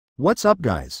What's up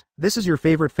guys, this is your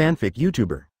favorite fanfic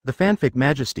YouTuber, the Fanfic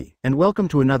Majesty, and welcome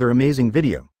to another amazing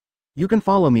video. You can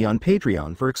follow me on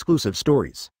Patreon for exclusive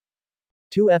stories.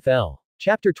 2FL.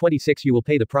 Chapter 26. You will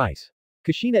pay the price.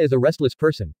 Kushina is a restless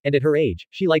person, and at her age,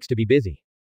 she likes to be busy.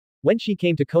 When she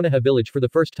came to Konoha village for the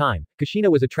first time, Kushina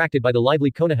was attracted by the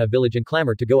lively Konoha village and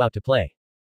clamored to go out to play.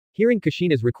 Hearing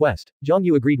Kushina's request,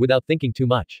 Jongyu agreed without thinking too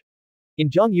much. In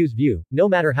Jongyu's view, no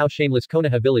matter how shameless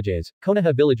Konoha village is,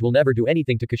 Konoha village will never do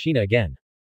anything to Kushina again.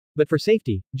 But for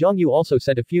safety, Jongyu also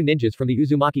sent a few ninjas from the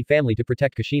Uzumaki family to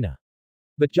protect Kushina.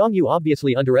 But Jongyu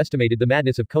obviously underestimated the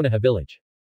madness of Konoha village.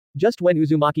 Just when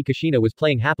Uzumaki Kushina was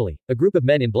playing happily, a group of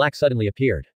men in black suddenly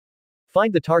appeared.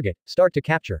 Find the target, start to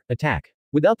capture, attack.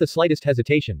 Without the slightest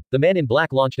hesitation, the man in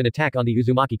black launched an attack on the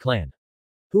Uzumaki clan.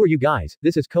 Who are you guys?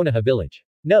 This is Konoha village.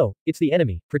 No, it's the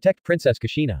enemy, protect Princess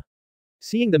Kushina.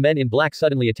 Seeing the men in black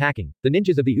suddenly attacking, the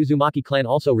ninjas of the Uzumaki clan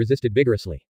also resisted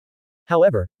vigorously.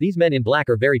 However, these men in black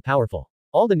are very powerful.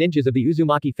 All the ninjas of the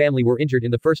Uzumaki family were injured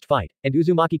in the first fight, and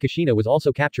Uzumaki Kushina was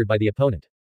also captured by the opponent.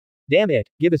 Damn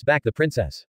it, give us back the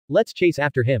princess. Let's chase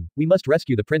after him, we must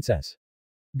rescue the princess.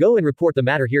 Go and report the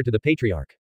matter here to the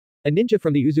patriarch. A ninja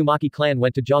from the Uzumaki clan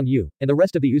went to Jongyu, and the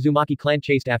rest of the Uzumaki clan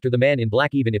chased after the man in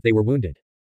black even if they were wounded.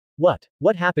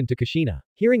 What happened to Kushina?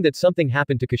 Hearing that something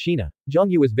happened to Kushina,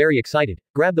 Jongyu was very excited,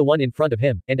 grabbed the one in front of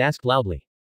him, and asked loudly.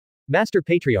 Master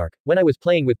Patriarch, when I was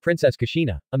playing with Princess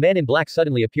Kushina, a man in black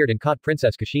suddenly appeared and caught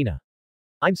Princess Kushina.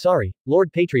 I'm sorry,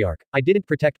 Lord Patriarch, I didn't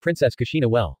protect Princess Kushina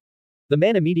well. The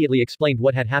man immediately explained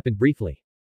what had happened briefly.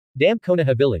 Damn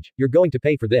Konoha village, you're going to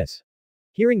pay for this.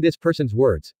 Hearing this person's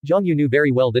words, Jongyu knew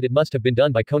very well that it must have been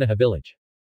done by Konoha village.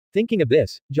 Thinking of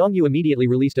this, Jongyu immediately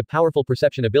released a powerful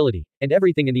perception ability, and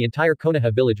everything in the entire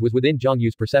Konoha village was within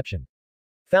Jongyu's perception.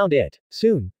 Found it.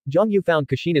 Soon, Jongyu found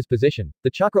Kushina's position,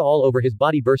 the chakra all over his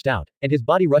body burst out, and his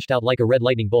body rushed out like a red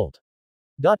lightning bolt.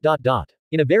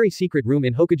 In a very secret room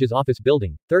in Hokage's office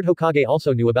building, 3rd Hokage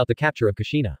also knew about the capture of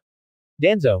Kushina.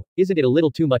 Danzo, isn't it a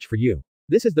little too much for you?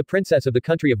 This is the princess of the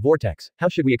country of Vortex, how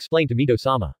should we explain to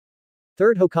Mito-sama?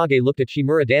 3rd Hokage looked at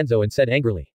Shimura Danzo and said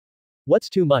angrily. What's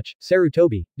too much,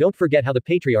 Sarutobi, don't forget how the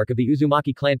patriarch of the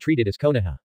Uzumaki clan treated us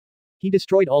Konoha. He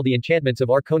destroyed all the enchantments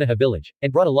of our Konoha village,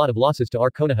 and brought a lot of losses to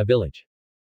our Konoha village.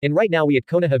 And right now we at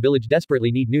Konoha village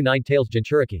desperately need new Nine-Tails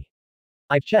Jinchuriki.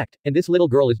 I've checked, and this little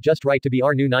girl is just right to be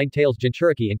our new Nine-Tails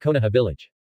Jinchuriki in Konoha village.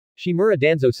 Shimura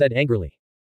Danzo said angrily.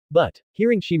 But,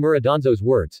 hearing Shimura Danzo's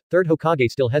words, 3rd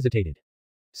Hokage still hesitated.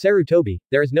 Sarutobi,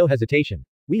 there is no hesitation.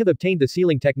 We have obtained the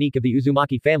sealing technique of the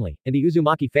Uzumaki family, and the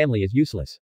Uzumaki family is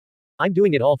useless. I'm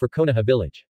doing it all for Konoha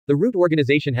village. The root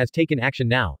organization has taken action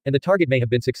now, and the target may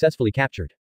have been successfully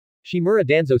captured. Shimura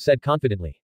Danzo said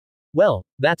confidently. Well,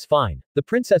 that's fine. The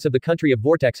princess of the country of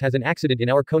Vortex has an accident in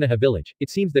our Konoha village,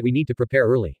 it seems that we need to prepare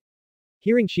early.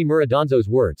 Hearing Shimura Danzo's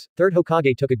words, 3rd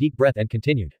Hokage took a deep breath and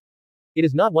continued. It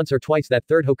is not once or twice that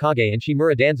 3rd Hokage and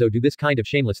Shimura Danzo do this kind of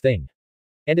shameless thing.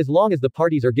 And as long as the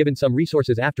parties are given some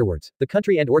resources afterwards, the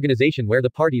country and organization where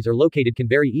the parties are located can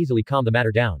very easily calm the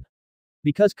matter down.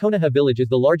 Because Konoha village is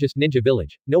the largest ninja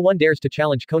village, no one dares to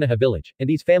challenge Konoha village, and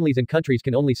these families and countries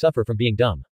can only suffer from being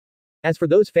dumb. As for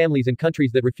those families and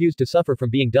countries that refuse to suffer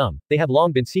from being dumb, they have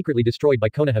long been secretly destroyed by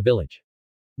Konoha village.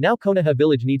 Now Konoha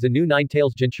village needs a new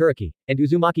Nine-Tails Jinchuriki, and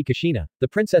Uzumaki Kushina, the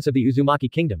princess of the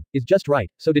Uzumaki kingdom, is just right,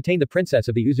 so detain the princess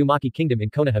of the Uzumaki kingdom in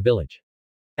Konoha village.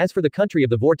 As for the country of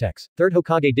the Vortex, 3rd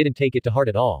Hokage didn't take it to heart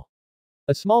at all.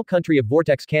 A small country of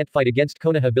Vortex can't fight against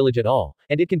Konoha village at all,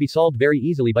 and it can be solved very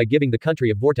easily by giving the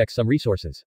country of Vortex some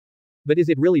resources. But is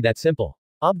it really that simple?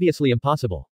 Obviously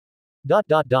impossible.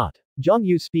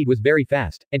 Jongyu's speed was very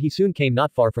fast, and he soon came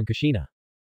not far from Kushina.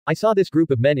 I saw this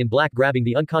group of men in black grabbing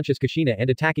the unconscious Kushina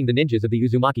and attacking the ninjas of the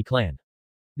Uzumaki clan.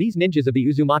 These ninjas of the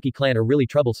Uzumaki clan are really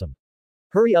troublesome.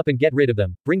 Hurry up and get rid of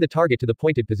them, bring the target to the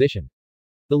pointed position.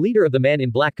 The leader of the man in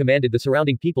black commanded the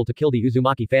surrounding people to kill the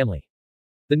Uzumaki family.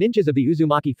 The ninjas of the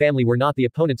Uzumaki family were not the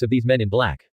opponents of these men in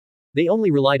black. They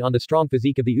only relied on the strong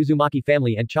physique of the Uzumaki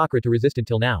family and chakra to resist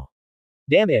until now.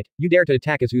 Damn it, you dare to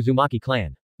attack us Uzumaki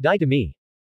clan. Die to me.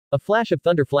 A flash of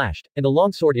thunder flashed, and the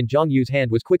long sword in Jongyu's hand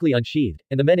was quickly unsheathed,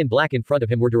 and the men in black in front of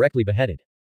him were directly beheaded.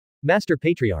 Master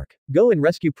Patriarch, go and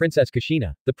rescue Princess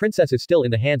Kushina, the princess is still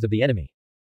in the hands of the enemy.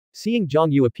 Seeing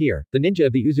Jongyu appear, the ninja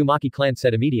of the Uzumaki clan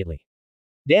said immediately.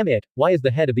 Damn it, why is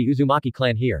the head of the Uzumaki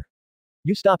clan here?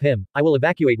 You stop him, I will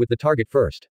evacuate with the target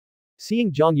first.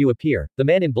 Seeing Jongyu appear, the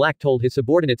man in black told his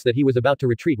subordinates that he was about to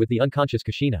retreat with the unconscious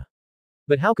Kushina.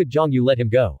 But how could Jongyu let him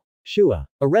go? Shua.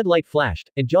 A red light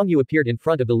flashed, and Jongyu appeared in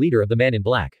front of the leader of the man in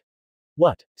black.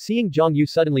 What? Seeing Jongyu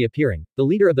suddenly appearing, the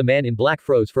leader of the man in black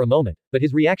froze for a moment, but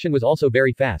his reaction was also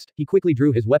very fast, he quickly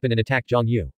drew his weapon and attacked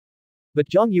Jongyu. But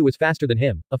Zhang Yu was faster than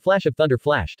him, a flash of thunder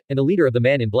flashed, and the leader of the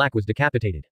man in black was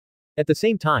decapitated. At the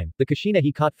same time, the Kushina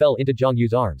he caught fell into Zhang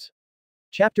Yu's arms.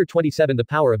 Chapter 27 The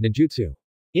Power of Ninjutsu.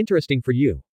 Interesting for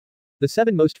you. The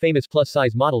 7 most famous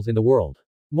plus-size models in the world.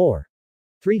 More.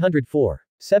 304.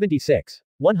 76.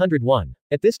 101.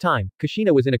 At this time,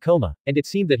 Kushina was in a coma, and it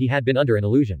seemed that he had been under an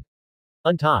illusion.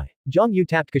 Untie. Zhang Yu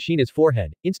tapped Kushina's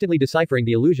forehead, instantly deciphering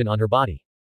the illusion on her body.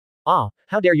 Ah,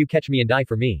 how dare you catch me and die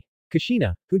for me.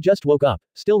 Kushina, who just woke up,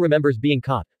 still remembers being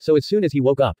caught, so as soon as he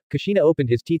woke up, Kushina opened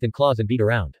his teeth and claws and beat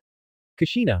around.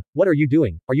 Kushina, what are you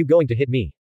doing? Are you going to hit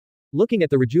me? Looking at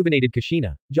the rejuvenated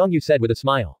Kushina, Zhang Yu said with a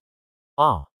smile.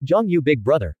 Ah, Zhang Yu big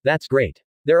brother, that's great.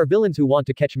 There are villains who want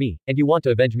to catch me, and you want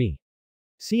to avenge me.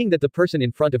 Seeing that the person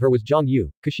in front of her was Zhang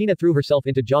Yu, Kushina threw herself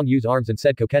into Zhang Yu's arms and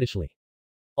said coquettishly.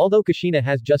 Although Kushina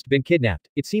has just been kidnapped,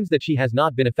 it seems that she has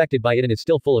not been affected by it and is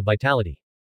still full of vitality.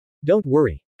 Don't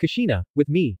worry. Kushina, with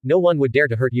me, no one would dare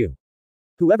to hurt you.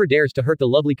 Whoever dares to hurt the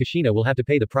lovely Kushina will have to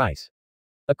pay the price.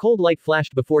 A cold light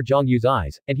flashed before Zhang Yu's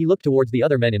eyes, and he looked towards the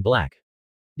other men in black.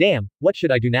 Damn, what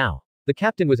should I do now? The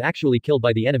captain was actually killed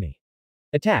by the enemy.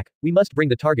 Attack, we must bring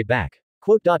the target back.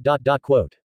 Quote.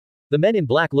 The men in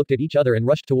black looked at each other and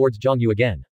rushed towards Zhang Yu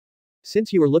again.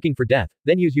 Since you are looking for death,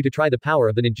 then use you to try the power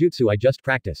of the ninjutsu I just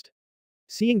practiced.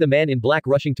 Seeing the man in black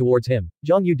rushing towards him,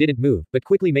 Zhang Yu didn't move, but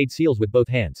quickly made seals with both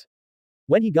hands.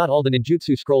 When he got all the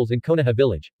ninjutsu scrolls in Konoha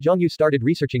village, Zhang Yu started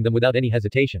researching them without any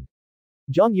hesitation.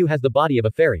 Zhang Yu has the body of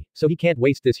a fairy, so he can't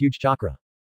waste this huge chakra.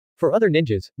 For other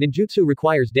ninjas, ninjutsu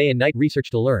requires day and night research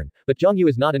to learn, but Zhang Yu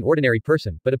is not an ordinary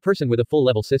person, but a person with a full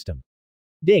level system.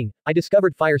 Ding, I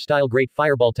discovered fire style great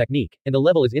fireball technique, and the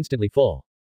level is instantly full.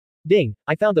 Ding,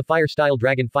 I found the fire style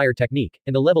dragon fire technique,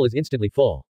 and the level is instantly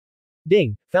full.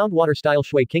 Ding, found water style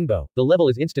shui kingbo, the level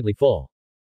is instantly full.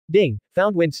 Ding,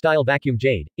 found wind style vacuum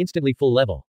jade, instantly full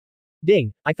level.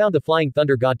 Ding, I found the flying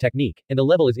thunder god technique, and the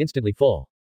level is instantly full.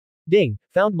 Ding,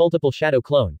 found multiple shadow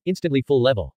clone, instantly full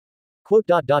level. Quote.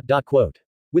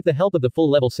 With the help of the full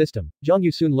level system, Zhang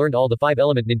Yu soon learned all the 5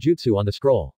 element ninjutsu on the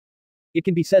scroll. It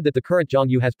can be said that the current Zhang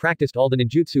Yu has practiced all the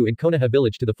ninjutsu in Konoha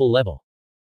village to the full level.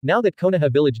 Now that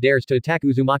Konoha village dares to attack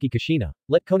Uzumaki Kushina,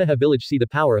 let Konoha village see the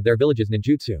power of their village's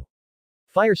ninjutsu.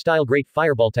 Fire style great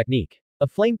fireball technique. A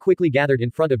flame quickly gathered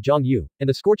in front of Zhang Yu, and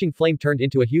the scorching flame turned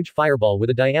into a huge fireball with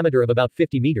a diameter of about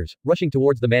 50 meters, rushing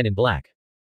towards the man in black.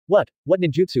 What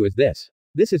ninjutsu is this?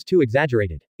 This is too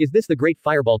exaggerated. Is this the great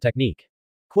fireball technique?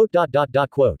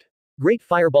 Quote. Great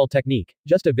fireball technique,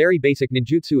 just a very basic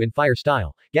ninjutsu in fire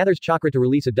style, gathers chakra to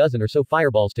release a dozen or so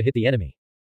fireballs to hit the enemy.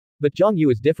 But Zhang Yu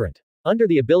is different. Under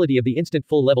the ability of the instant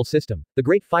full level system, the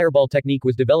great fireball technique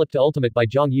was developed to ultimate by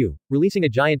Zhang Yu, releasing a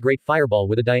giant great fireball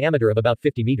with a diameter of about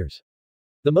 50 meters.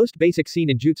 The most basic scene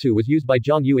ninjutsu was used by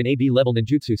Zhang Yu in AB level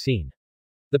ninjutsu scene.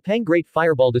 The Pang great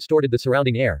fireball distorted the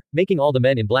surrounding air, making all the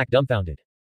men in black dumbfounded.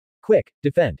 Quick,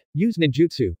 defend. Use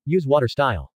ninjutsu, use water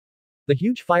style. The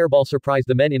huge fireball surprised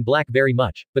the men in black very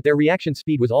much, but their reaction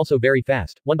speed was also very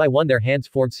fast. One by one their hands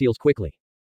formed seals quickly.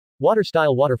 Water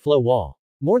style water flow wall.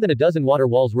 More than a dozen water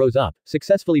walls rose up,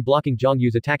 successfully blocking Zhang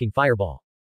Yu's attacking fireball.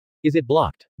 Is it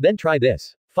blocked? Then try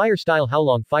this. Fire style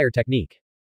Howlong fire technique.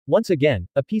 Once again,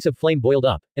 a piece of flame boiled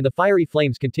up, and the fiery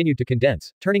flames continued to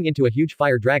condense, turning into a huge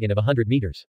fire dragon of 100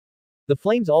 meters. The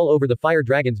flames all over the fire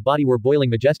dragon's body were boiling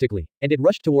majestically, and it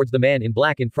rushed towards the man in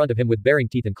black in front of him with baring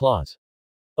teeth and claws.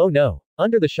 Oh no!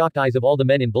 Under the shocked eyes of all the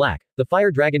men in black, the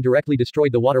fire dragon directly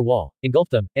destroyed the water wall,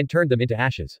 engulfed them, and turned them into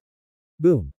ashes.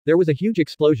 Boom! There was a huge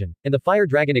explosion, and the fire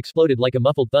dragon exploded like a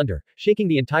muffled thunder, shaking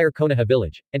the entire Konoha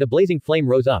village, and a blazing flame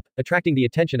rose up, attracting the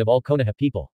attention of all Konoha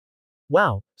people.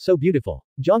 Wow, so beautiful.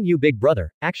 Zhang Yu big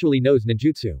brother, actually knows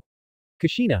ninjutsu.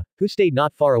 Kushina, who stayed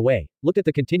not far away, looked at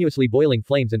the continuously boiling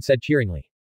flames and said cheeringly.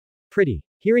 Pretty.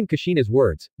 Hearing Kushina's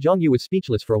words, Zhang Yu was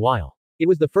speechless for a while. It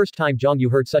was the first time Zhang Yu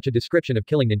heard such a description of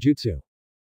killing ninjutsu.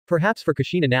 Perhaps for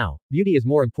Kushina now, beauty is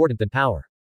more important than power.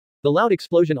 The loud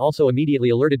explosion also immediately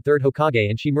alerted 3rd Hokage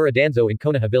and Shimura Danzo in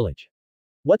Konoha village.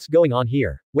 What's going on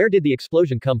here? Where did the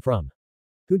explosion come from?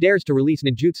 Who dares to release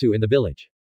ninjutsu in the village?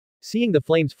 Seeing the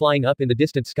flames flying up in the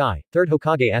distant sky, 3rd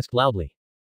Hokage asked loudly.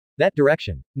 That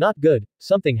direction. Not good,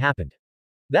 something happened.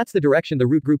 That's the direction the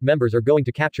root group members are going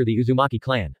to capture the Uzumaki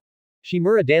clan.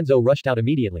 Shimura Danzo rushed out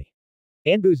immediately.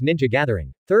 Anbu's ninja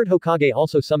gathering. 3rd Hokage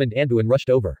also summoned Anbu and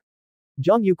rushed over.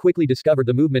 Zhang Yu quickly discovered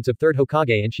the movements of 3rd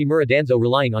Hokage and Shimura Danzo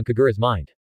relying on Kagura's mind.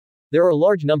 There are a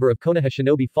large number of Konoha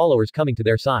shinobi followers coming to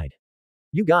their side.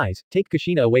 You guys, take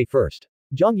Kushina away first.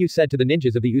 Zhang Yu said to the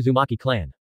ninjas of the Uzumaki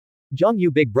clan. Zhang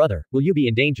Yu big brother, will you be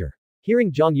in danger?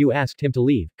 Hearing Zhang Yu asked him to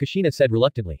leave, Kushina said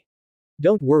reluctantly.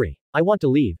 Don't worry. I want to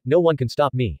leave, no one can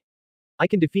stop me. I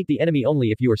can defeat the enemy only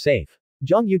if you are safe.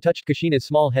 Zhang Yu touched Kushina's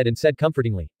small head and said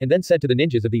comfortingly, and then said to the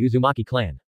ninjas of the Uzumaki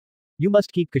clan. You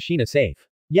must keep Kushina safe.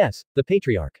 Yes, the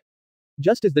patriarch.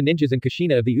 Just as the ninjas and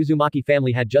Kushina of the Uzumaki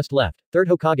family had just left, 3rd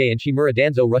Hokage and Shimura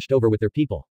Danzo rushed over with their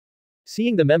people.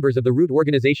 Seeing the members of the root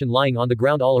organization lying on the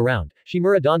ground all around,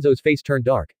 Shimura Danzo's face turned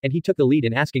dark, and he took the lead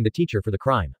in asking the teacher for the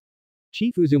crime.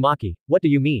 Chief Uzumaki, what do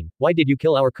you mean? Why did you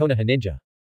kill our Konoha ninja?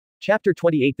 Chapter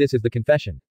 28. This is the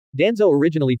confession. Danzo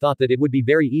originally thought that it would be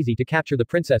very easy to capture the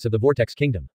princess of the Vortex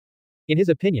Kingdom. In his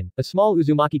opinion, a small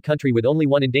Uzumaki country with only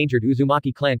one endangered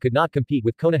Uzumaki clan could not compete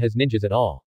with Konoha's ninjas at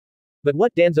all. But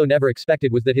what Danzo never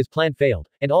expected was that his plan failed,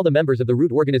 and all the members of the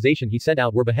root organization he sent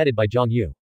out were beheaded by Zhang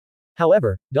Yu.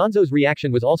 However, Danzo's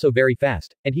reaction was also very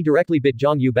fast, and he directly bit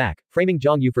Zhang Yu back, framing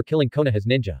Zhang Yu for killing Konoha's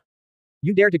ninja.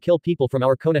 You dare to kill people from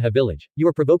our Konoha village, you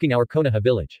are provoking our Konoha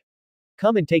village.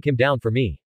 Come and take him down for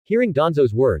me. Hearing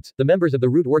Danzo's words, the members of the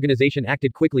root organization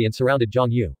acted quickly and surrounded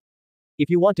Zhang Yu. If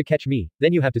you want to catch me,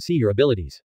 then you have to see your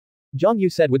abilities. Zhang Yu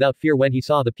said without fear when he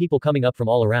saw the people coming up from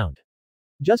all around.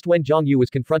 Just when Zhang Yu was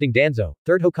confronting Danzo,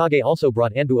 3rd Hokage also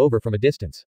brought Anbu over from a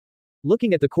distance.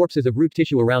 Looking at the corpses of root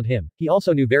tissue around him, he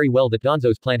also knew very well that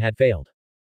Danzo's plan had failed.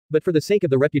 But for the sake of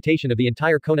the reputation of the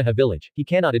entire Konoha village, he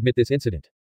cannot admit this incident.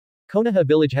 Konoha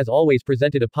village has always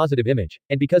presented a positive image,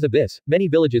 and because of this, many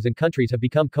villages and countries have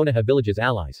become Konoha village's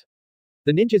allies.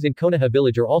 The ninjas in Konoha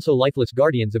village are also lifeless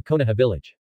guardians of Konoha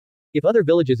village. If other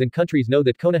villages and countries know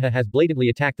that Konoha has blatantly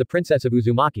attacked the princess of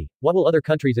Uzumaki, what will other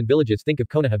countries and villages think of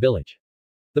Konoha village?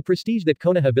 The prestige that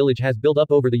Konoha village has built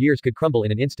up over the years could crumble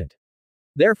in an instant.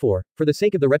 Therefore, for the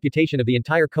sake of the reputation of the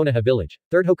entire Konoha village,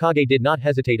 3rd Hokage did not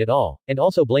hesitate at all, and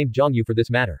also blamed Zhang Yu for this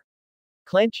matter.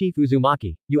 Clan Chief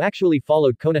Uzumaki, you actually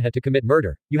followed Konoha to commit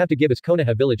murder, you have to give us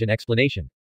Konoha village an explanation.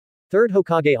 3rd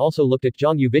Hokage also looked at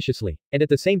Zhang Yu viciously, and at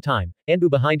the same time, Anbu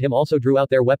behind him also drew out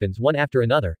their weapons one after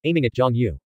another, aiming at Zhang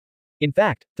Yu. In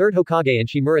fact, 3rd Hokage and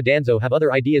Shimura Danzo have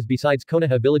other ideas besides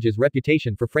Konoha village's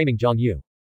reputation for framing Zhang Yu.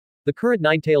 The current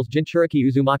Nine-Tails Jinchuriki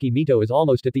Uzumaki Mito is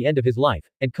almost at the end of his life,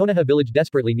 and Konoha village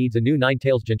desperately needs a new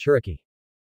Nine-Tails Jinchuriki.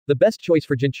 The best choice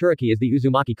for Jinchuriki is the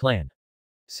Uzumaki clan.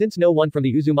 Since no one from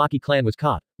the Uzumaki clan was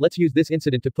caught, let's use this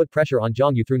incident to put pressure on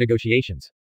Zhang Yu through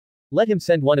negotiations. Let him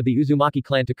send one of the Uzumaki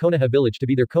clan to Konoha village to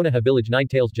be their Konoha village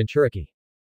Nine-Tails Jinchuriki.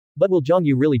 But will Zhang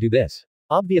Yu really do this?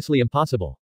 Obviously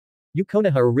impossible. You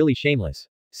Konoha are really shameless.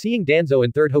 Seeing Danzo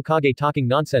and 3rd Hokage talking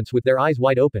nonsense with their eyes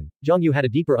wide open, Zhang Yu had a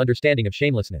deeper understanding of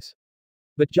shamelessness.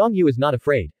 But Zhang Yu is not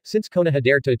afraid. Since Konoha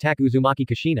dared to attack Uzumaki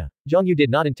Kushina, Zhang Yu did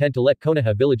not intend to let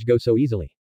Konoha village go so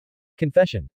easily.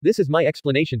 Confession. This is my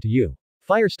explanation to you.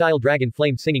 Fire-style dragon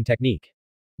flame singing technique.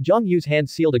 Zhang Yu's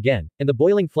hands sealed again, and the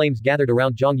boiling flames gathered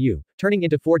around Zhang Yu, turning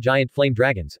into 4 giant flame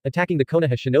dragons, attacking the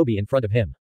Konoha shinobi in front of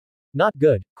him. Not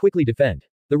good, quickly defend.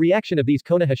 The reaction of these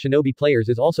Konoha shinobi players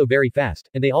is also very fast,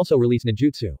 and they also release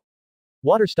ninjutsu.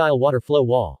 Water-style water flow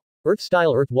wall.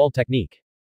 Earth-style earth wall technique.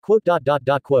 Quote.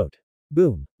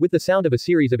 Boom. With the sound of a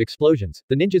series of explosions,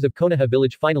 the ninjas of Konoha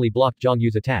village finally blocked Zhang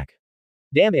Yu's attack.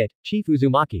 Damn it, Chief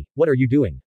Uzumaki, what are you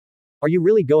doing? Are you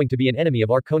really going to be an enemy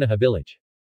of our Konoha village?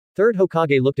 3rd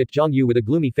Hokage looked at Zhang Yu with a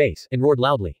gloomy face, and roared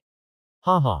loudly.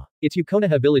 Haha, it's you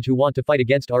Konoha village who want to fight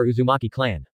against our Uzumaki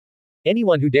clan.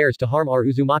 Anyone who dares to harm our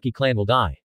Uzumaki clan will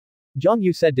die. Zhang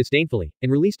Yu said disdainfully,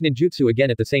 and released ninjutsu again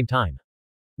at the same time.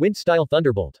 Wind-style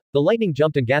thunderbolt. The lightning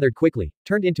jumped and gathered quickly,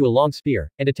 turned into a long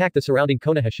spear, and attacked the surrounding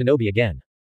Konoha shinobi again.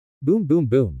 Boom boom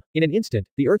boom. In an instant,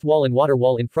 the earth wall and water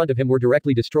wall in front of him were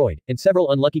directly destroyed, and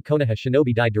several unlucky Konoha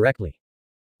shinobi died directly.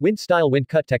 Wind-style wind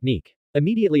cut technique.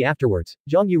 Immediately afterwards,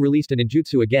 Zhang Yu released a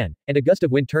ninjutsu again, and a gust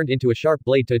of wind turned into a sharp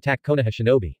blade to attack Konoha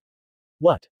shinobi.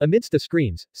 What? Amidst the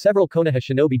screams, several Konoha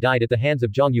shinobi died at the hands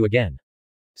of Zhang Yu again.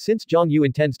 Since Zhang Yu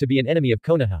intends to be an enemy of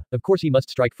Konoha, of course he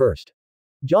must strike first.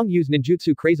 Zhang Yu's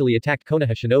ninjutsu crazily attacked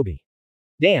Konoha shinobi.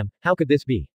 Damn, how could this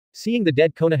be? Seeing the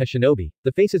dead Konoha shinobi,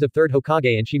 the faces of 3rd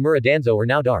Hokage and Shimura Danzo are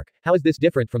now dark. How is this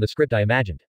different from the script I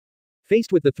imagined?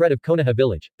 Faced with the threat of Konoha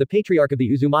village, the patriarch of the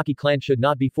Uzumaki clan should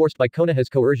not be forced by Konoha's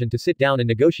coercion to sit down and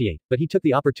negotiate, but he took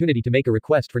the opportunity to make a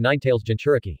request for Nine-Tails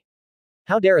Jinchuriki.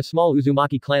 How dare a small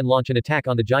Uzumaki clan launch an attack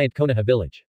on the giant Konoha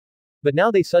village? But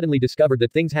now they suddenly discovered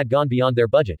that things had gone beyond their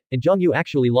budget, and Zhang Yu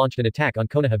actually launched an attack on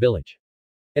Konoha village.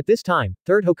 At this time,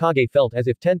 3rd Hokage felt as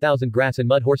if 10,000 grass and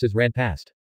mud horses ran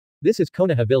past. This is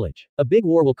Konoha village. A big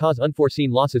war will cause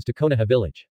unforeseen losses to Konoha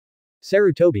village.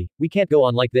 Sarutobi, we can't go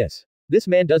on like this. This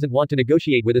man doesn't want to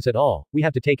negotiate with us at all, we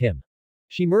have to take him.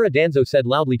 Shimura Danzo said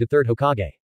loudly to 3rd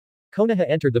Hokage. Konoha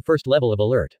entered the first level of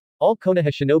alert. All Konoha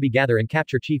shinobi gather and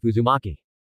capture Chief Uzumaki.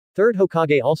 3rd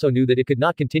Hokage also knew that it could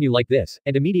not continue like this,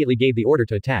 and immediately gave the order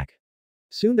to attack.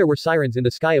 Soon there were sirens in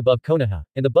the sky above Konoha,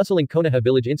 and the bustling Konoha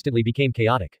village instantly became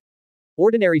chaotic.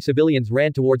 Ordinary civilians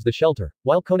ran towards the shelter,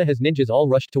 while Konoha's ninjas all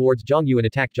rushed towards Zhongyu and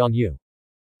attacked Zhongyu.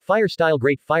 Fire style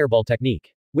Great Fireball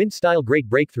Technique. Wind style Great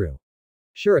Breakthrough.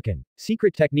 Shuriken.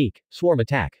 Secret Technique, Swarm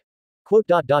Attack. Quote.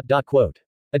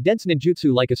 A dense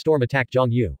ninjutsu like a storm attacked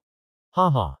Zhongyu.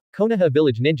 Haha. Konoha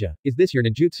Village Ninja, is this your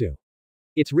ninjutsu?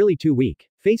 It's really too weak.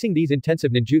 Facing these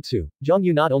intensive ninjutsu,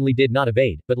 Zhongyu not only did not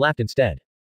evade, but laughed instead.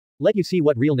 Let you see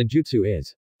what real ninjutsu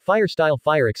is. Fire style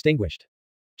Fire Extinguished.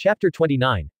 Chapter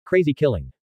 29, Crazy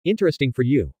Killing. Interesting for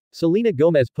you. Selena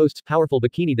Gomez posts powerful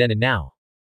bikini then and now.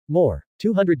 More.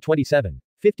 227.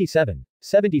 57.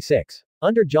 76.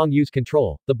 Under Zhongyu's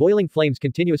control, the boiling flames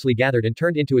continuously gathered and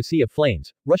turned into a sea of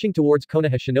flames, rushing towards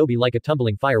Konoha Shinobi like a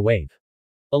tumbling fire wave.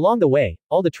 Along the way,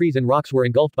 all the trees and rocks were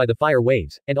engulfed by the fire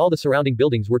waves, and all the surrounding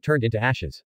buildings were turned into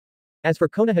ashes. As for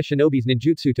Konoha Shinobi's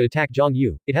ninjutsu to attack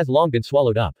Zhongyu, it has long been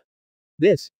swallowed up.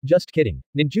 Just kidding.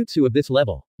 Ninjutsu of this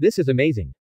level. This is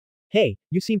amazing. Hey,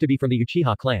 you seem to be from the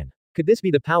Uchiha clan. Could this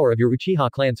be the power of your Uchiha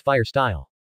clan's fire style?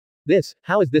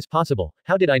 How is this possible?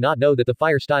 How did I not know that the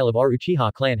fire style of our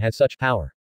Uchiha clan has such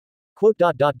power?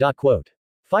 Quote.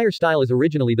 Fire style is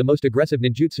originally the most aggressive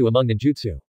ninjutsu among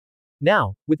ninjutsu.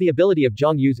 Now, with the ability of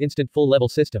Zhongyu's instant full level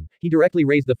system, he directly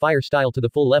raised the fire style to the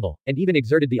full level, and even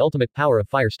exerted the ultimate power of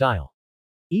fire style.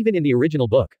 Even in the original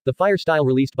book, the fire style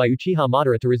released by Uchiha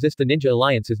Madara to resist the Ninja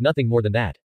Alliance is nothing more than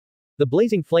that. The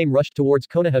blazing flame rushed towards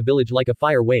Konoha village like a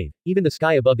fire wave, even the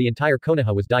sky above the entire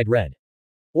Konoha was dyed red.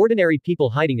 Ordinary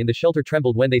people hiding in the shelter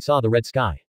trembled when they saw the red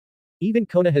sky. Even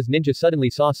Konoha's ninja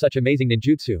suddenly saw such amazing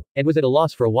ninjutsu, and was at a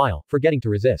loss for a while, forgetting to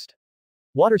resist.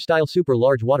 Water style super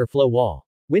large water flow wall.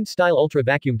 Wind style ultra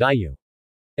vacuum Daiyu.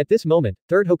 At this moment,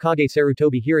 3rd Hokage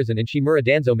Sarutobi Hiruzen and Shimura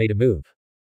Danzo made a move.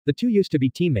 The two used to be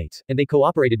teammates, and they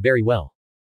cooperated very well.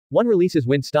 One releases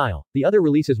wind style, the other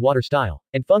releases water style,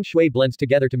 and feng shui blends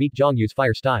together to meet Zhongyu's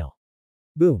fire style.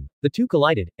 Boom. The two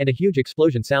collided, and a huge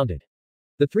explosion sounded.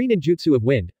 The three ninjutsu of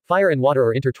wind, fire and water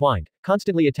are intertwined,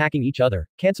 constantly attacking each other,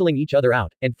 cancelling each other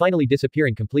out, and finally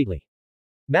disappearing completely.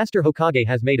 Master Hokage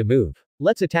has made a move.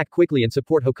 Let's attack quickly and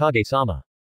support Hokage-sama.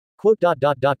 Quote.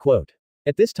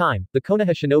 At this time, the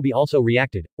Konoha shinobi also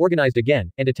reacted, organized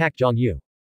again, and attacked Zhongyu.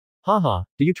 Haha,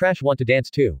 do you trash want to dance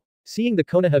too? Seeing the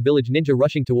Konoha village ninja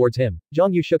rushing towards him,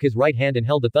 Zhongyu shook his right hand and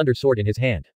held the thunder sword in his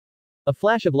hand. A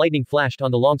flash of lightning flashed on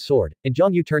the long sword, and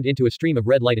Zhongyu turned into a stream of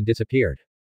red light and disappeared.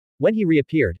 When he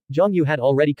reappeared, Zhongyu had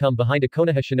already come behind a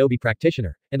Konoha shinobi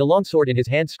practitioner, and the long sword in his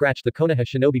hand scratched the Konoha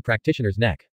shinobi practitioner's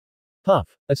neck. Puff!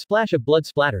 A splash of blood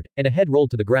splattered, and a head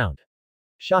rolled to the ground.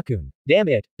 Shakun. Damn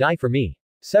it, die for me.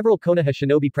 Several Konoha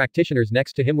shinobi practitioners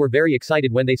next to him were very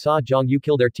excited when they saw Zhongyu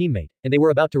kill their teammate, and they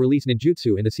were about to release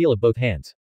ninjutsu in the seal of both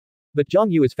hands. But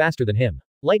Zhongyu is faster than him.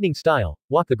 Lightning style,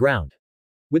 walk the ground.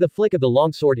 With a flick of the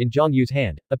long sword in Zhongyu's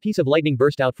hand, a piece of lightning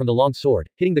burst out from the long sword,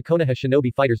 hitting the Konoha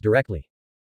shinobi fighters directly.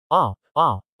 Ah.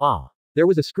 There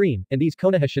was a scream, and these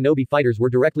Konoha shinobi fighters were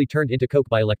directly turned into coke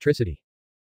by electricity.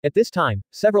 At this time,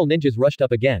 several ninjas rushed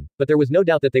up again, but there was no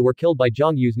doubt that they were killed by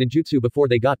Zhongyu's ninjutsu before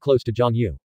they got close to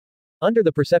Zhongyu. Under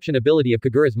the perception ability of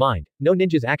Kagura's mind, no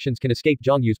ninja's actions can escape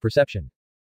Zhongyu's perception.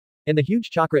 And the huge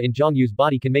chakra in Zhongyu's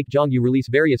body can make Zhongyu release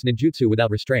various ninjutsu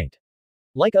without restraint.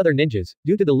 Like other ninjas,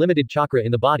 due to the limited chakra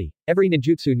in the body, every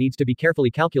ninjutsu needs to be carefully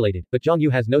calculated, but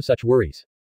Zhongyu has no such worries.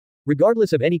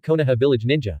 Regardless of any Konoha village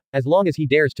ninja, as long as he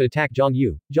dares to attack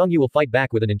Zhongyu, Zhongyu will fight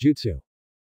back with a ninjutsu.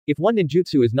 If one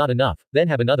ninjutsu is not enough, then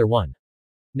have another one.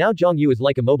 Now Zhongyu is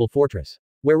like a mobile fortress.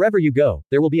 Wherever you go,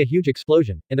 there will be a huge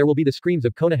explosion, and there will be the screams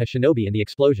of Konoha shinobi in the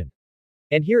explosion.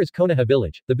 And here is Konoha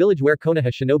village, the village where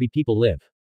Konoha shinobi people live.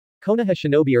 Konoha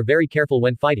shinobi are very careful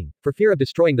when fighting, for fear of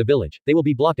destroying the village, they will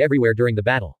be blocked everywhere during the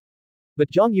battle.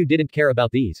 But Zhongyu didn't care about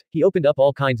these, he opened up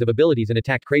all kinds of abilities and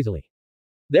attacked crazily.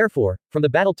 Therefore, from the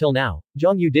battle till now,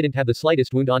 Zhongyu didn't have the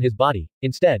slightest wound on his body,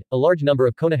 instead, a large number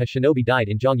of Konoha shinobi died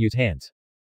in Zhongyu's hands.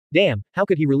 Damn, how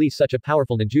could he release such a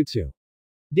powerful ninjutsu?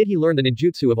 Did he learn the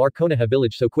ninjutsu of our Konoha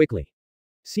village so quickly?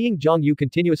 Seeing Zhongyu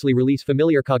continuously release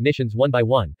familiar cognitions one by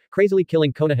one, crazily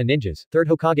killing Konoha ninjas, 3rd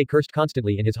Hokage cursed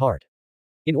constantly in his heart.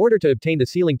 In order to obtain the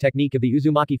sealing technique of the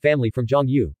Uzumaki family from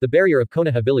Zhongyu, the barrier of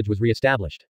Konoha village was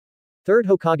re-established. 3rd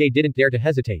Hokage didn't dare to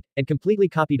hesitate, and completely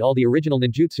copied all the original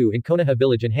ninjutsu in Konoha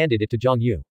village and handed it to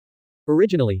Zhongyu.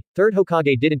 Originally, 3rd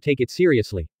Hokage didn't take it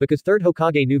seriously, because 3rd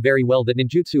Hokage knew very well that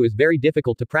ninjutsu is very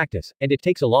difficult to practice, and it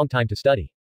takes a long time to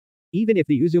study. Even if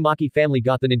the Uzumaki family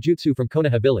got the ninjutsu from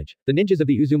Konoha village, the ninjas of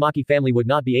the Uzumaki family would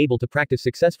not be able to practice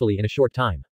successfully in a short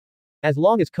time. As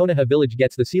long as Konoha village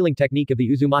gets the sealing technique of the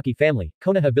Uzumaki family,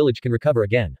 Konoha village can recover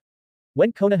again.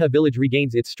 When Konoha village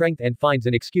regains its strength and finds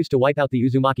an excuse to wipe out the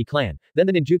Uzumaki clan, then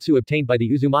the ninjutsu obtained by the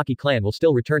Uzumaki clan will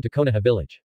still return to Konoha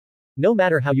village. No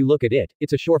matter how you look at it,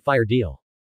 it's a surefire deal.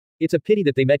 It's a pity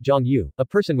that they met Zhang Yu, a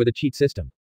person with a cheat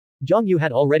system. Zhang Yu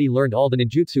had already learned all the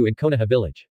ninjutsu in Konoha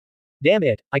village. Damn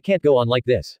it, I can't go on like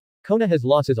this. Konoha's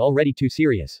loss is already too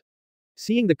serious.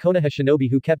 Seeing the Konoha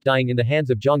shinobi who kept dying in the hands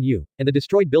of Zhang Yu, and the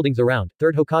destroyed buildings around,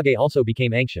 third Hokage also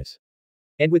became anxious.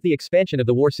 And with the expansion of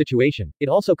the war situation, it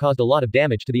also caused a lot of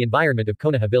damage to the environment of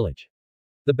Konoha village.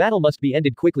 The battle must be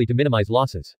ended quickly to minimize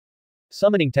losses.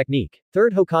 Summoning technique.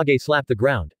 Third Hokage slapped the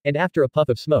ground, and after a puff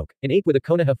of smoke, an ape with a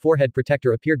Konoha forehead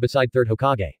protector appeared beside third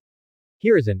Hokage.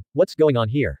 Hiruzen, what's going on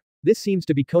here? This seems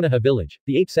to be Konoha village,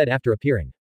 the ape said after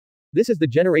appearing. This is the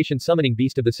generation summoning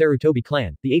beast of the Sarutobi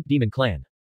clan, the Ape Demon clan.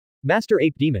 Master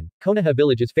Ape Demon, Konoha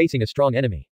village is facing a strong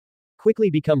enemy. Quickly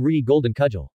become Rui Golden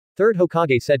Cudgel. Third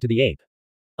Hokage said to the ape.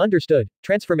 Understood.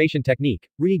 Transformation technique,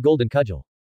 Rui Golden Cudgel.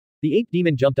 The ape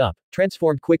demon jumped up,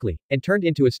 transformed quickly, and turned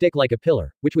into a stick like a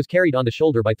pillar, which was carried on the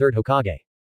shoulder by third Hokage.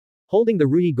 Holding the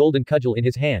Rui Golden Cudgel in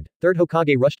his hand, third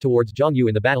Hokage rushed towards Zhang Yu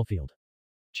in the battlefield.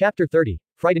 Chapter 30.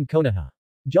 Frightened Konoha.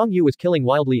 Zhang Yu was killing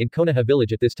wildly in Konoha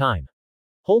village at this time.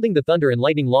 Holding the thunder and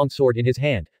lightning long sword in his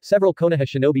hand, several Konoha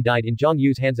shinobi died in Zhang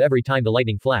Yu's hands every time the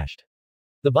lightning flashed.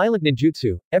 The violent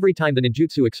ninjutsu, every time the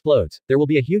ninjutsu explodes, there will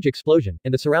be a huge explosion,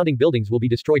 and the surrounding buildings will be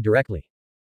destroyed directly.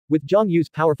 With Zhang Yu's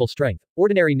powerful strength,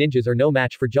 ordinary ninjas are no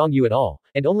match for Zhang Yu at all,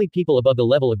 and only people above the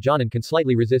level of Jonin can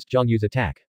slightly resist Zhang Yu's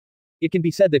attack. It can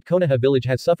be said that Konoha village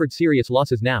has suffered serious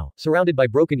losses now, surrounded by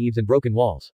broken eaves and broken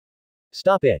walls.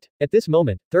 Stop it. At this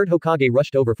moment, third Hokage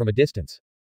rushed over from a distance.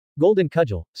 Golden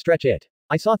Cudgel, stretch it.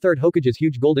 I saw third Hokage's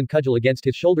huge golden cudgel against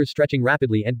his shoulders stretching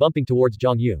rapidly and bumping towards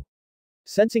Zhang Yu.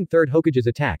 Sensing third Hokage's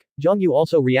attack, Zhang Yu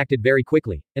also reacted very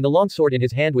quickly, and the long sword in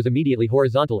his hand was immediately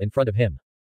horizontal in front of him.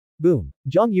 Boom.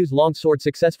 Zhang Yu's long sword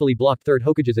successfully blocked third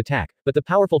Hokage's attack, but the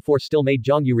powerful force still made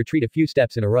Zhang Yu retreat a few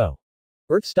steps in a row.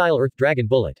 Earth-style Earth Dragon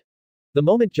Bullet. The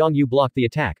moment Zhang Yu blocked the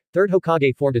attack, third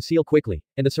Hokage formed a seal quickly,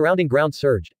 and the surrounding ground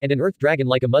surged, and an Earth Dragon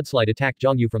like a mudslide attacked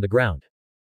Zhang Yu from the ground.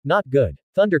 Not good.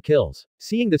 Thunder kills.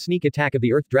 Seeing the sneak attack of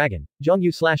the Earth Dragon, Zhang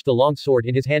Yu slashed the long sword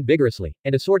in his hand vigorously,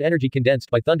 and a sword energy condensed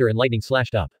by thunder and lightning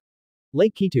slashed up.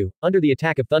 Lake Kitu, under the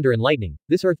attack of thunder and lightning,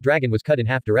 this Earth Dragon was cut in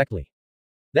half directly.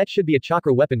 That should be a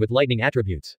chakra weapon with lightning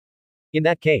attributes. In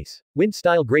that case, Wind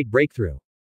Style Great Breakthrough.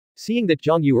 Seeing that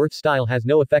Zhang Yu Earth Style has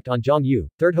no effect on Zhang Yu,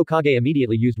 third Hokage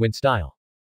immediately used Wind Style.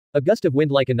 A gust of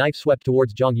wind like a knife swept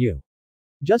towards Zhang Yu.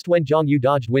 Just when Zhang Yu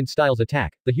dodged Wind Style's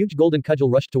attack, the huge golden cudgel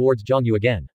rushed towards Zhang Yu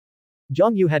again.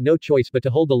 Zhang Yu had no choice but to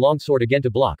hold the long sword again to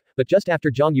block, but just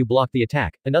after Zhang Yu blocked the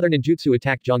attack, another ninjutsu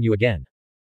attacked Zhang Yu again.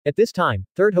 At this time,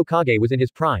 third Hokage was in his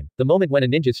prime, the moment when a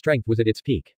ninja's strength was at its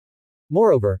peak.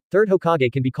 Moreover, third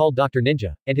Hokage can be called Dr.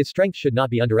 Ninja, and his strength should not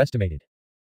be underestimated.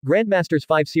 Grandmaster's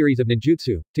 5 series of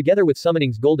ninjutsu, together with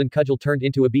summoning's golden cudgel turned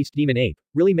into a beast demon ape,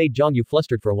 really made Zhang Yu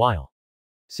flustered for a while.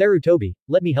 Sarutobi,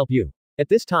 let me help you. At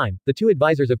this time, the 2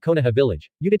 advisors of Konoha village,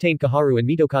 Udatane Kaharu and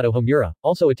Mitokado Homura,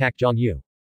 also attacked Zhang Yu.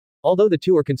 Although the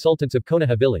 2 are consultants of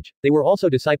Konoha village, they were also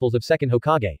disciples of second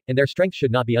Hokage, and their strength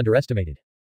should not be underestimated.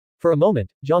 For a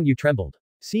moment, Zhang Yu trembled.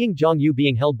 Seeing Zhang Yu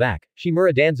being held back,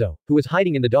 Shimura Danzo, who was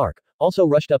hiding in the dark, also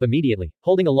rushed up immediately,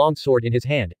 holding a long sword in his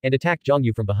hand, and attacked Zhang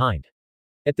Yu from behind.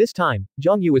 At this time,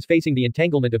 Zhang Yu was facing the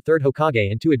entanglement of third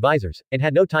Hokage and 2 advisors, and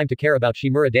had no time to care about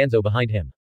Shimura Danzo behind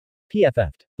him.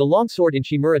 PFF'd. The long sword in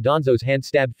Shimura Danzo's hand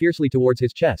stabbed fiercely towards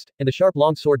his chest, and the sharp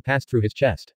long sword passed through his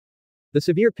chest. The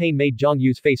severe pain made Zhang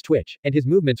Yu's face twitch, and his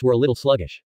movements were a little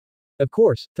sluggish. Of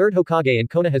course, third Hokage and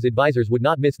Konoha's advisors would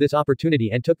not miss this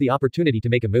opportunity and took the opportunity to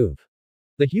make a move.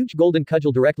 The huge golden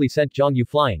cudgel directly sent Zhang Yu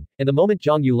flying, and the moment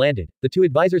Zhang Yu landed, the 2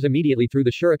 advisors immediately threw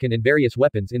the shuriken and various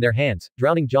weapons in their hands,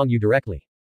 drowning Zhang Yu directly.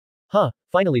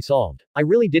 Finally solved. I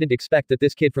really didn't expect that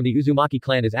this kid from the Uzumaki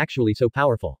clan is actually so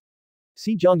powerful.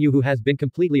 See Zhang Yu who has been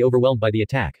completely overwhelmed by the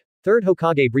attack. Third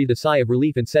Hokage breathed a sigh of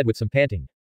relief and said with some panting.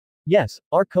 Yes,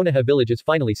 our Konoha village is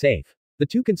finally safe. The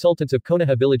 2 consultants of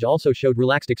Konoha village also showed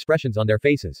relaxed expressions on their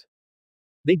faces.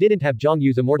 They didn't have Zhang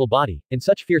Yu's immortal body, and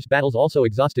such fierce battles also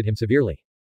exhausted him severely.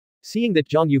 Seeing that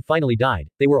Zhang Yu finally died,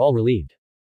 they were all relieved.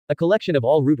 A collection of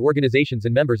all root organizations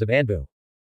and members of Anbu.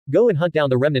 Go and hunt down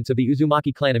the remnants of the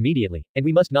Uzumaki clan immediately, and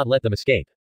we must not let them escape.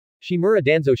 Shimura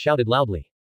Danzo shouted loudly.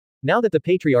 Now that the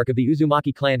patriarch of the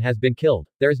Uzumaki clan has been killed,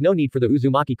 there is no need for the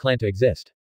Uzumaki clan to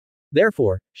exist.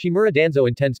 Therefore, Shimura Danzo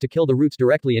intends to kill the roots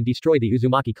directly and destroy the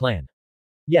Uzumaki clan.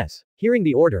 Yes. Hearing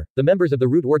the order, the members of the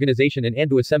root organization and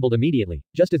Anbu assembled immediately,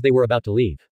 just as they were about to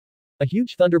leave. A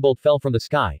huge thunderbolt fell from the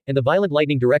sky, and the violent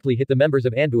lightning directly hit the members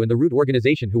of Anbu and the root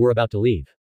organization who were about to leave.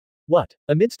 What?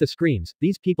 Amidst the screams,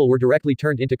 these people were directly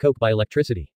turned into coke by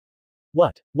electricity.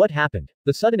 What happened?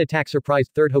 The sudden attack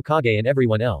surprised third Hokage and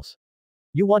everyone else.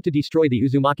 You want to destroy the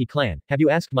Uzumaki clan, have you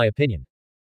asked my opinion?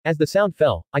 As the sound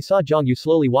fell, I saw Zhang Yu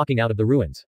slowly walking out of the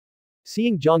ruins.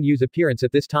 Seeing Zhang Yu's appearance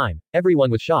at this time,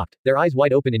 everyone was shocked, their eyes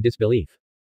wide open in disbelief.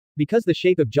 Because the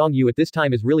shape of Zhang Yu at this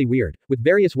time is really weird, with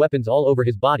various weapons all over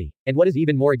his body, and what is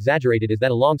even more exaggerated is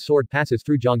that a long sword passes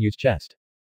through Zhang Yu's chest.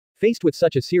 Faced with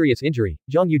such a serious injury,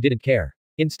 Zhang Yu didn't care.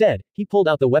 Instead, he pulled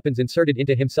out the weapons inserted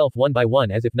into himself one by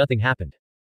one as if nothing happened.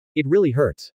 It really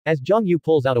hurts. As Zhang Yu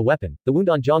pulls out a weapon, the wound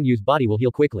on Zhang Yu's body will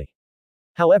heal quickly.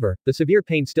 However, the severe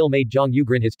pain still made Zhang Yu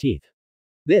grin his teeth.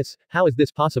 How is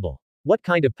this possible? What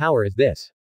kind of power is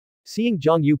this? Seeing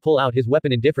Zhang Yu pull out his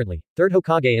weapon indifferently, third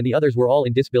Hokage and the others were all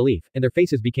in disbelief, and their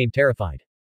faces became terrified.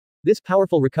 This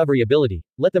powerful recovery ability,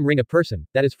 let them ring a person,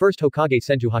 that is first Hokage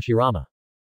Senju Hashirama.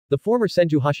 The former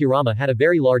Senju Hashirama had a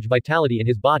very large vitality in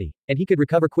his body, and he could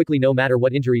recover quickly no matter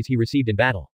what injuries he received in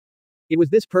battle. It was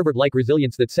this pervert-like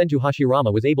resilience that Senju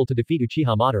Hashirama was able to defeat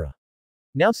Uchiha Madara.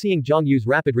 Now seeing Zhang Yu's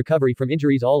rapid recovery from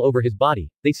injuries all over his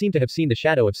body, they seem to have seen the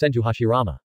shadow of Senju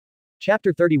Hashirama.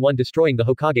 Chapter 31 Destroying the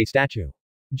Hokage Statue.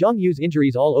 Zhang Yu's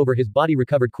injuries all over his body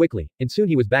recovered quickly, and soon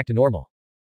he was back to normal.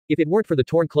 If it weren't for the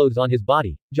torn clothes on his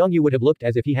body, Zhang Yu would have looked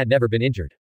as if he had never been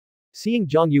injured. Seeing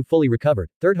Zhang Yu fully recovered,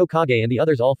 third Hokage and the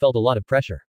others all felt a lot of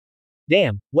pressure.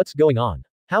 Damn, what's going on?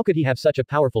 How could he have such a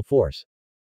powerful force?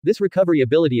 This recovery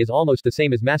ability is almost the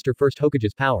same as Master First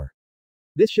Hokage's power.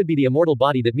 This should be the immortal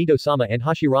body that Mito-sama and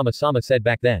Hashirama-sama said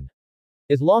back then.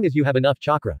 As long as you have enough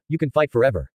chakra, you can fight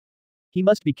forever. He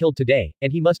must be killed today,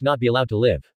 and he must not be allowed to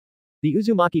live. The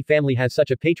Uzumaki family has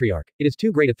such a patriarch, it is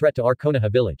too great a threat to our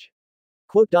Konoha village.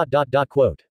 Quote.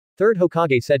 Third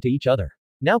Hokage said to each other.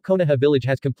 Now Konoha village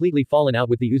has completely fallen out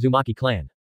with the Uzumaki clan.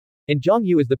 And Zhang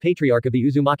Yu is the patriarch of the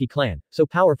Uzumaki clan, so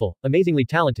powerful, amazingly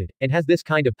talented, and has this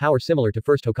kind of power similar to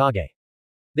first Hokage.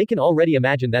 They can already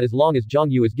imagine that as long as Zhang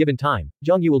Yu is given time,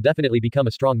 Zhang Yu will definitely become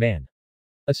a strong man.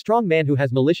 A strong man who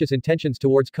has malicious intentions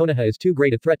towards Konoha is too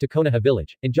great a threat to Konoha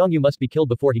village, and Zhang Yu must be killed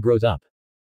before he grows up.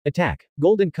 Attack.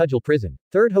 Golden Cudgel Prison.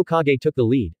 Third Hokage took the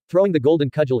lead, throwing the golden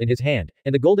cudgel in his hand,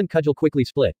 and the golden cudgel quickly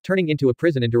split, turning into a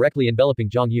prison and directly enveloping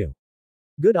Zhang Yu.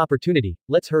 Good opportunity,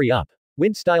 let's hurry up.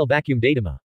 Wind-style vacuum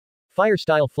datama.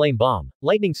 Fire-style flame bomb.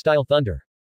 Lightning-style thunder.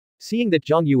 Seeing that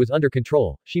Zhang Yu was under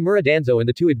control, Shimura Danzo and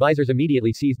the two advisors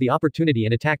immediately seized the opportunity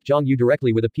and attacked Zhang Yu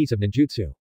directly with a piece of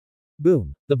ninjutsu.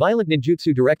 Boom. The violent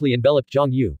ninjutsu directly enveloped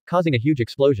Zhang Yu, causing a huge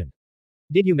explosion.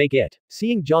 Did you make it?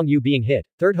 Seeing Zhang Yu being hit,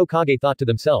 third Hokage thought to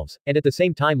themselves, and at the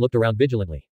same time looked around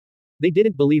vigilantly. They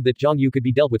didn't believe that Zhang Yu could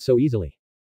be dealt with so easily.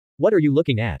 What are you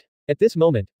looking at? At this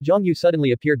moment, Zhang Yu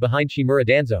suddenly appeared behind Shimura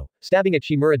Danzo, stabbing at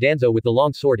Shimura Danzo with the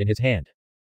long sword in his hand.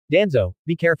 Danzo,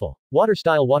 be careful.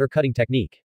 Water-style water-cutting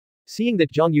technique. Seeing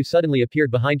that Zhang Yu suddenly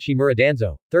appeared behind Shimura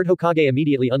Danzo, third Hokage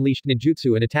immediately unleashed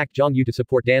ninjutsu and attacked Zhang Yu to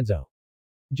support Danzo.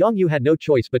 Zhang Yu had no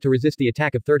choice but to resist the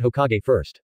attack of third Hokage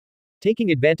first.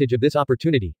 Taking advantage of this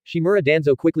opportunity, Shimura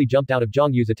Danzo quickly jumped out of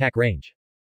Zhang Yu's attack range.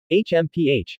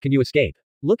 HMPH, can you escape?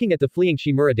 Looking at the fleeing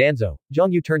Shimura Danzo,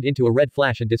 Zhang Yu turned into a red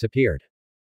flash and disappeared.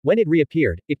 When it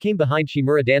reappeared, it came behind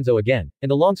Shimura Danzo again, and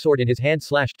the long sword in his hand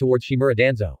slashed towards Shimura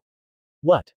Danzo.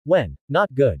 What? When?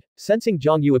 Not good. Sensing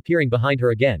Zhang Yu appearing behind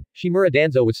her again, Shimura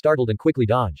Danzo was startled and quickly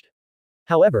dodged.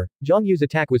 However, Zhang Yu's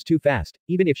attack was too fast,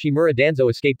 even if Shimura Danzo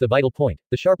escaped the vital point,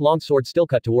 the sharp long sword still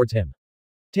cut towards him.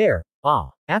 Tear.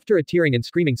 Ah. After a tearing and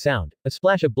screaming sound, a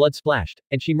splash of blood splashed,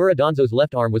 and Shimura Danzo's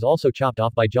left arm was also chopped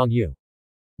off by Zhang Yu.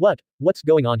 What's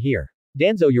going on here?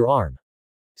 Danzo, your arm.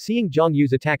 Seeing Zhang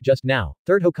Yu's attack just now,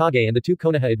 third Hokage and the two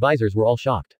Konoha advisors were all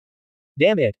shocked.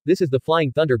 Damn it, this is the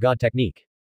Flying Thunder God technique.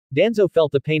 Danzo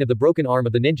felt the pain of the broken arm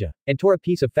of the ninja, and tore a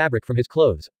piece of fabric from his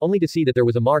clothes, only to see that there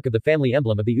was a mark of the family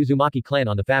emblem of the Uzumaki clan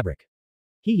on the fabric.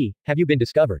 Hehe, have you been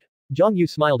discovered? Zhang Yu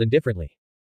smiled indifferently.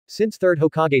 Since third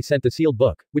Hokage sent the sealed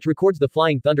book, which records the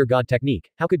Flying Thunder God technique,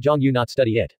 how could Zhang Yu not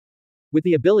study it? With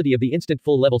the ability of the instant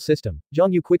full-level system,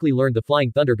 Zhang Yu quickly learned the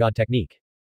Flying Thunder God technique.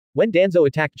 When Danzo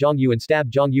attacked Zhang Yu and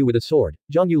stabbed Zhang Yu with a sword,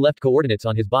 Zhang Yu left coordinates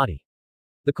on his body.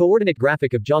 The coordinate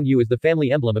graphic of Zhang Yu is the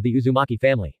family emblem of the Uzumaki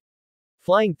family.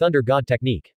 Flying Thunder God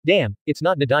technique. Damn, it's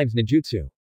not Nadime's ninjutsu.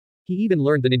 He even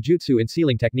learned the ninjutsu and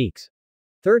sealing techniques.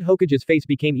 Third Hokage's face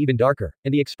became even darker,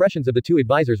 and the expressions of the two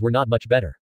advisors were not much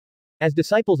better. As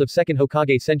disciples of second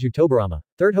Hokage Senju Tobarama,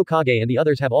 third Hokage and the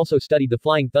others have also studied the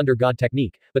Flying Thunder God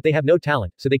technique, but they have no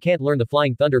talent, so they can't learn the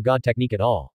Flying Thunder God technique at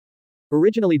all.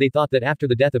 Originally they thought that after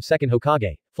the death of second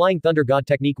Hokage, Flying Thunder God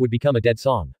technique would become a dead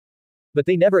song. But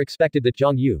they never expected that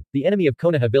Zhang Yu, the enemy of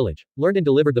Konoha village, learned and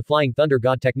delivered the Flying Thunder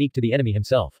God technique to the enemy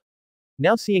himself.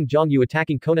 Now seeing Zhang Yu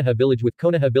attacking Konoha village with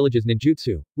Konoha village's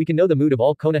ninjutsu, we can know the mood of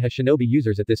all Konoha shinobi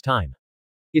users at this time.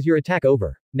 Is your attack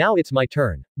over? Now it's my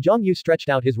turn. Zhang Yu stretched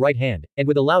out his right hand, and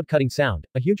with a loud cutting sound,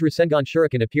 a huge Rasengan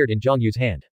shuriken appeared in Zhang Yu's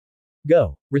hand.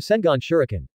 Go. Rasengan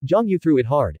Shuriken. Zhang Yu threw it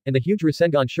hard, and the huge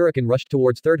Rasengan Shuriken rushed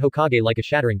towards 3rd Hokage like a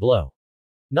shattering blow.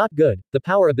 Not good, the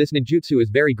power of this ninjutsu is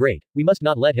very great, we must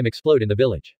not let him explode in the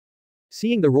village.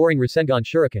 Seeing the roaring Rasengan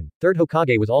Shuriken, 3rd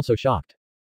Hokage was also shocked.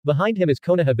 Behind him is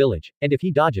Konoha village, and if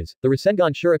he dodges, the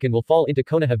Rasengan Shuriken will fall into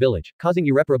Konoha village, causing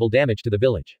irreparable damage to the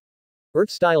village.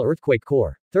 Earth-style earthquake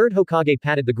core. 3rd Hokage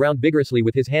patted the ground vigorously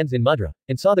with his hands in mudra,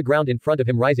 and saw the ground in front of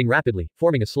him rising rapidly,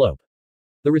 forming a slope.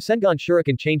 The Rasengan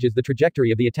Shuriken changes the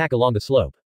trajectory of the attack along the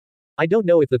slope. I don't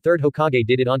know if the 3rd Hokage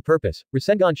did it on purpose.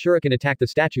 Rasengan Shuriken attacked the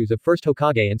statues of 1st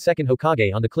Hokage and 2nd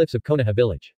Hokage on the cliffs of Konoha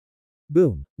village.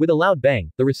 Boom. With a loud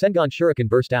bang, the Rasengan Shuriken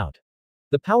burst out.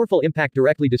 The powerful impact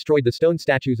directly destroyed the stone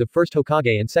statues of 1st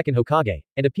Hokage and 2nd Hokage,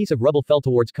 and a piece of rubble fell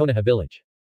towards Konoha village.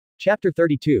 Chapter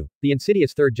 32. The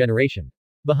Insidious 3rd Generation.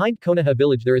 Behind Konoha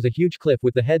village there is a huge cliff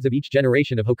with the heads of each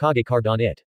generation of Hokage carved on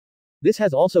it. This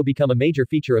has also become a major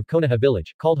feature of Konoha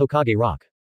village, called Hokage Rock.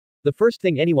 The first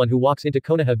thing anyone who walks into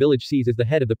Konoha village sees is the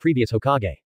head of the previous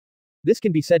Hokage. This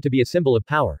can be said to be a symbol of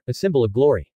power, a symbol of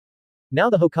glory. Now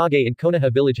the Hokage in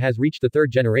Konoha village has reached the 3rd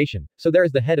generation, so there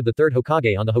is the head of the 3rd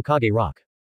Hokage on the Hokage Rock.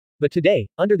 But today,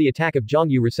 under the attack of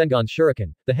Zhang Yu Rasengan's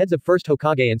Shuriken, the heads of 1st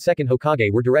Hokage and 2nd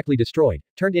Hokage were directly destroyed,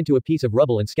 turned into a piece of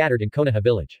rubble and scattered in Konoha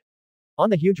village. On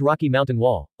the huge rocky mountain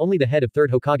wall, only the head of 3rd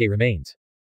Hokage remains.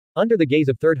 Under the gaze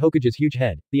of 3rd Hokage's huge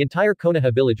head, the entire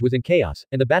Konoha village was in chaos,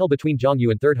 and the battle between Zhang Yu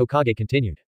and 3rd Hokage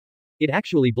continued. It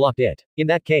actually blocked it. In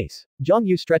that case, Zhang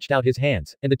Yu stretched out his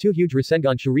hands, and the two huge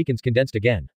Rasengan Shurikens condensed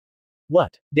again.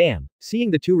 What? Damn.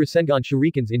 Seeing the two Rasengan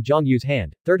Shurikens in Zhang Yu's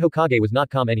hand, 3rd Hokage was not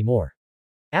calm anymore.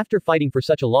 After fighting for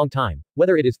such a long time,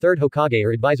 whether it is 3rd Hokage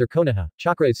or advisor Konoha,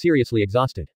 chakra is seriously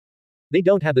exhausted. They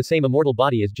don't have the same immortal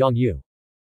body as Zhang Yu.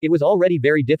 It was already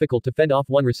very difficult to fend off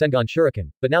one Rasengan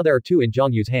Shuriken, but now there are two in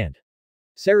Zhang Yu's hand.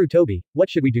 Sarutobi, what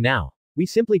should we do now? We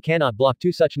simply cannot block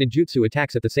two such ninjutsu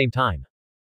attacks at the same time.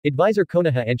 Advisor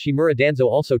Konoha and Shimura Danzo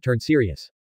also turned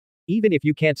serious. Even if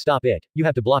you can't stop it, you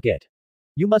have to block it.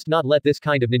 You must not let this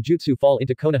kind of ninjutsu fall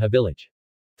into Konoha village.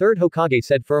 3rd Hokage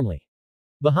said firmly.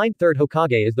 Behind 3rd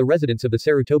Hokage is the residence of the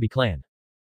Sarutobi clan.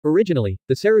 Originally,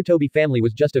 the Sarutobi family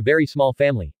was just a very small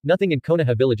family, nothing in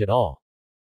Konoha village at all.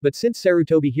 But since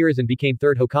Sarutobi Hiruzen became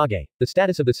 3rd Hokage, the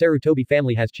status of the Sarutobi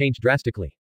family has changed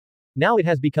drastically. Now it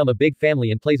has become a big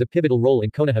family and plays a pivotal role in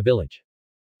Konoha village.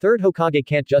 3rd Hokage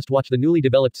can't just watch the newly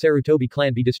developed Sarutobi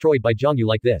clan be destroyed by Zhang Yu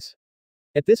like this.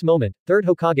 At this moment, 3rd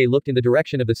Hokage looked in the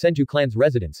direction of the Senju clan's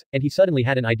residence, and he suddenly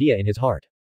had an idea in his heart.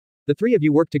 The three of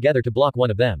you work together to block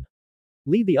one of them.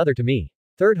 Leave the other to me.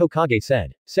 3rd Hokage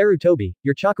said. Sarutobi,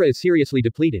 your chakra is seriously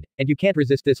depleted, and you can't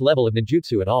resist this level of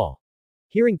ninjutsu at all.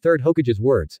 Hearing 3rd Hokage's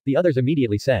words, the others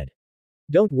immediately said.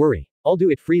 Don't worry. I'll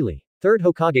do it freely. 3rd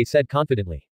Hokage said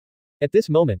confidently. At this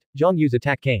moment, Zhang Yu's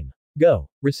attack came. Go.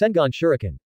 Rasengan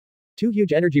Shuriken. Two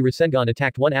huge energy Rasengan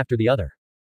attacked one after the other.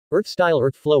 Earth-style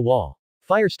Earth Flow Wall.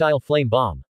 Fire-style Flame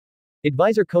Bomb.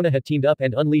 Advisor Konoha teamed up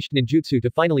and unleashed ninjutsu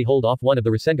to finally hold off one of the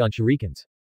Rasengan Shurikens.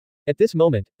 At this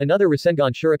moment, another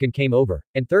Rasengan Shuriken came over,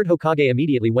 and 3rd Hokage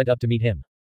immediately went up to meet him.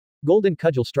 Golden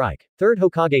Cudgel Strike. 3rd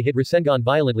Hokage hit Rasengan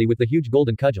violently with the huge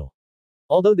golden cudgel.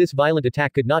 Although this violent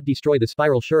attack could not destroy the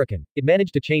spiral shuriken, it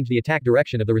managed to change the attack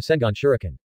direction of the Rasengan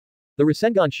Shuriken. The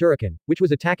Rasengan Shuriken, which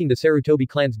was attacking the Sarutobi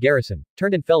clan's garrison,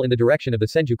 turned and fell in the direction of the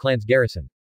Senju clan's garrison.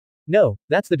 No,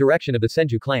 that's the direction of the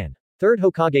Senju clan. 3rd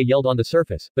Hokage yelled on the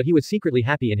surface, but he was secretly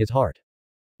happy in his heart.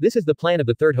 This is the plan of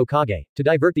the 3rd Hokage, to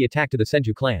divert the attack to the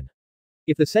Senju clan.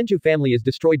 If the Senju family is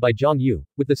destroyed by Zhang Yu,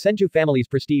 with the Senju family's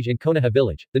prestige in Konoha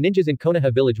village, the ninjas in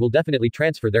Konoha village will definitely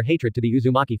transfer their hatred to the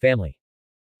Uzumaki family.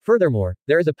 Furthermore,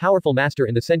 there is a powerful master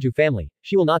in the Senju family,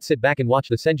 she will not sit back and watch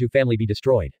the Senju family be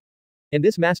destroyed. And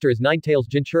this master is Nine-Tails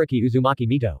Jinchuriki Uzumaki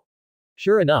Mito.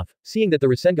 Sure enough, seeing that the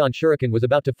Rasengan Shuriken was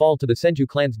about to fall to the Senju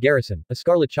clan's garrison, a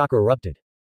scarlet chakra erupted.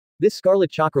 This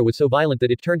scarlet chakra was so violent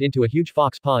that it turned into a huge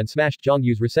fox paw and smashed Zhang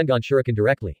Yu's Rasengan Shuriken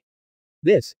directly.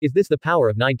 Is this the power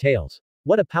of Nine-Tails?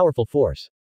 What a powerful force.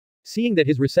 Seeing that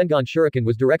his Rasengan Shuriken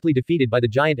was directly defeated by the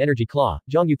giant energy claw,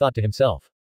 Zhang Yu thought to himself.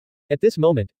 At this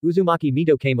moment, Uzumaki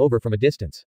Mito came over from a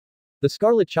distance. The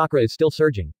scarlet chakra is still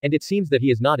surging, and it seems that he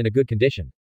is not in a good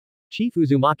condition. Chief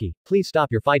Uzumaki, please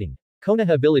stop your fighting.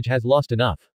 Konoha village has lost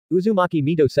enough. Uzumaki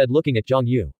Mito said looking at Zhang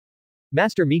Yu.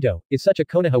 Master Mito, is such a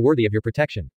Konoha worthy of your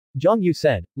protection? Zhang Yu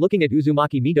said, looking at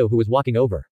Uzumaki Mito who was walking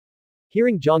over.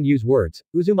 Hearing Zhang Yu's words,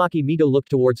 Uzumaki Mito looked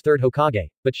towards 3rd Hokage,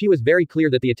 but she was very clear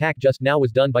that the attack just now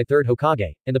was done by 3rd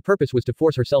Hokage, and the purpose was to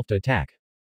force herself to attack.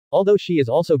 Although she is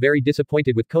also very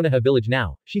disappointed with Konoha village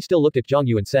now, she still looked at Zhang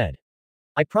Yu and said.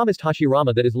 I promised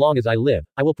Hashirama that as long as I live,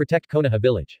 I will protect Konoha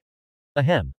village.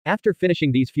 Ahem. After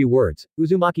finishing these few words,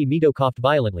 Uzumaki Mito coughed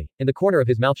violently, and the corner of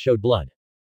his mouth showed blood.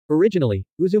 Originally,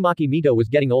 Uzumaki Mito was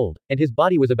getting old, and his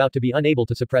body was about to be unable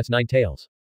to suppress Nine Tails.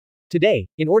 Today,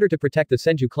 in order to protect the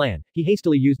Senju clan, he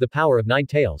hastily used the power of Nine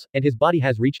Tails, and his body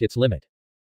has reached its limit.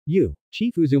 You,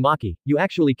 Chief Uzumaki, you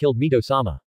actually killed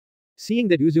Mito-sama. Seeing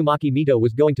that Uzumaki Mito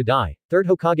was going to die, third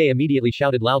Hokage immediately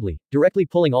shouted loudly, directly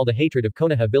pulling all the hatred of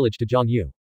Konoha village to Zhongyu.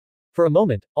 For a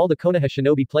moment, all the Konoha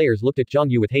shinobi players looked at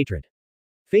Zhongyu with hatred.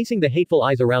 Facing the hateful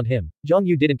eyes around him,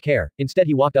 Zhongyu didn't care, instead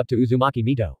he walked up to Uzumaki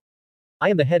Mito. I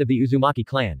am the head of the Uzumaki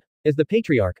clan. As the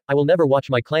patriarch, I will never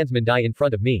watch my clansmen die in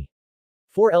front of me.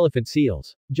 4 elephant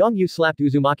seals. Zhongyu slapped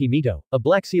Uzumaki Mito, a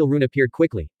black seal rune appeared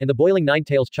quickly, and the boiling Nine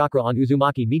Tails chakra on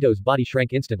Uzumaki Mito's body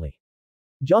shrank instantly.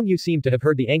 Zhongyu seemed to have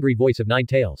heard the angry voice of Nine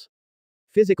Tails.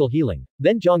 Physical healing.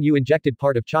 Then Zhongyu injected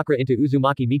part of chakra into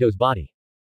Uzumaki Mito's body.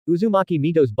 Uzumaki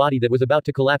Mito's body that was about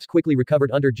to collapse quickly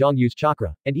recovered under Zhongyu's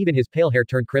chakra, and even his pale hair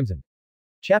turned crimson.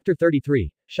 Chapter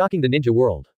 33. Shocking the Ninja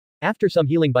World. After some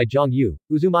healing by Zhongyu,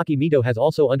 Uzumaki Mito has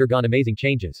also undergone amazing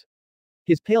changes.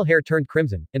 His pale hair turned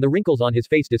crimson, and the wrinkles on his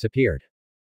face disappeared.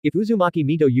 If Uzumaki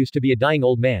Mito used to be a dying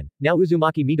old man, now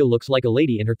Uzumaki Mito looks like a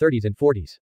lady in her 30s and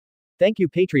 40s. Thank you,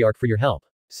 Patriarch, for your help.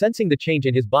 Sensing the change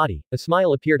in his body, a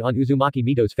smile appeared on Uzumaki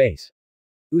Mito's face.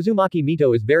 Uzumaki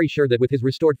Mito is very sure that with his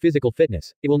restored physical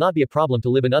fitness, it will not be a problem to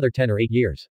live another 10 or 8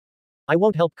 years. I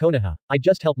won't help Konoha, I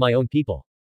just help my own people.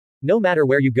 No matter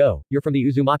where you go, you're from the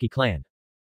Uzumaki clan.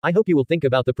 I hope you will think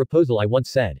about the proposal I once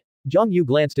said. Zhongyu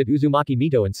glanced at Uzumaki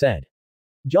Mito and said.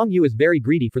 Zhongyu is very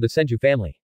greedy for the Senju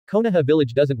family. Konoha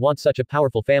village doesn't want such a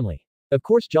powerful family. Of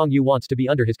course Zhongyu wants to be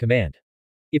under his command.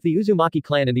 If the Uzumaki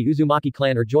clan and the Uzumaki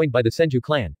clan are joined by the Senju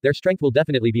clan, their strength will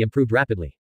definitely be improved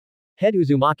rapidly. Head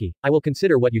Uzumaki, I will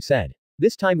consider what you said.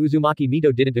 This time Uzumaki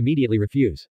Mito didn't immediately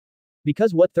refuse.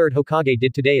 Because what third Hokage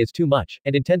did today is too much,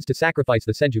 and intends to sacrifice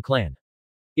the Senju clan.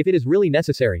 If it is really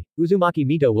necessary, Uzumaki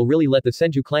Mito will really let the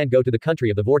Senju clan go to the country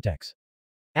of the vortex.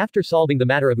 After solving the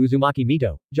matter of Uzumaki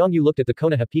Mito, Zhongyu looked at the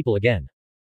Konoha people again.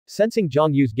 Sensing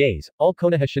Zhongyu's gaze, all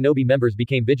Konoha shinobi members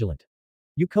became vigilant.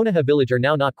 You Konoha village are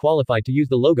now not qualified to use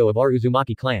the logo of our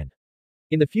Uzumaki clan.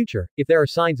 In the future, if there are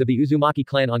signs of the Uzumaki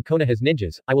clan on Konoha's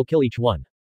ninjas, I will kill each one.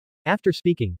 After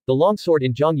speaking, the long sword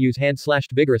in Zhongyu's hand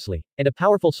slashed vigorously, and a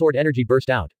powerful sword energy burst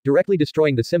out, directly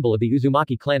destroying the symbol of the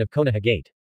Uzumaki clan of Konoha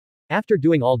Gate. After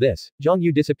doing all this,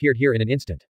 Zhongyu disappeared here in an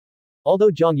instant. Although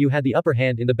Zhongyu had the upper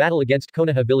hand in the battle against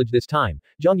Konoha village this time,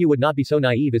 Zhongyu would not be so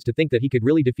naive as to think that he could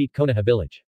really defeat Konoha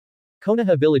village.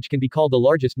 Konoha village can be called the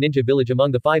largest ninja village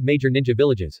among the 5 major ninja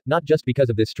villages, not just because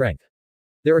of this strength.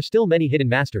 There are still many hidden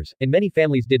masters, and many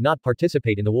families did not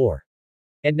participate in the war.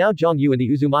 And now Zhongyu and the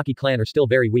Uzumaki clan are still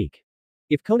very weak.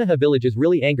 If Konoha village is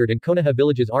really angered and Konoha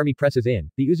village's army presses in,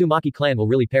 the Uzumaki clan will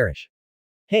really perish.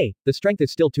 Hey, the strength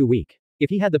is still too weak. If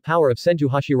he had the power of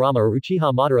Senju Hashirama or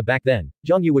Uchiha Madara back then,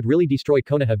 Zhongyu would really destroy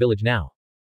Konoha village now.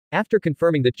 After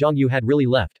confirming that Zhongyu had really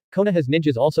left, Konoha's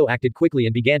ninjas also acted quickly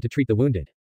and began to treat the wounded.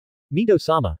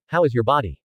 Mito-sama, how is your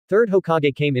body? Third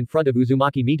Hokage came in front of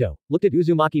Uzumaki Mito, looked at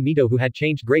Uzumaki Mito who had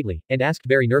changed greatly, and asked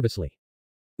very nervously.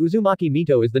 Uzumaki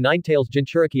Mito is the Nine-Tails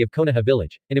Jinchuriki of Konoha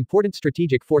village, an important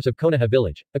strategic force of Konoha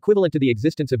village, equivalent to the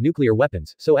existence of nuclear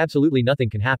weapons, so absolutely nothing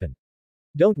can happen.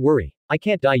 Don't worry. I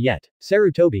can't die yet.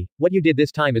 Sarutobi, what you did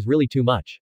this time is really too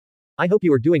much. I hope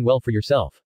you are doing well for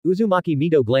yourself. Uzumaki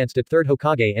Mito glanced at third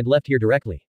Hokage and left here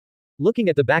directly. Looking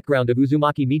at the background of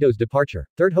Uzumaki Mito's departure,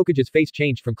 third Hokage's face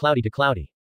changed from cloudy to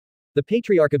cloudy. The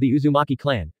patriarch of the Uzumaki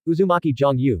clan, Uzumaki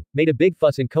Zhongyu, made a big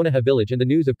fuss in Konoha village and the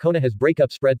news of Konoha's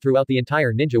breakup spread throughout the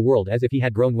entire ninja world as if he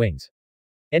had grown wings.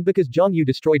 And because Zhongyu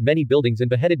destroyed many buildings and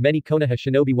beheaded many Konoha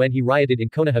shinobi when he rioted in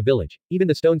Konoha village, even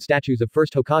the stone statues of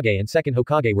first Hokage and second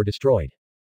Hokage were destroyed.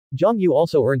 Zhongyu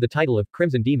also earned the title of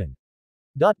Crimson Demon.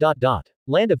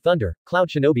 Land of Thunder, Cloud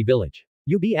Shinobi Village.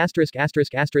 UB ********* D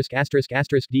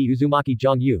Uzumaki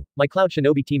Zhongyu, my Cloud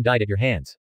Shinobi team died at your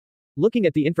hands. Looking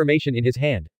at the information in his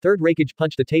hand, third Raikage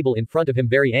punched the table in front of him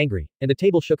very angry, and the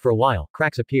table shook for a while,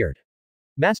 cracks appeared.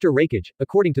 Master Raikage,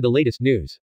 according to the latest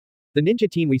news. The ninja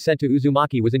team we sent to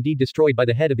Uzumaki was indeed destroyed by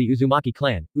the head of the Uzumaki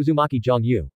clan, Uzumaki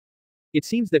Zhongyu. It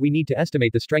seems that we need to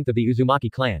estimate the strength of the Uzumaki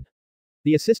clan.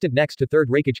 The assistant next to third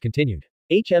Raikage continued.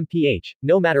 HMPH,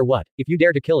 no matter what, if you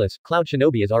dare to kill us, Cloud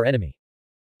Shinobi is our enemy.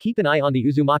 Keep an eye on the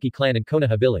Uzumaki clan and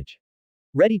Konoha village.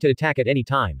 Ready to attack at any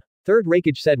time. Third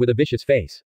Raikage said with a vicious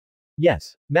face.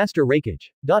 Yes, Master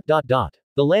Raikage. The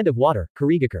land of water,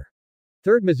 Kurigakure.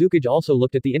 Third Mizukage also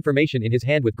looked at the information in his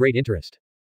hand with great interest.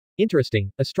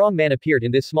 Interesting, a strong man appeared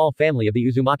in this small family of the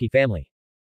Uzumaki family.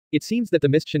 It seems that the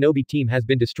Mist Shinobi team has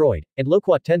been destroyed, and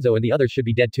Loquat Tenzo and the others should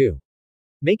be dead too.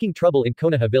 Making trouble in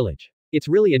Konoha village. It's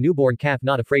really a newborn calf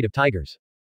not afraid of tigers.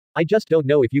 I just don't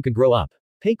know if you can grow up.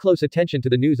 Pay close attention to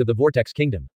the news of the Vortex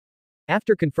Kingdom.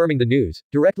 After confirming the news,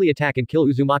 directly attack and kill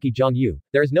Uzumaki Zhongyu.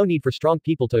 There is no need for strong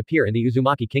people to appear in the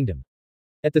Uzumaki kingdom.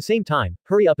 At the same time,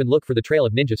 hurry up and look for the trail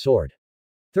of ninja sword.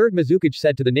 Third Mizukage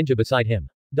said to the ninja beside him.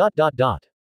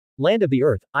 Land of the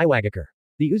earth, Iwagakure.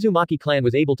 The Uzumaki clan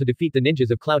was able to defeat the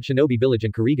ninjas of Cloud Shinobi village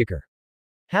and Kurigakure.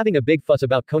 Having a big fuss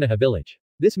about Konoha village.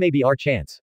 This may be our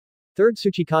chance. Third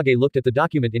Tsuchikage looked at the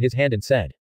document in his hand and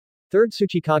said. Third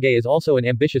Tsuchikage is also an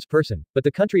ambitious person, but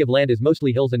the country of land is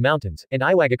mostly hills and mountains, and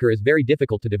Iwagakure is very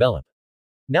difficult to develop.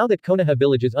 Now that Konoha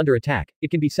village is under attack, it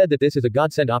can be said that this is a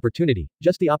godsend opportunity,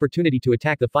 just the opportunity to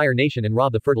attack the Fire Nation and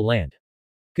rob the fertile land.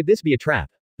 Could this be a trap?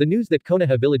 The news that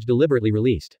Konoha village deliberately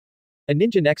released. A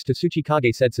ninja next to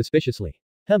Tsuchikage said suspiciously.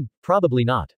 Probably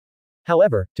not.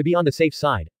 However, to be on the safe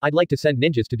side, I'd like to send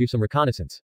ninjas to do some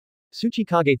reconnaissance.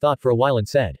 Tsuchikage thought for a while and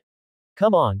said.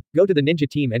 Come on, go to the ninja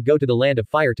team and go to the land of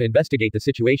fire to investigate the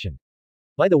situation.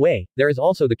 By the way, there is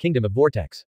also the kingdom of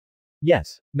Vortex.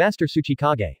 Yes, Master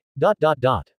Tsuchikage.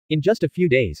 In just a few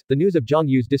days, the news of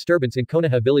Zhongyu's disturbance in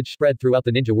Konoha village spread throughout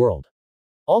the ninja world.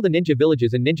 All the ninja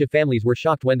villages and ninja families were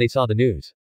shocked when they saw the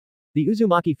news. The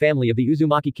Uzumaki family of the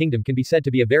Uzumaki kingdom can be said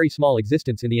to be a very small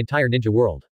existence in the entire ninja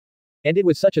world. And it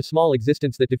was such a small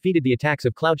existence that defeated the attacks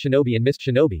of Cloud Shinobi and Mist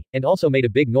Shinobi, and also made a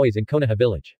big noise in Konoha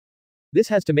village. This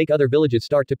has to make other villages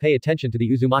start to pay attention to the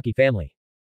Uzumaki family.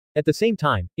 At the same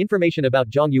time, information about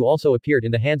Zhongyu also appeared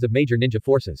in the hands of major ninja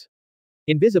forces.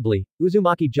 Invisibly,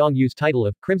 Uzumaki Zhongyu's title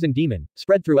of Crimson Demon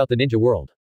spread throughout the ninja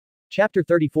world. Chapter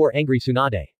 34 Angry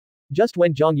Tsunade. Just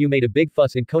when Zhongyu made a big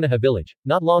fuss in Konoha village,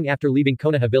 not long after leaving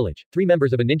Konoha village, 3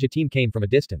 members of a ninja team came from a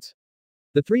distance.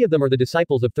 The 3 of them are the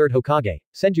disciples of 3rd Hokage,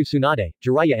 Senju Tsunade,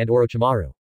 Jiraiya and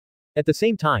Orochimaru. At the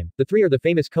same time, the 3 are the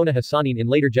famous Konoha Sannin in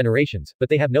later generations, but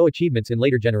they have no achievements in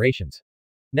later generations.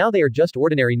 Now they are just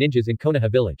ordinary ninjas in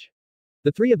Konoha village.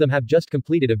 The 3 of them have just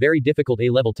completed a very difficult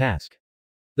A-level task.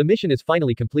 The mission is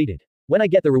finally completed. When I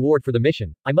get the reward for the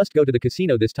mission, I must go to the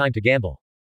casino this time to gamble.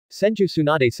 Senju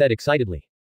Tsunade said excitedly.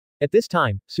 At this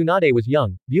time, Tsunade was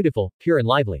young, beautiful, pure and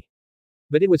lively.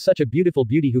 But it was such a beautiful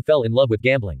beauty who fell in love with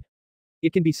gambling.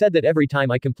 It can be said that every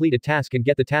time I complete a task and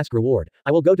get the task reward,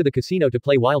 I will go to the casino to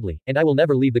play wildly, and I will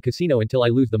never leave the casino until I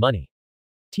lose the money.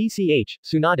 TCH,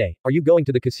 Tsunade, are you going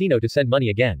to the casino to send money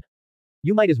again?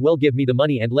 You might as well give me the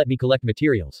money and let me collect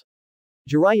materials.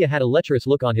 Jiraiya had a lecherous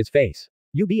look on his face.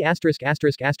 Do you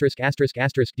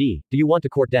want to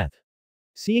court death?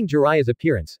 Seeing Jiraiya's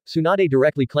appearance, Tsunade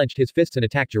directly clenched his fists and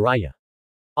attacked Jiraiya.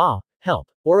 Help.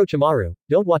 Orochimaru,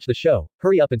 don't watch the show,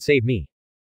 hurry up and save me.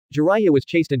 Jiraiya was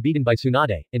chased and beaten by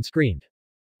Tsunade, and screamed.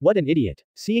 What an idiot.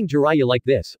 Seeing Jiraiya like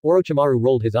this, Orochimaru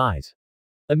rolled his eyes.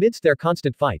 Amidst their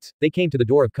constant fights, they came to the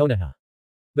door of Konoha.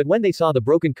 But when they saw the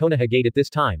broken Konoha gate at this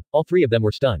time, all 3 of them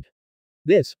were stunned.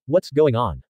 What's going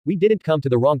on? We didn't come to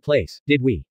the wrong place, did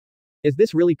we? Is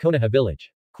this really Konoha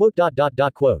village?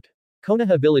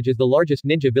 Konoha village is the largest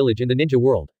ninja village in the ninja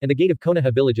world, and the gate of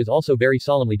Konoha village is also very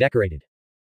solemnly decorated.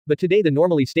 But today the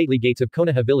normally stately gates of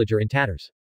Konoha village are in tatters.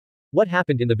 What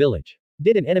happened in the village?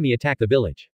 Did an enemy attack the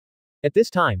village? At this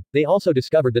time, they also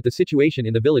discovered that the situation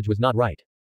in the village was not right.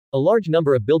 A large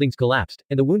number of buildings collapsed,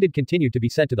 and the wounded continued to be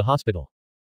sent to the hospital.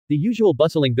 The usual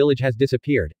bustling village has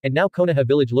disappeared, and now Konoha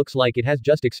village looks like it has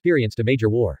just experienced a major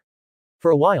war.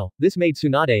 For a while, this made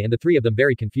Tsunade and the 3 of them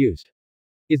very confused.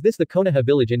 Is this the Konoha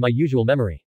village in my usual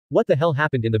memory? What the hell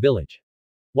happened in the village?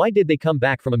 Why did they come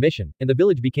back from a mission, and the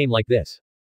village became like this?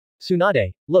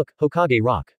 Tsunade, look, Hokage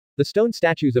rock. The stone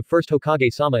statues of 1st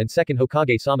Hokage-sama and 2nd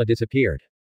Hokage-sama disappeared.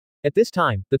 At this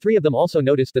time, the 3 of them also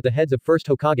noticed that the heads of 1st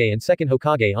Hokage and 2nd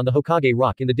Hokage on the Hokage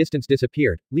rock in the distance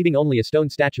disappeared, leaving only a stone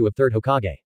statue of 3rd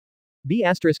Hokage.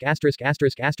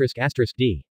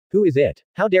 D. Who is it?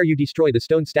 How dare you destroy the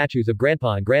stone statues of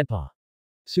Grandpa and Grandpa?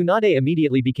 Tsunade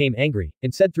immediately became angry,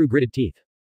 and said through gritted teeth.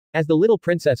 As the little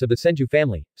princess of the Senju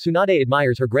family, Tsunade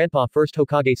admires her grandpa 1st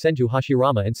Hokage Senju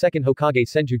Hashirama and 2nd Hokage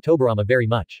Senju Tobarama very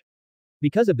much.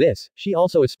 Because of this, she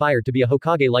also aspired to be a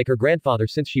Hokage like her grandfather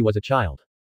since she was a child.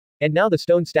 And now the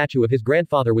stone statue of his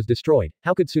grandfather was destroyed,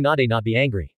 how could Tsunade not be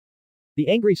angry? The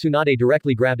angry Tsunade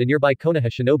directly grabbed a nearby Konoha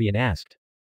shinobi and asked.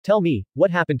 Tell me,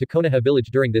 what happened to Konoha village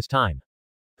during this time?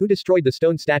 Who destroyed the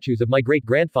stone statues of my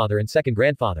great-grandfather and second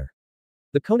grandfather?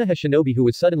 The Konoha shinobi who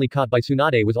was suddenly caught by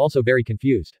Tsunade was also very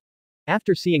confused.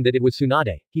 After seeing that it was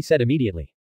Tsunade, he said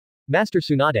immediately. Master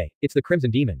Tsunade, it's the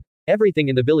Crimson Demon. Everything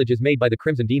in the village is made by the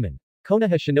Crimson Demon.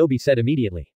 Konoha shinobi said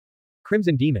immediately.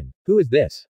 Crimson Demon. Who is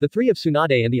this? The 3 of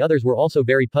Tsunade and the others were also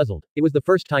very puzzled, it was the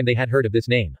first time they had heard of this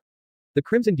name. The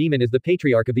Crimson Demon is the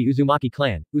patriarch of the Uzumaki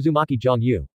clan, Uzumaki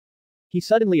Zhongyu. He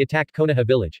suddenly attacked Konoha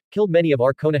village, killed many of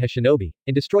our Konoha shinobi,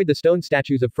 and destroyed the stone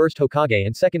statues of 1st Hokage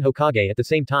and 2nd Hokage at the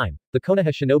same time, the Konoha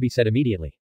shinobi said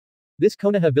immediately. This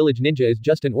Konoha village ninja is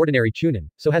just an ordinary chunin,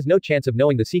 so has no chance of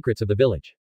knowing the secrets of the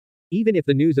village. Even if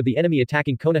the news of the enemy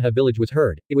attacking Konoha village was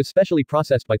heard, it was specially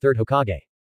processed by 3rd Hokage.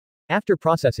 After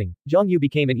processing, Zhongyu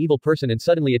became an evil person and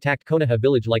suddenly attacked Konoha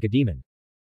village like a demon.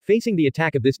 Facing the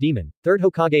attack of this demon, 3rd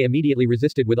Hokage immediately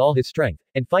resisted with all his strength,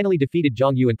 and finally defeated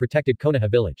Zhongyu and protected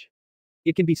Konoha village.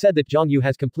 It can be said that Zhongyu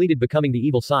has completed becoming the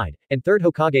evil side, and 3rd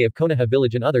Hokage of Konoha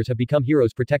village and others have become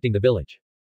heroes protecting the village.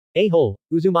 A-hole,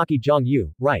 Uzumaki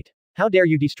Zhongyu, right. How dare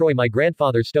you destroy my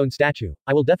grandfather's stone statue,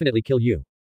 I will definitely kill you.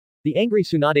 The angry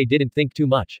Tsunade didn't think too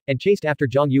much, and chased after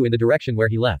Zhongyu in the direction where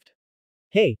he left.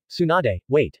 Hey, Tsunade,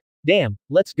 wait. Damn,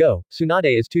 let's go,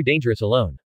 Tsunade is too dangerous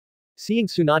alone. Seeing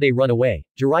Tsunade run away,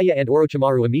 Jiraiya and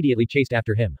Orochimaru immediately chased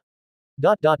after him.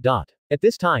 At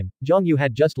this time, Zhongyu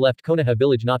had just left Konoha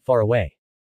village not far away.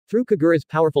 Through Kagura's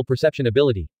powerful perception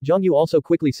ability, Zhongyu also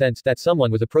quickly sensed that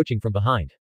someone was approaching from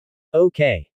behind.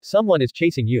 Okay. Someone is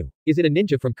chasing you. Is it a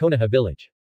ninja from Konoha village?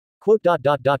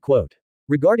 Quote.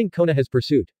 Regarding Konoha's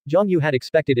pursuit, Zhongyu had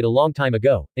expected it a long time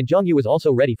ago, and Zhongyu was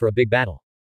also ready for a big battle.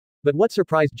 But what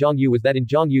surprised Zhongyu was that in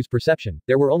Zhongyu's perception,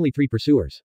 there were only 3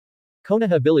 pursuers.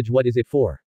 Konoha village, what is it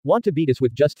for? Want to beat us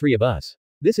with just 3 of us?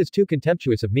 This is too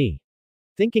contemptuous of me.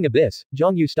 Thinking of this,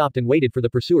 Zhongyu stopped and waited for the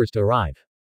pursuers to arrive.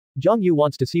 Zhongyu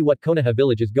wants to see what Konoha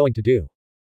village is going to do.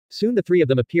 Soon the 3 of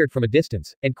them appeared from a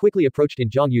distance, and quickly approached in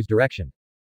Zhongyu's direction.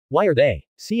 Why are they?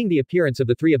 Seeing the appearance of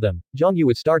the 3 of them, Zhongyu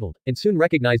was startled, and soon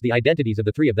recognized the identities of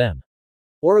the 3 of them.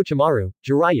 Orochimaru,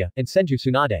 Jiraiya, and Senju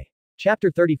Tsunade. Chapter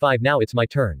 35. Now it's my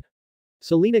turn.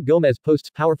 Selena Gomez posts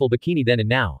powerful bikini then and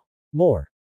now. More.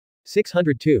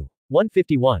 602.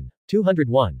 151.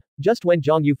 201. Just when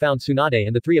Zhongyu found Tsunade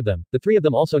and the 3 of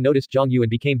them also noticed Zhongyu and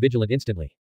became vigilant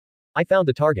instantly. I found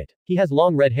the target. He has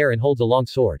long red hair and holds a long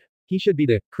sword. He should be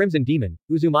the Crimson Demon,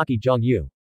 Uzumaki Zhongyu.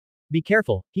 Be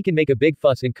careful, he can make a big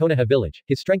fuss in Konoha village,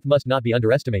 his strength must not be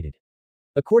underestimated.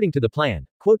 According to the plan.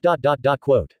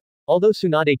 Although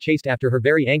Tsunade chased after her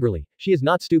very angrily, she is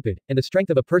not stupid, and the strength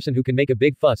of a person who can make a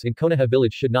big fuss in Konoha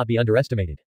village should not be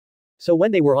underestimated. So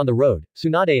when they were on the road,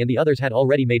 Tsunade and the others had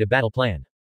already made a battle plan.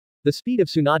 The speed of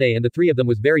Tsunade and the 3 of them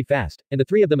was very fast, and the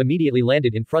 3 of them immediately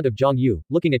landed in front of Zhongyu,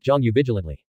 looking at Zhongyu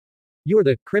vigilantly. You are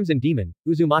the Crimson Demon,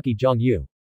 Uzumaki Zhongyu.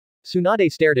 Tsunade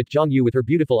stared at Zhongyu with her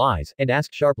beautiful eyes, and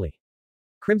asked sharply.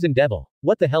 Crimson Devil.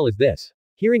 What the hell is this?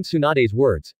 Hearing Tsunade's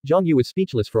words, Zhongyu was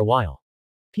speechless for a while.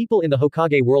 People in the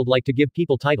Hokage world like to give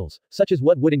people titles, such as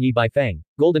what wouldn't ye by Fang,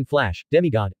 Golden Flash,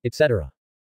 Demigod, etc.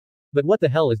 But what the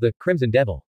hell is the Crimson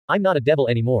Devil? I'm not a devil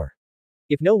anymore.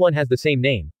 If no one has the same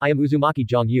name, I am Uzumaki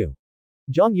Zhongyu.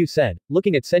 Zhongyu said,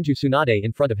 looking at Senju Tsunade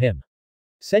in front of him.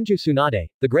 Senju Tsunade,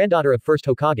 the granddaughter of 1st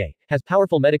Hokage, has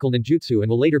powerful medical ninjutsu and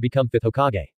will later become 5th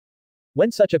Hokage. When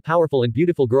such a powerful and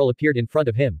beautiful girl appeared in front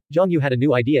of him, Zhongyu had a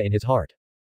new idea in his heart.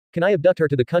 Can I abduct her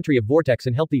to the country of Vortex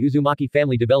and help the Uzumaki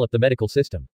family develop the medical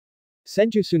system?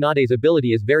 Senju Tsunade's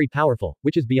ability is very powerful,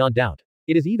 which is beyond doubt.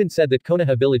 It is even said that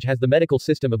Konoha village has the medical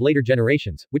system of later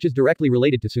generations, which is directly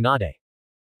related to Tsunade.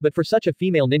 But for such a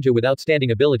female ninja with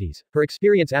outstanding abilities, her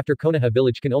experience after Konoha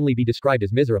village can only be described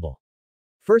as miserable.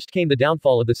 First came the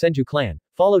downfall of the Senju clan,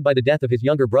 followed by the death of his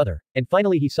younger brother, and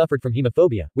finally he suffered from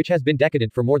hemophobia, which has been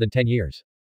decadent for more than 10 years.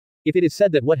 If it is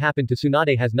said that what happened to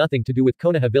Tsunade has nothing to do with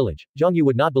Konoha village, Zhongyu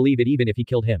would not believe it even if he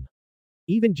killed him.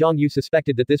 Even Zhongyu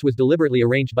suspected that this was deliberately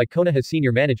arranged by Konoha's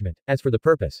senior management, as for the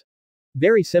purpose.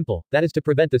 Very simple, that is to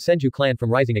prevent the Senju clan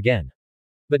from rising again.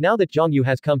 But now that Zhongyu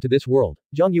has come to this world,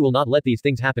 Zhongyu will not let these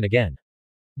things happen again.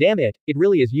 Damn it, it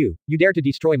really is you, you dare to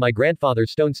destroy my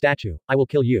grandfather's stone statue, I will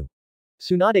kill you.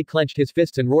 Tsunade clenched his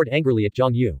fists and roared angrily at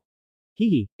Zhongyu.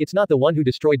 Hehe, it's not the one who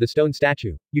destroyed the stone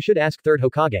statue, you should ask 3rd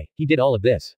Hokage, he did all of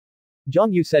this.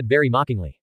 Zhongyu said very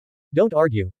mockingly. Don't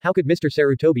argue, how could Mr.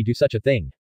 Sarutobi do such a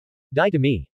thing? Die to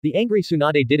me. The angry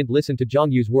Tsunade didn't listen to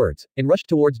Zhongyu's words, and rushed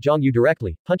towards Zhongyu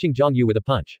directly, punching Zhongyu with a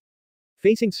punch.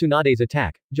 Facing Tsunade's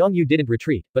attack, Zhongyu didn't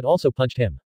retreat, but also punched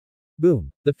him.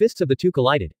 Boom. The fists of the two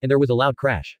collided, and there was a loud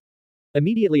crash.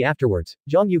 Immediately afterwards,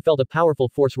 Zhongyu felt a powerful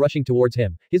force rushing towards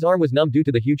him, his arm was numb due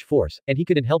to the huge force, and he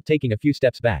couldn't help taking a few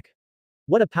steps back.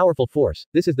 What a powerful force,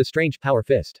 this is the strange power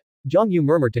fist. Zhongyu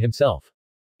murmured to himself.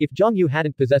 If Zhongyu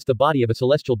hadn't possessed the body of a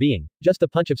celestial being, just the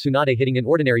punch of Tsunade hitting an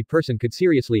ordinary person could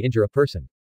seriously injure a person.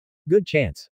 Good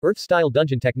chance. Earth-style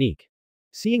dungeon technique.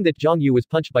 Seeing that Zhongyu was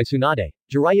punched by Tsunade,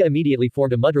 Jiraiya immediately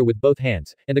formed a mudra with both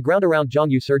hands, and the ground around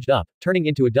Zhongyu surged up, turning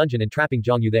into a dungeon and trapping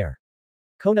Zhongyu there.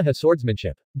 Konoha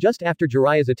swordsmanship. Just after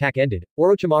Jiraiya's attack ended,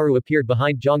 Orochimaru appeared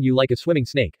behind Zhongyu like a swimming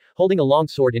snake, holding a long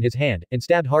sword in his hand, and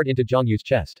stabbed hard into Zhongyu's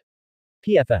chest.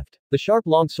 PFF'd. The sharp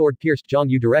long sword pierced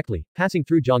Zhongyu directly, passing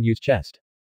through Zhongyu's chest.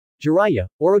 Jiraiya,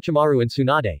 Orochimaru and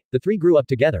Tsunade, the three grew up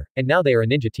together, and now they are a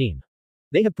ninja team.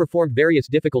 They have performed various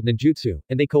difficult ninjutsu,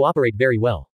 and they cooperate very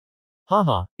well.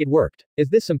 Haha, it worked. Is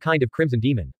this some kind of crimson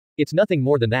demon? It's nothing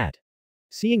more than that.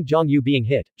 Seeing Zhang Yu being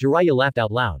hit, Jiraiya laughed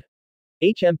out loud.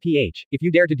 HMPH, if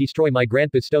you dare to destroy my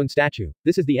grandpa's stone statue,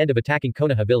 this is the end of attacking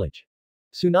Konoha village.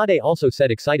 Tsunade also said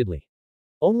excitedly.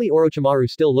 Only Orochimaru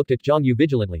still looked at Zhang Yu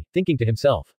vigilantly, thinking to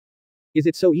himself. Is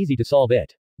it so easy to solve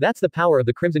it? That's the power of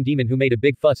the crimson demon who made a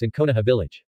big fuss in Konoha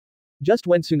village. Just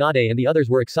when Tsunade and the others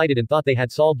were excited and thought they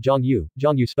had solved Zhang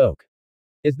Yu spoke.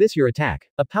 Is this your attack?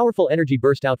 A powerful energy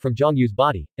burst out from Zhang Yu's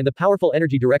body, and the powerful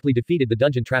energy directly defeated the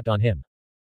dungeon trapped on him.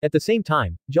 At the same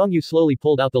time, Zhang Yu slowly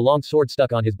pulled out the long sword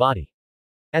stuck on his body.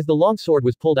 As the long sword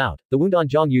was pulled out, the wound on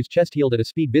Zhang Yu's chest healed at a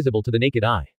speed visible to the naked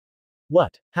eye.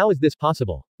 What? How is this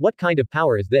possible? What kind of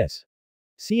power is this?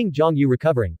 Seeing Zhang Yu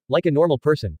recovering, like a normal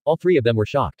person, all three of them were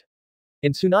shocked.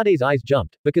 And Tsunade's eyes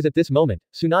jumped, because at this moment,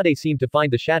 Tsunade seemed to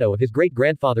find the shadow of his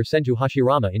great-grandfather Senju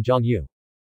Hashirama in Zhang Yu.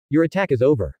 Your attack is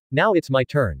over. Now it's my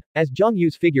turn. As Zhang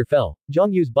Yu's figure fell,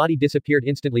 Zhang Yu's body disappeared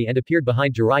instantly and appeared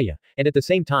behind Jiraiya, and at the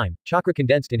same time, chakra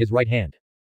condensed in his right hand.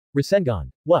 Rasengan.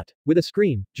 What? With a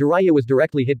scream, Jiraiya was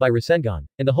directly hit by Rasengan,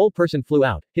 and the whole person flew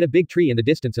out, hit a big tree in the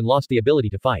distance and lost the ability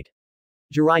to fight.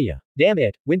 Jiraiya. Damn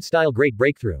it, wind-style great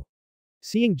breakthrough.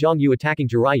 Seeing Zhang Yu attacking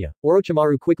Jiraiya,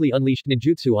 Orochimaru quickly unleashed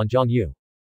ninjutsu on Zhang Yu.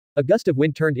 A gust of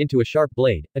wind turned into a sharp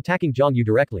blade, attacking Zhang Yu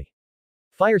directly.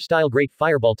 Fire-style great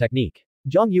fireball technique.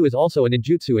 Zhang Yu is also a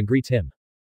ninjutsu and greets him.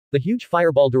 The huge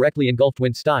fireball directly engulfed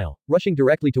wind style, rushing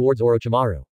directly towards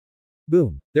Orochimaru.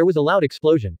 Boom. There was a loud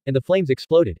explosion, and the flames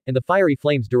exploded, and the fiery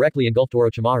flames directly engulfed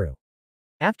Orochimaru.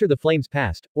 After the flames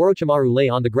passed, Orochimaru lay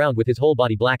on the ground with his whole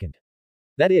body blackened.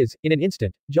 That is, in an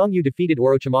instant, Zhang Yu defeated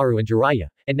Orochimaru and Jiraiya,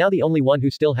 and now the only one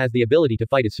who still has the ability to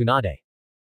fight is Tsunade.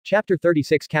 Chapter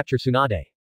 36 Capture Tsunade.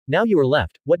 Now you are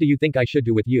left, what do you think I should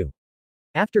do with you?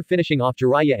 After finishing off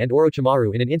Jiraiya and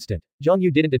Orochimaru in an instant, Zhang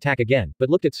Yu didn't attack again, but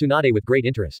looked at Tsunade with great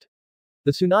interest.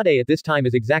 The Tsunade at this time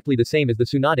is exactly the same as the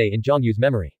Tsunade in Zhang Yu's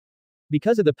memory.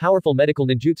 Because of the powerful medical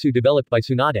ninjutsu developed by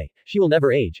Tsunade, she will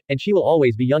never age, and she will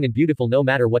always be young and beautiful no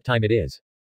matter what time it is.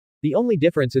 The only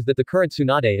difference is that the current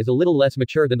Tsunade is a little less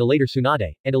mature than the later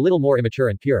Tsunade, and a little more immature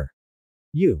and pure.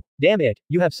 You. Damn it,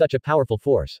 you have such a powerful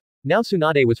force. Now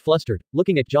Tsunade was flustered,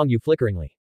 looking at Zhang Yu flickeringly.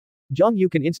 Zhang Yu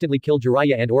can instantly kill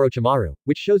Jiraiya and Orochimaru,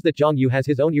 which shows that Zhang Yu has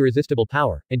his own irresistible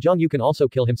power, and Zhang Yu can also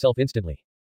kill himself instantly.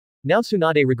 Now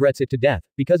Tsunade regrets it to death,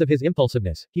 because of his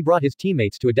impulsiveness, he brought his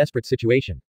teammates to a desperate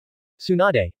situation.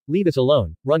 Tsunade, leave us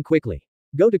alone, run quickly.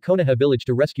 Go to Konoha village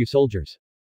to rescue soldiers.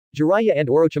 Jiraiya and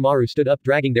Orochimaru stood up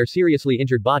dragging their seriously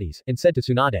injured bodies, and said to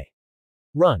Tsunade.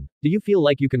 Run. Do you feel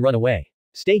like you can run away?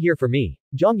 Stay here for me.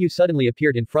 Zhang Yu suddenly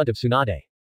appeared in front of Tsunade.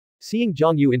 Seeing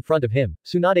Zhang Yu in front of him,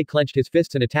 Tsunade clenched his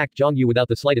fists and attacked Zhang Yu without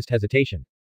the slightest hesitation.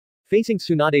 Facing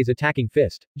Tsunade's attacking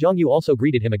fist, Zhang Yu also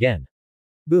greeted him again.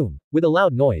 Boom. With a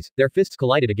loud noise, their fists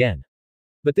collided again.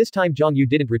 But this time Zhang Yu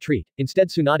didn't retreat, instead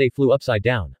Tsunade flew upside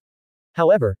down.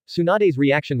 However, Tsunade's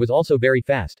reaction was also very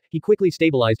fast, he quickly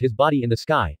stabilized his body in the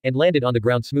sky, and landed on the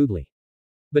ground smoothly.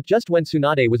 But just when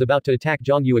Tsunade was about to attack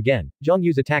Zhang Yu again, Zhang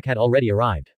Yu's attack had already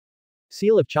arrived.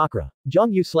 Seal of Chakra.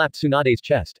 Zhang Yu slapped Tsunade's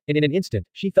chest, and in an instant,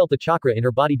 she felt the chakra in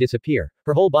her body disappear,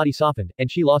 her whole body softened,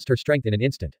 and she lost her strength in an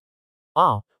instant.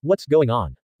 Ah, what's going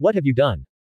on? What have you done?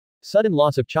 Sudden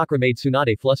loss of chakra made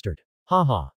Tsunade flustered.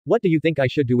 Haha, what do you think I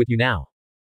should do with you now?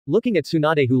 Looking at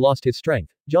Tsunade who lost his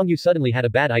strength, Zhang Yu suddenly had a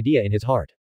bad idea in his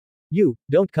heart. You,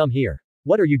 don't come here.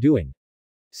 What are you doing?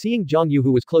 Seeing Zhang Yu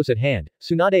who was close at hand,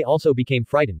 Tsunade also became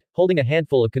frightened, holding a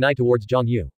handful of kunai towards Zhang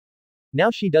Yu.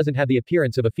 Now she doesn't have the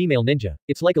appearance of a female ninja,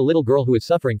 it's like a little girl who is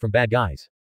suffering from bad guys.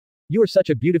 You are such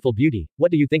a beautiful beauty,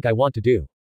 what do you think I want to do?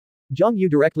 Zhang Yu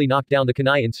directly knocked down the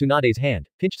kunai in Tsunade's hand,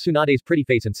 pinched Tsunade's pretty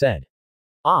face and said.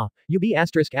 Ah, you be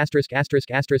asterisk asterisk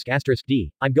asterisk asterisk asterisk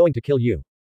d, I'm going to kill you.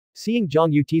 Seeing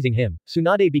Zhang Yu teasing him,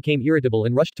 Tsunade became irritable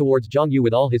and rushed towards Zhang Yu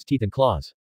with all his teeth and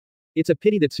claws. It's a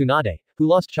pity that Tsunade, who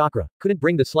lost chakra, couldn't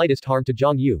bring the slightest harm to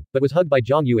Zhang Yu, but was hugged by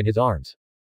Zhang Yu in his arms.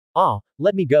 Ah,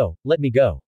 let me go, let me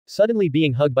go. Suddenly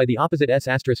being hugged by the opposite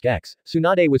S*X,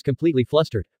 Tsunade was completely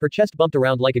flustered, her chest bumped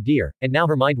around like a deer, and now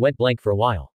her mind went blank for a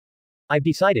while. I've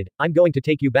decided, I'm going to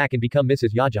take you back and become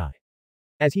Mrs. Yajai.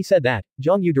 As he said that,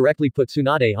 Zhang Yu directly put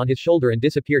Tsunade on his shoulder and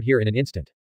disappeared here in an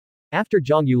instant. After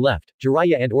Zhang Yu left,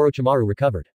 Jiraiya and Orochimaru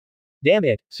recovered. Damn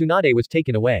it, Tsunade was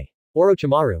taken away.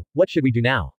 Orochimaru, what should we do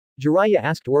now? Jiraiya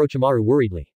asked Orochimaru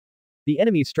worriedly. The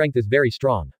enemy's strength is very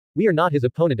strong. We are not his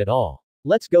opponent at all.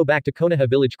 Let's go back to Konoha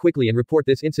village quickly and report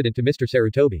this incident to Mr.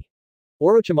 Sarutobi.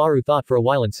 Orochimaru thought for a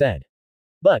while and said.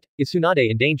 But, is Tsunade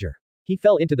in danger? He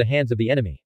fell into the hands of the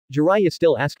enemy. Jiraiya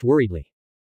still asked worriedly.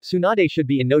 Tsunade should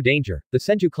be in no danger, the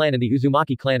Senju clan and the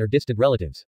Uzumaki clan are distant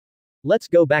relatives. Let's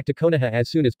go back to Konoha as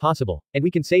soon as possible, and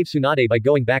we can save Tsunade by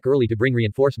going back early to bring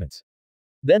reinforcements.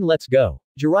 Then let's go.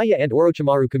 Jiraiya and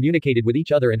Orochimaru communicated with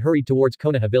each other and hurried towards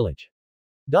Konoha village.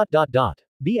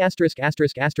 B asterisk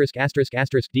asterisk asterisk asterisk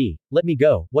asterisk D, let me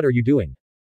go, what are you doing?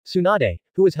 Tsunade,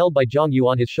 who was held by Zhongyu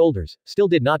on his shoulders, still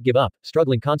did not give up,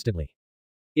 struggling constantly.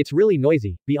 It's really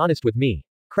noisy, be honest with me.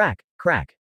 Crack,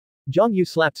 crack. Zhongyu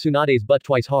slapped Tsunade's butt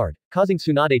twice hard, causing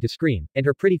Tsunade to scream, and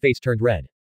her pretty face turned red.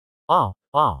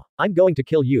 I'm going to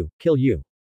kill you, kill you.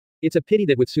 It's a pity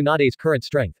that with Tsunade's current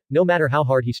strength, no matter how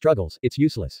hard he struggles, it's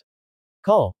useless.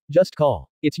 Call, just call.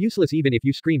 It's useless even if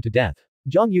you scream to death.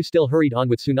 Zhongyu still hurried on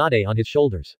with Tsunade on his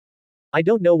shoulders. I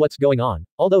don't know what's going on,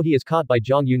 although he is caught by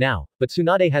Zhongyu now, but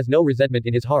Tsunade has no resentment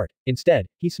in his heart. Instead,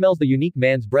 he smells the unique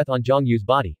man's breath on Zhongyu's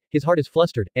body, his heart is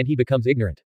flustered, and he becomes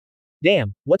ignorant.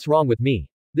 Damn, what's wrong with me?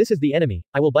 This is the enemy,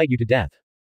 I will bite you to death.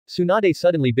 Tsunade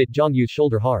suddenly bit Zhongyu's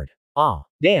shoulder hard.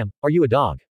 Damn, are you a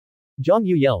dog?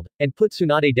 Zhongyu yelled, and put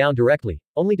Tsunade down directly,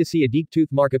 only to see a deep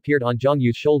tooth mark appeared on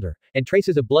Zhongyu's shoulder, and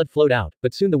traces of blood flowed out,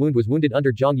 but soon the wound was wounded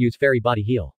under Zhongyu's fairy body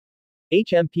heel.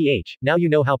 HMPH, now you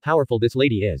know how powerful this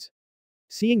lady is.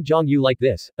 Seeing Zhongyu like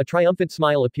this, a triumphant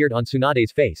smile appeared on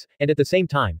Tsunade's face, and at the same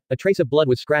time, a trace of blood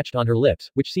was scratched on her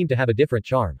lips, which seemed to have a different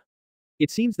charm.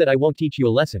 It seems that I won't teach you a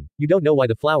lesson, you don't know why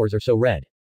the flowers are so red.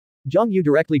 Zhongyu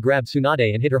directly grabbed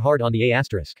Tsunade and hit her hard on the A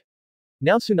asterisk.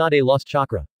 Now Tsunade lost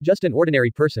chakra, just an ordinary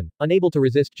person, unable to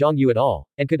resist Zhongyu at all,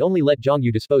 and could only let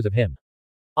Zhongyu dispose of him.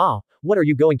 What are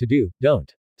you going to do,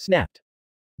 don't. Snapped.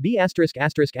 B asterisk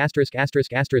asterisk asterisk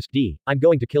asterisk asterisk D, I'm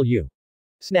going to kill you.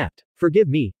 Snapped. Forgive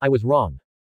me, I was wrong.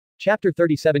 Chapter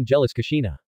 37 Jealous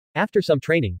Kushina. After some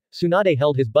training, Tsunade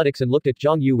held his buttocks and looked at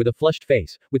Zhongyu with a flushed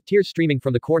face, with tears streaming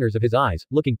from the corners of his eyes,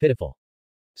 looking pitiful.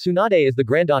 Tsunade is the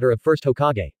granddaughter of first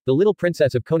Hokage, the little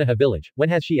princess of Konoha village, when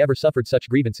has she ever suffered such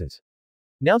grievances?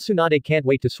 Now Tsunade can't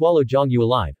wait to swallow Zhongyu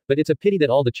alive, but it's a pity that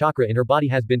all the chakra in her body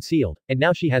has been sealed, and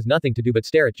now she has nothing to do but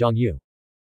stare at Zhongyu.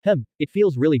 It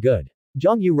feels really good.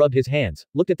 Zhongyu rubbed his hands,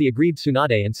 looked at the aggrieved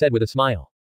Tsunade and said with a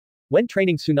smile. When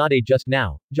training Tsunade just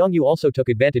now, Zhongyu also took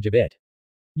advantage of it.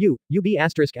 You be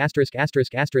asterisk asterisk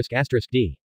asterisk asterisk asterisk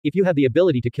D. If you have the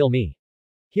ability to kill me.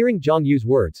 Hearing Zhongyu's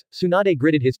words, Tsunade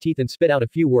gritted his teeth and spit out a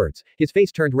few words, his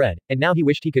face turned red, and now he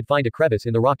wished he could find a crevice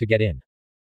in the rock to get in.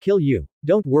 Kill you.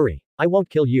 Don't worry. I won't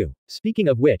kill you. Speaking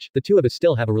of which, the two of us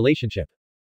still have a relationship.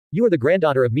 You are the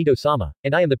granddaughter of Mito-sama,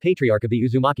 and I am the patriarch of the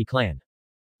Uzumaki clan.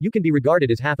 You can be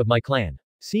regarded as half of my clan.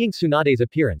 Seeing Tsunade's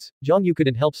appearance, Zhongyu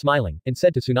couldn't help smiling, and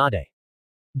said to Tsunade.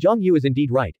 Zhongyu is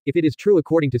indeed right, if it is true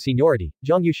according to seniority,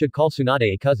 Zhongyu should call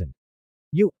Tsunade a cousin.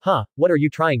 What are you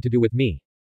trying to do with me?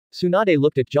 Tsunade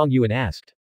looked at Zhongyu and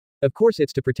asked. Of course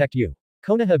it's to protect you.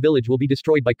 Konoha village will be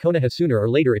destroyed by Konoha sooner or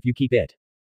later if you keep it.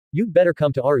 You'd better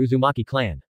come to our Uzumaki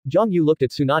clan. Zhongyu looked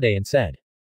at Tsunade and said.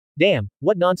 Damn,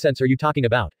 what nonsense are you talking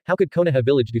about, how could Konoha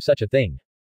village do such a thing?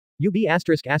 You be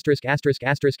asterisk asterisk asterisk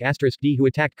asterisk asterisk D who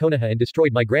attacked Konoha and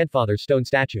destroyed my grandfather's stone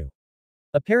statue.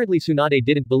 Apparently Tsunade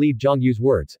didn't believe Zhongyu's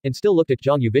words, and still looked at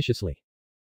Zhongyu viciously.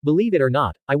 Believe it or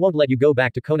not, I won't let you go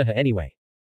back to Konoha anyway.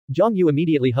 Zhongyu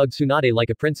immediately hugged Tsunade like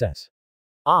a princess.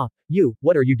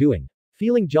 What are you doing?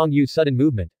 Feeling Zhongyu's sudden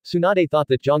movement, Tsunade thought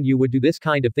that Zhongyu would do this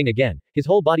kind of thing again, his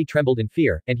whole body trembled in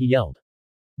fear, and he yelled.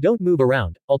 Don't move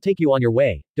around, I'll take you on your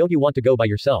way, don't you want to go by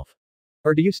yourself?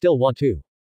 Or do you still want to?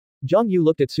 Zhongyu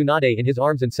looked at Tsunade in his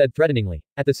arms and said threateningly,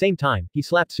 at the same time, he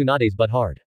slapped Tsunade's butt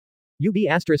hard. You be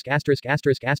asterisk asterisk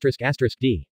asterisk asterisk asterisk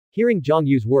D. Hearing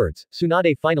Zhongyu's words,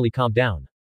 Tsunade finally calmed down.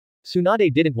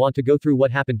 Tsunade didn't want to go through what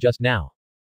happened just now.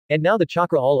 And now the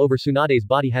chakra all over Tsunade's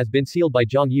body has been sealed by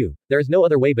Zhongyu, there is no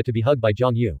other way but to be hugged by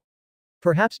Zhongyu.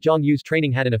 Perhaps Zhongyu's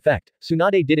training had an effect,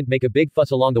 Tsunade didn't make a big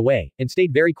fuss along the way, and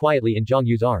stayed very quietly in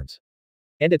Zhongyu's arms.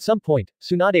 And at some point,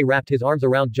 Tsunade wrapped his arms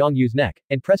around Zhongyu's neck,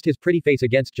 and pressed his pretty face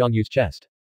against Zhongyu's chest.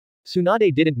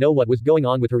 Tsunade didn't know what was going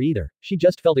on with her either, she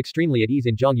just felt extremely at ease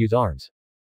in Zhongyu's arms.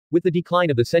 With the decline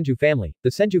of the Senju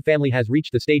family has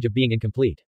reached the stage of being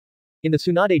incomplete. In the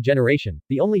Tsunade generation,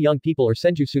 the only young people are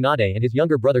Senju Tsunade and his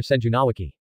younger brother Senju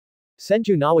Nawaki.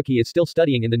 Senju Nawaki is still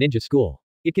studying in the ninja school.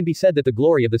 It can be said that the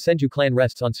glory of the Senju clan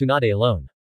rests on Tsunade alone.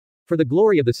 For the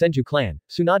glory of the Senju clan,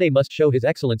 Tsunade must show his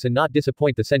excellence and not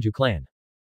disappoint the Senju clan.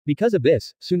 Because of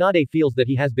this, Tsunade feels that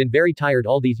he has been very tired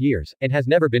all these years, and has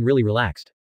never been really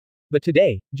relaxed. But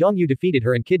today, Zhongyu defeated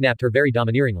her and kidnapped her very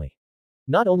domineeringly.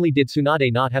 Not only did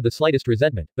Tsunade not have the slightest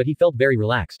resentment, but he felt very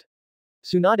relaxed.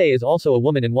 Tsunade is also a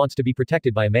woman and wants to be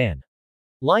protected by a man.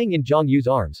 Lying in Zhongyu's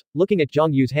arms, looking at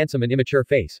Zhongyu's handsome and immature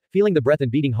face, feeling the breath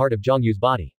and beating heart of Zhongyu's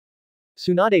body.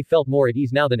 Tsunade felt more at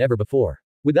ease now than ever before.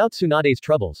 Without Tsunade's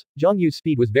troubles, Zhongyu's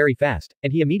speed was very fast,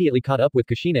 and he immediately caught up with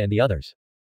Kushina and the others.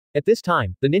 At this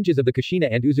time, the ninjas of the Kushina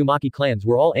and Uzumaki clans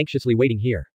were all anxiously waiting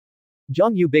here.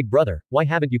 Zhongyu big brother, why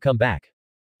haven't you come back?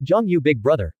 Zhongyu big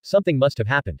brother, something must have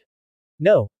happened.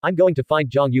 No, I'm going to find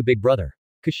Zhongyu big brother.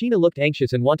 Kushina looked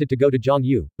anxious and wanted to go to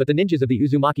Zhongyu, but the ninjas of the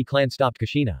Uzumaki clan stopped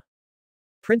Kushina.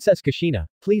 Princess Kushina,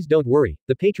 please don't worry,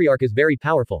 the patriarch is very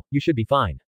powerful, you should be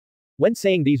fine. When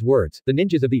saying these words, the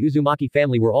ninjas of the Uzumaki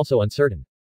family were also uncertain.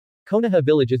 Konoha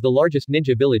village is the largest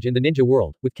ninja village in the ninja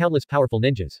world, with countless powerful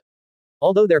ninjas.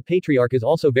 Although their patriarch is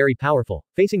also very powerful,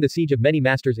 facing the siege of many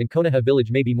masters in Konoha village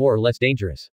may be more or less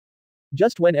dangerous.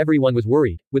 Just when everyone was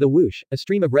worried, with a whoosh, a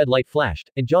stream of red light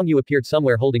flashed, and Zhongyu appeared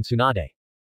somewhere holding Tsunade.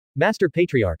 Master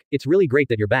Patriarch, it's really great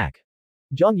that you're back.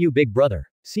 Zhongyu big brother.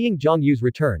 Seeing Zhongyu's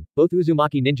return, both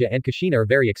Uzumaki ninja and Kushina are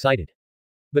very excited.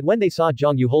 But when they saw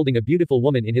Zhongyu holding a beautiful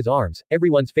woman in his arms,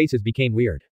 everyone's faces became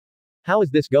weird. How is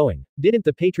this going? Didn't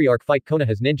the Patriarch fight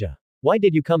Konoha's ninja? Why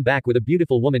did you come back with a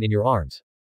beautiful woman in your arms?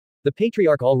 The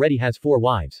Patriarch already has 4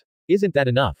 wives. Isn't that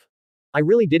enough? I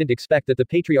really didn't expect that the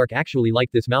Patriarch actually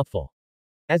liked this mouthful.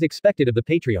 As expected of the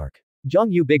Patriarch.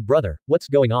 Zhongyu big brother, what's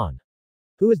going on?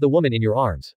 Who is the woman in your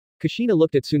arms? Kushina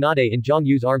looked at Tsunade in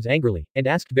Zhongyu's arms angrily, and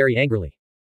asked very angrily.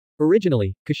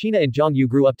 Originally, Kushina and Zhongyu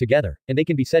grew up together, and they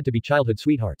can be said to be childhood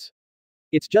sweethearts.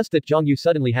 It's just that Zhongyu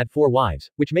suddenly had 4 wives,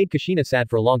 which made Kushina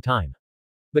sad for a long time.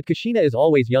 But Kushina is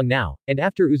always young now, and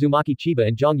after Uzumaki Chiba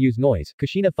and Zhongyu's noise,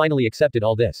 Kushina finally accepted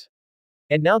all this.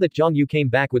 And now that Zhongyu came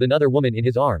back with another woman in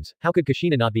his arms, how could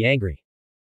Kushina not be angry?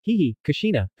 Hehe,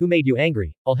 Kushina, who made you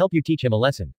angry? I'll help you teach him a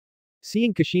lesson.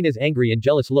 Seeing Kushina's angry and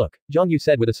jealous look, Zhongyu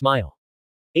said with a smile.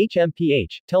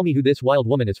 HMPH, tell me who this wild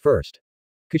woman is first.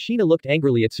 Kushina looked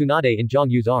angrily at Tsunade in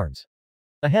Zhongyu's arms.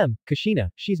 Ahem, Kushina,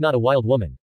 she's not a wild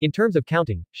woman. In terms of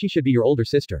counting, she should be your older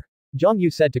sister.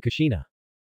 Zhongyu said to Kushina.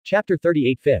 Chapter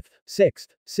 38 5th. 6th.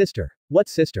 Sister. What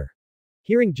sister?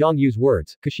 Hearing Zhongyu's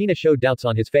words, Kushina showed doubts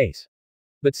on his face.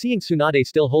 But seeing Tsunade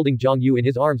still holding Zhongyu in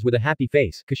his arms with a happy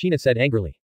face, Kushina said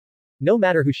angrily. No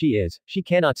matter who she is, she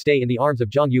cannot stay in the arms of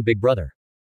Zhongyu big brother.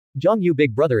 Zhongyu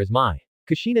big brother is my.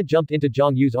 Kushina jumped into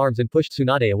Zhongyu's arms and pushed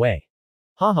Tsunade away.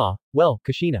 Haha, well,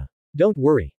 Kushina. Don't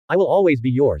worry. I will always be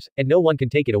yours, and no one can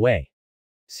take it away.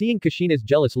 Seeing Kushina's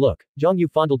jealous look,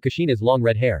 Zhongyu fondled Kushina's long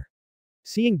red hair.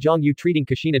 Seeing Zhongyu treating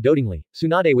Kushina dotingly,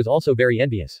 Tsunade was also very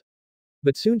envious.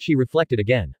 But soon she reflected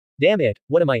again. Damn it,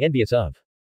 what am I envious of?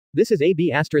 This is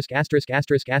AB***********D,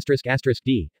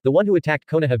 the one who attacked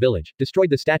Konoha village, destroyed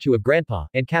the statue of Grandpa,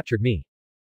 and captured me.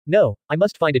 No, I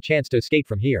must find a chance to escape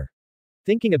from here.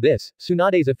 Thinking of this,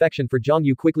 Tsunade's affection for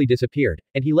Zhongyu quickly disappeared,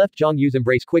 and he left Zhongyu's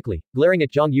embrace quickly, glaring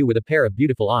at Zhongyu with a pair of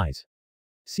beautiful eyes.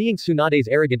 Seeing Tsunade's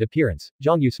arrogant appearance,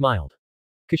 Zhongyu smiled.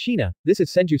 Kushina, this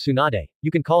is Senju Tsunade,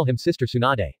 you can call him Sister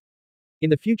Tsunade. In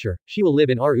the future, she will live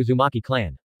in our Uzumaki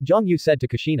clan. Zhongyu said to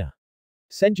Kushina.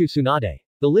 Senju Tsunade.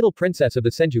 The little princess of the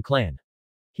Senju clan.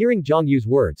 Hearing Zhongyu's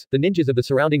words, the ninjas of the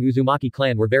surrounding Uzumaki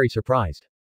clan were very surprised.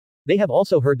 They have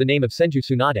also heard the name of Senju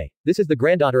Tsunade. This is the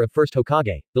granddaughter of first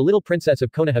Hokage, the little princess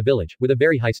of Konoha village, with a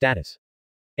very high status.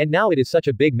 And now it is such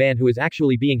a big man who is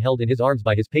actually being held in his arms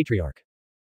by his patriarch.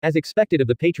 As expected of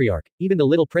the patriarch, even the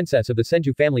little princess of the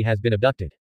Senju family has been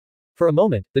abducted. For a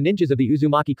moment, the ninjas of the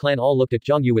Uzumaki clan all looked at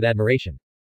Zhongyu with admiration.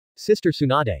 Sister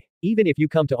Tsunade. Even if you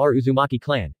come to our Uzumaki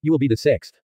clan, you will be the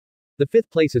 6th. The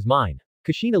 5th place is mine.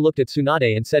 Kushina looked at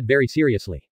Tsunade and said very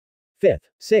seriously. 5th.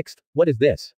 6th, what is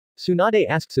this? Tsunade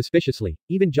asked suspiciously,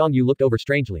 even Zhongyu looked over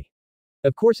strangely.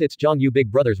 Of course it's Zhongyu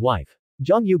big brother's wife.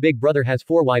 Zhongyu big brother has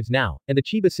 4 wives now, and the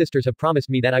Chiba sisters have promised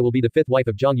me that I will be the 5th wife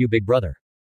of Zhongyu big brother.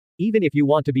 Even if you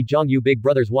want to be Zhongyu big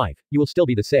brother's wife, you will still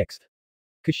be the 6th.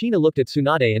 Kushina looked at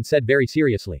Tsunade and said very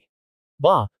seriously.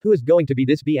 Bah, who is going to be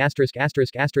this B's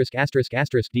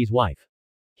wife?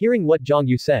 Hearing what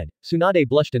Zhongyu said, Tsunade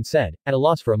blushed and said, at a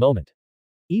loss for a moment.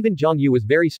 Even Zhongyu was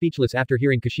very speechless after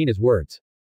hearing Kushina's words.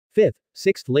 5th,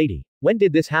 6th lady. When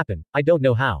did this happen? I don't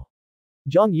know how.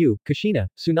 Zhongyu, Kushina,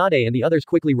 Tsunade and the others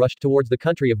quickly rushed towards the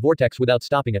country of Vortex without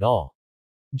stopping at all.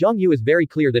 Zhongyu is very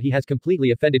clear that he has completely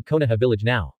offended Konoha village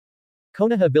now.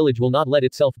 Konoha village will not let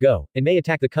itself go, and may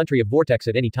attack the country of Vortex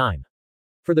at any time.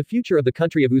 For the future of the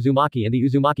country of Uzumaki and the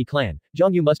Uzumaki clan,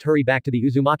 Zhongyu must hurry back to the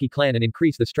Uzumaki clan and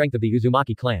increase the strength of the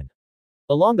Uzumaki clan.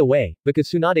 Along the way, because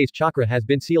Tsunade's chakra has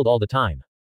been sealed all the time.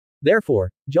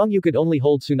 Therefore, Zhongyu could only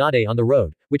hold Tsunade on the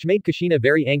road, which made Kushina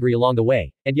very angry along the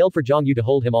way, and yelled for Zhongyu to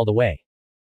hold him all the way.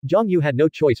 Zhongyu had no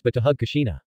choice but to hug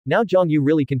Kushina. Now Zhongyu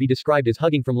really can be described as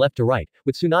hugging from left to right,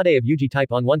 with Tsunade of Yuji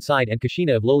type on one side and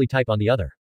Kushina of lowly type on the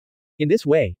other. In this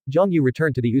way, Zhongyu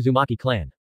returned to the Uzumaki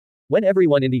clan. When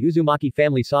everyone in the Uzumaki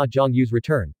family saw Zhongyu's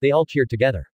return, they all cheered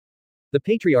together. The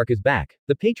patriarch is back.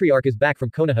 The patriarch is back from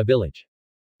Konoha village.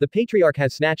 The patriarch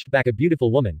has snatched back a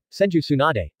beautiful woman, Senju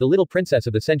Tsunade, the little princess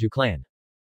of the Senju clan.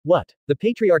 What? The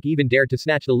patriarch even dared to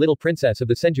snatch the little princess of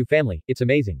the Senju family, it's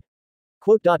amazing.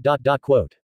 Quote.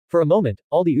 For a moment,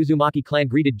 all the Uzumaki clan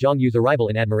greeted Zhongyu's arrival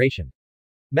in admiration.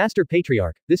 Master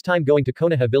Patriarch, this time going to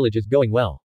Konoha village is going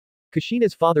well.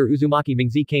 Kushina's father Uzumaki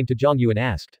Mingzi came to Zhongyu and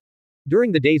asked.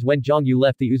 During the days when Zhongyu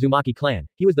left the Uzumaki clan,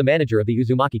 he was the manager of the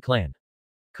Uzumaki clan.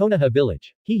 Konoha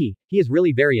village. He is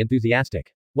really very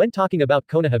enthusiastic. When talking about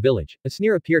Konoha village, a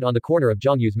sneer appeared on the corner of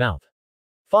Zhongyu's mouth.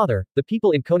 Father, the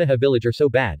people in Konoha village are so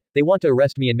bad, they want to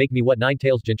arrest me and make me what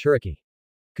Nine-Tails Jinchuriki.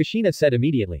 Kushina said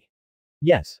immediately.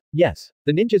 Yes.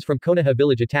 The ninjas from Konoha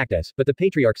village attacked us, but the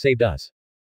patriarch saved us.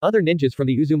 Other ninjas from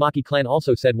the Uzumaki clan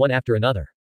also said one after another.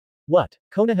 What?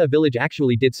 Konoha village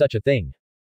actually did such a thing.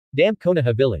 Damn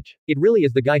Konoha village. It really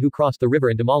is the guy who crossed the river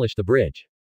and demolished the bridge.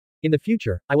 In the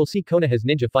future, I will see Konoha's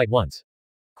ninja fight once.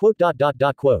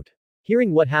 Quote.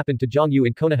 Hearing what happened to Zhongyu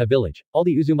in Konoha village, all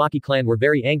the Uzumaki clan were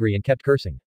very angry and kept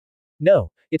cursing.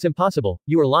 No, it's impossible,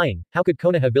 you are lying, how could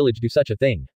Konoha village do such a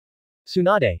thing?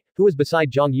 Tsunade, who was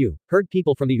beside Zhongyu, heard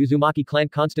people from the Uzumaki clan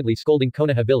constantly scolding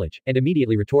Konoha village, and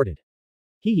immediately retorted.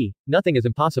 Nothing is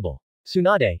impossible.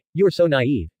 Tsunade, you are so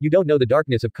naive, you don't know the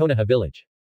darkness of Konoha village.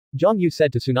 Zhongyu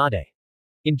said to Tsunade.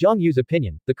 In Zhongyu's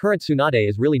opinion, the current Tsunade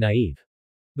is really naive.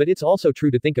 But it's also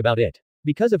true to think about it.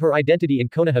 Because of her identity in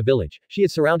Konoha village, she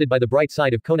is surrounded by the bright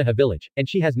side of Konoha village, and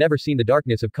she has never seen the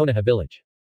darkness of Konoha village.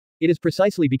 It is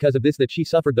precisely because of this that she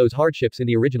suffered those hardships in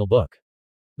the original book.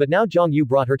 But now Zhongyu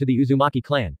brought her to the Uzumaki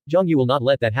clan, Zhongyu will not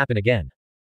let that happen again.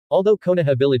 Although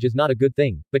Konoha village is not a good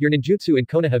thing, but your ninjutsu in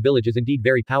Konoha village is indeed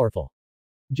very powerful.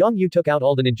 Zhongyu took out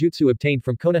all the ninjutsu obtained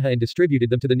from Konoha and distributed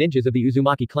them to the ninjas of the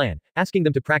Uzumaki clan, asking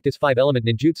them to practice 5-element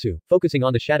ninjutsu, focusing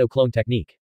on the shadow clone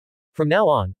technique. From now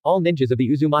on, all ninjas of the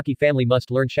Uzumaki family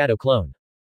must learn shadow clone.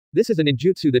 This is a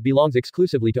ninjutsu that belongs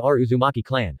exclusively to our Uzumaki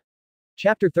clan.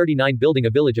 Chapter 39 Building a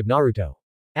Village of Naruto.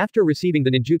 After receiving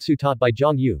the ninjutsu taught by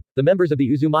Zhongyu, the members of the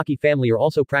Uzumaki family are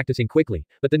also practicing quickly,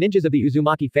 but the ninjas of the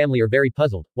Uzumaki family are very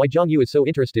puzzled, why Zhongyu is so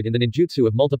interested in the ninjutsu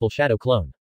of multiple shadow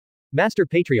clone. Master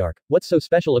Patriarch, what's so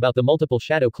special about the multiple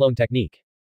shadow clone technique?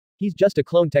 He's just a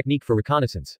clone technique for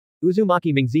reconnaissance.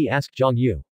 Uzumaki Mingzi asked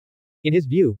Zhongyu. In his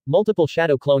view, multiple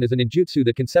shadow clone is a ninjutsu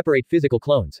that can separate physical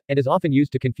clones, and is often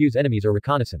used to confuse enemies or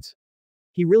reconnaissance.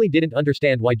 He really didn't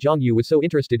understand why Zhongyu was so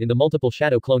interested in the multiple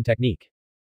shadow clone technique.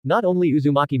 Not only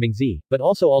Uzumaki Mingzi, but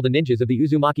also all the ninjas of the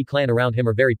Uzumaki clan around him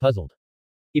are very puzzled.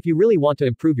 If you really want to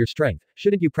improve your strength,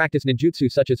 shouldn't you practice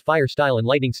ninjutsu such as fire style and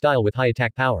lightning style with high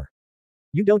attack power?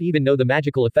 You don't even know the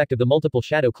magical effect of the multiple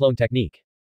shadow clone technique.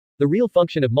 The real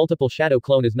function of multiple shadow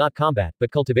clone is not combat,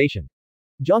 but cultivation.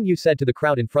 Zhongyu said to the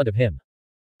crowd in front of him.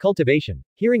 Cultivation.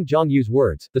 Hearing Zhongyu's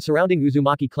words, the surrounding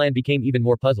Uzumaki clan became even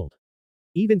more puzzled.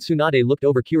 Even Tsunade looked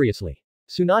over curiously.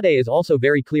 Tsunade is also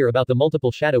very clear about the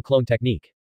multiple shadow clone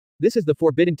technique. This is the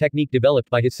forbidden technique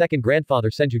developed by his second grandfather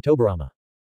Senju Tobarama.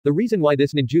 The reason why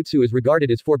this ninjutsu is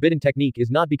regarded as forbidden technique is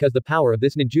not because the power of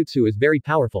this ninjutsu is very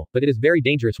powerful, but it is very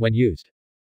dangerous when used.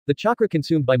 The chakra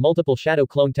consumed by multiple shadow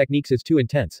clone techniques is too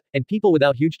intense, and people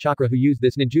without huge chakra who use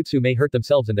this ninjutsu may hurt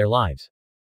themselves and their lives.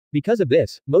 Because of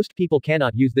this, most people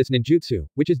cannot use this ninjutsu,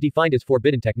 which is defined as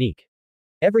forbidden technique.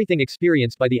 Everything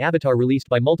experienced by the avatar released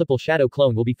by multiple shadow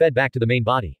clone will be fed back to the main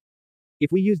body.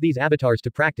 If we use these avatars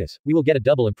to practice, we will get a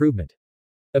double improvement.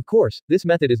 Of course, this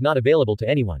method is not available to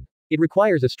anyone. It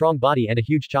requires a strong body and a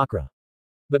huge chakra.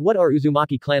 But what our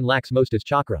Uzumaki clan lacks most is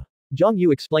chakra.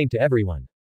 Zhongyu explained to everyone.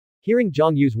 Hearing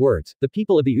Zhongyu's words, the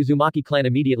people of the Uzumaki clan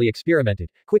immediately experimented,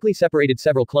 quickly separated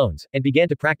several clones, and began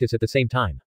to practice at the same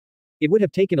time. It would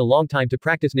have taken a long time to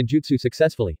practice ninjutsu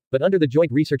successfully, but under the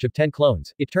joint research of 10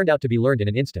 clones, it turned out to be learned in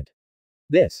an instant.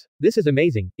 This is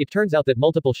amazing. It turns out that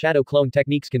multiple shadow clone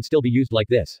techniques can still be used like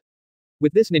this.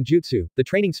 With this ninjutsu, the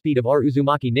training speed of our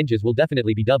Uzumaki ninjas will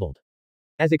definitely be doubled.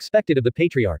 As expected of the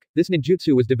patriarch, this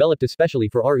ninjutsu was developed especially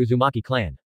for our Uzumaki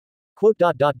clan. Quote.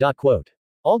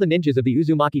 All the ninjas of the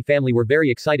Uzumaki family were very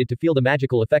excited to feel the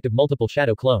magical effect of multiple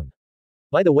shadow clone.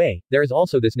 By the way, there is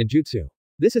also this ninjutsu.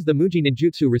 This is the Muji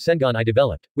ninjutsu Rasengan I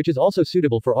developed, which is also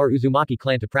suitable for our Uzumaki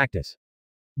clan to practice.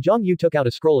 Zhongyu took out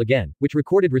a scroll again, which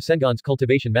recorded Rasengan's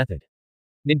cultivation method.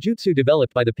 Ninjutsu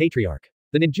developed by the Patriarch.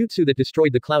 The ninjutsu that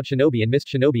destroyed the Cloud Shinobi and Mist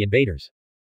Shinobi invaders.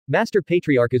 Master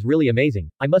Patriarch is really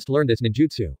amazing, I must learn this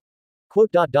ninjutsu.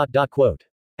 Quote.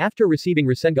 After receiving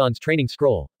Rasengan's training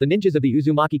scroll, the ninjas of the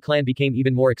Uzumaki clan became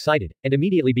even more excited, and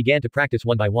immediately began to practice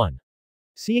one by one.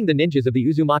 Seeing the ninjas of the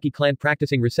Uzumaki clan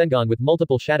practicing Rasengan with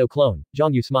multiple shadow clone,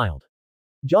 Zhongyu smiled.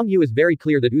 Zhongyu is very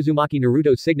clear that Uzumaki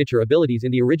Naruto's signature abilities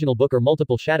in the original book are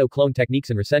multiple shadow clone techniques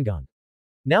and Rasengan.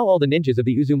 Now all the ninjas of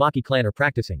the Uzumaki clan are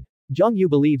practicing. Zhongyu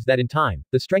believes that in time,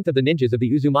 the strength of the ninjas of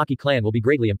the Uzumaki clan will be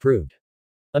greatly improved.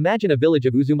 Imagine a village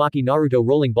of Uzumaki Naruto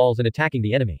rolling balls and attacking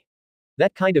the enemy.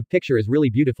 That kind of picture is really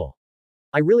beautiful.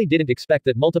 I really didn't expect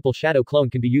that multiple shadow clone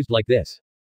can be used like this.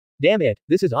 Damn it,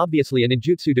 this is obviously a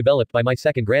ninjutsu developed by my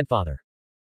second grandfather.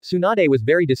 Tsunade was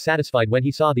very dissatisfied when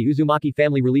he saw the Uzumaki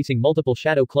family releasing multiple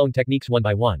shadow clone techniques one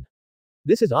by one.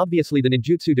 This is obviously the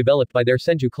ninjutsu developed by their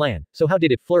Senju clan, so how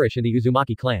did it flourish in the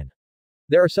Uzumaki clan?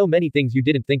 There are so many things you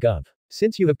didn't think of.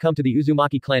 Since you have come to the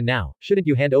Uzumaki clan now, shouldn't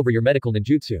you hand over your medical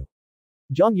ninjutsu?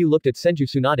 Zhang Yu looked at Senju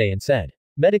Tsunade and said,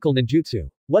 medical ninjutsu?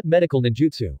 What medical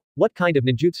ninjutsu? What kind of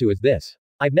ninjutsu is this?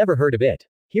 I've never heard of it.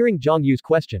 Hearing Zhang Yu's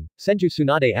question, Senju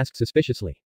Tsunade asked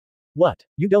suspiciously. What?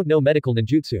 You don't know medical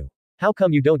ninjutsu? How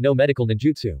come you don't know medical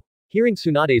ninjutsu? Hearing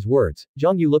Tsunade's words,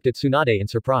 Zhang Yu looked at Tsunade in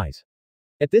surprise.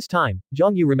 At this time,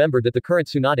 Zhang Yu remembered that the current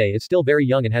Tsunade is still very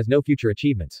young and has no future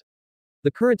achievements.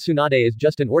 The current Tsunade is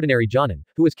just an ordinary Jonin,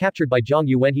 who was captured by Zhang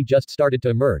Yu when he just started to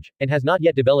emerge, and has not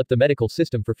yet developed the medical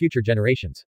system for future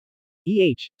generations.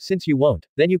 Since you won't,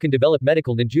 then you can develop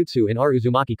medical ninjutsu in our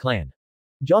Uzumaki clan.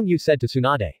 Zhang Yu said to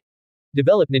Tsunade.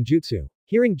 Develop ninjutsu.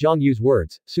 Hearing Zhang Yu's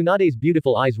words, Tsunade's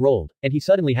beautiful eyes rolled, and he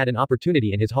suddenly had an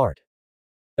opportunity in his heart.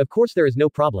 Of course there is no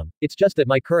problem, it's just that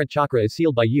my current chakra is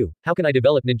sealed by you, how can I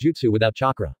develop ninjutsu without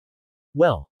chakra?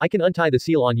 Well, I can untie the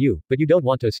seal on you, but you don't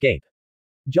want to escape.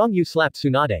 Zhang Yu slapped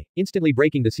Tsunade, instantly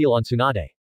breaking the seal on Tsunade.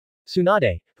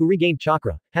 Tsunade, who regained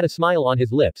chakra, had a smile on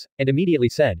his lips, and immediately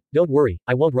said, don't worry,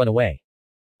 I won't run away.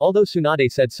 Although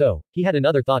Tsunade said so, he had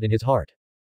another thought in his heart.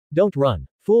 Don't run.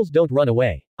 Fools don't run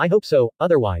away. I hope so,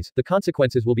 otherwise, the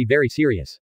consequences will be very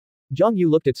serious. Zhang Yu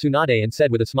looked at Tsunade and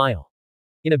said with a smile.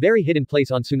 In a very hidden place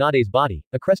on Tsunade's body,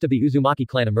 a crest of the Uzumaki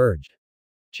clan emerged.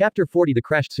 Chapter 40 The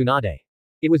Crashed Tsunade.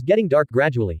 It was getting dark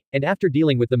gradually, and after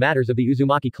dealing with the matters of the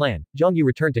Uzumaki clan, Zhang Yu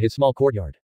returned to his small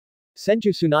courtyard.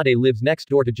 Senju Tsunade lives next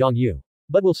door to Zhang Yu.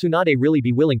 But will Tsunade really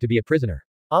be willing to be a prisoner?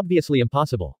 Obviously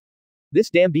impossible.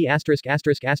 This damn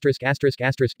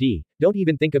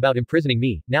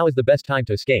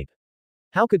B****************************************************************************************************************************************************************************************************************************************************************************************************************************************************e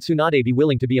How could Tsunade be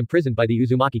willing to be imprisoned by the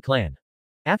Uzumaki clan?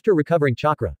 After recovering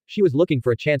chakra, she was looking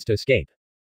for a chance to escape.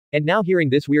 And now hearing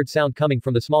this weird sound coming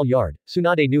from the small yard,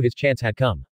 Tsunade knew his chance had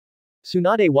come.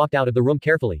 Tsunade walked out of the room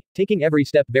carefully, taking every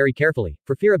step very carefully,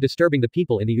 for fear of disturbing the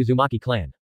people in the Uzumaki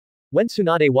clan. When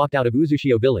Tsunade walked out of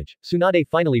Uzushio village, Tsunade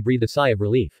finally breathed a sigh of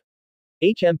relief.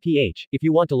 HMPH, if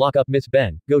you want to lock up Miss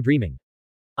Ben, go dreaming.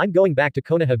 I'm going back to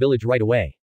Konoha village right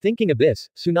away. Thinking of this,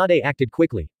 Tsunade acted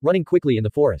quickly, running quickly in the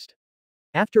forest.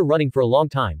 After running for a long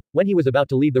time, when he was about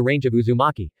to leave the range of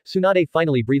Uzumaki, Tsunade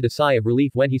finally breathed a sigh of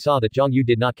relief when he saw that Zhang Yu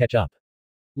did not catch up.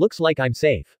 Looks like I'm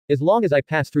safe. As long as I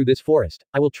pass through this forest,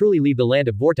 I will truly leave the land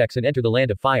of vortex and enter the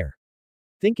land of fire.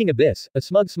 Thinking of this, a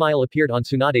smug smile appeared on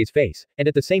Tsunade's face, and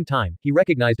at the same time, he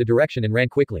recognized a direction and ran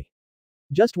quickly.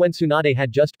 Just when Tsunade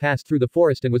had just passed through the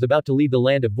forest and was about to leave the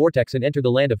land of vortex and enter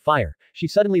the land of fire, she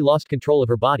suddenly lost control of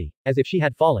her body, as if she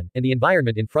had fallen, and the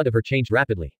environment in front of her changed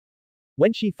rapidly.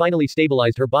 When she finally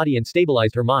stabilized her body and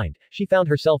stabilized her mind, she found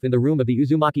herself in the room of the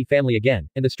Uzumaki family again,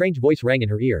 and the strange voice rang in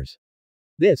her ears.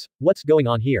 What's going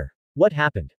on here? What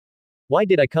happened? Why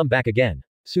did I come back again?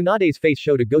 Tsunade's face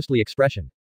showed a ghostly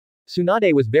expression.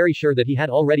 Tsunade was very sure that he had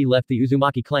already left the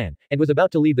Uzumaki clan, and was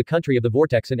about to leave the country of the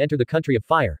vortex and enter the country of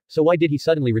fire, so why did he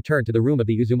suddenly return to the room of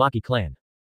the Uzumaki clan?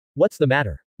 What's the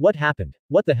matter? What happened?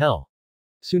 What the hell?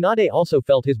 Tsunade also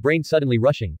felt his brain suddenly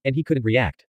rushing, and he couldn't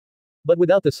react. But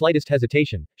without the slightest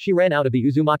hesitation, she ran out of the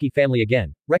Uzumaki family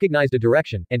again, recognized a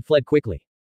direction, and fled quickly.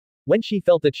 When she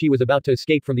felt that she was about to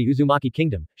escape from the Uzumaki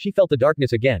kingdom, she felt the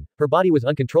darkness again, her body was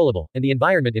uncontrollable, and the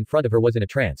environment in front of her was in a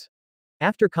trance.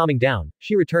 After calming down,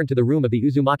 she returned to the room of the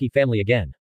Uzumaki family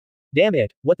again. Damn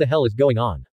it, what the hell is going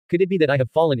on? Could it be that I have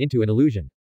fallen into an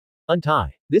illusion?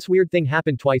 Untie. This weird thing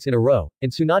happened twice in a row,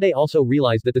 and Tsunade also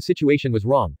realized that the situation was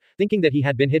wrong, thinking that he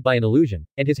had been hit by an illusion,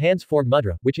 and his hands formed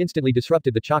mudra, which instantly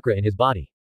disrupted the chakra in his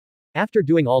body. After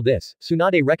doing all this,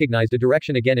 Tsunade recognized a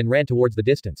direction again and ran towards the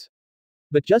distance.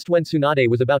 But just when Tsunade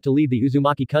was about to leave the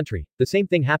Uzumaki country, the same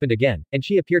thing happened again, and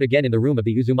she appeared again in the room of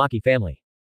the Uzumaki family.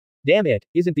 Damn it,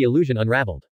 isn't the illusion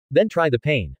unraveled? Then try the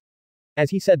pain.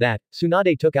 As he said that,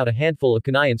 Tsunade took out a handful of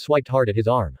kunai and swiped hard at his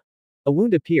arm. A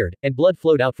wound appeared, and blood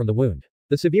flowed out from the wound.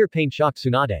 The severe pain shocked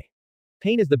Tsunade.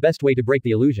 Pain is the best way to break the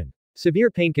illusion.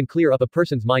 Severe pain can clear up a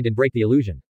person's mind and break the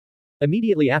illusion.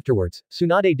 Immediately afterwards,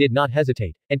 Tsunade did not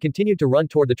hesitate, and continued to run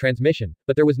toward the transmission,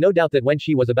 but there was no doubt that when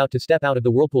she was about to step out of the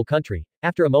whirlpool country,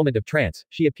 after a moment of trance,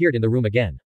 she appeared in the room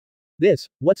again.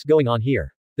 What's going on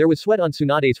here? There was sweat on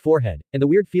Tsunade's forehead, and the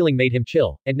weird feeling made him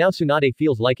chill, and now Tsunade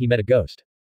feels like he met a ghost.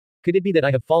 Could it be that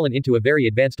I have fallen into a very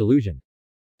advanced illusion?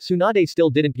 Tsunade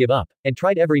still didn't give up, and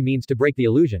tried every means to break the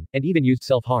illusion, and even used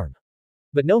self-harm.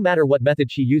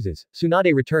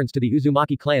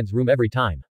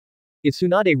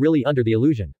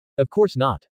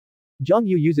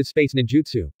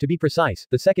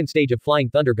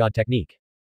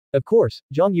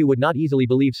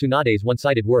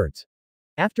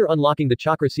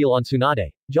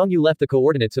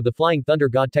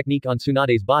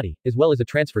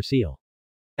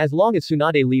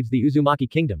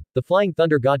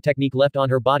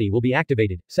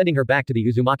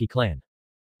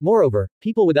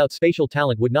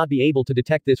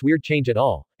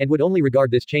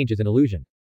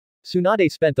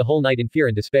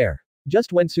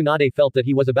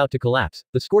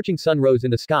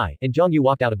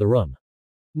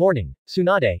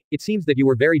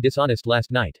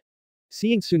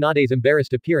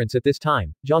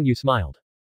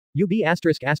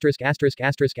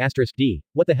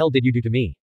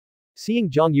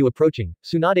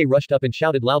 running, Tsunade rushed up and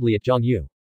shouted loudly at Zhang.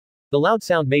 The loud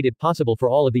sound made it possible for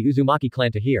all of the Uzumaki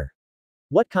clan to hear.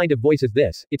 What kind of voice is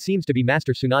this? It seems to be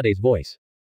Master Tsunade's voice.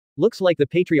 Looks like the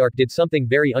patriarch did something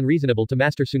very unreasonable to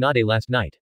Master Tsunade last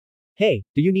night. Hey,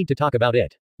 do you need to talk about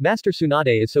it? Master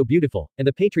Tsunade is so beautiful, and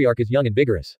the patriarch is young and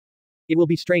vigorous. It will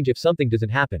be strange if something doesn't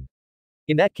happen.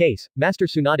 In that case, Master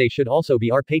Tsunade should also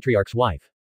be our patriarch's wife.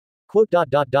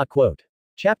 Quote.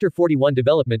 Chapter 41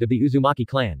 Development of the Uzumaki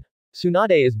clan.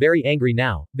 Tsunade is very angry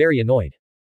now, very annoyed.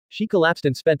 She collapsed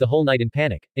and spent the whole night in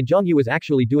panic, and Zhang was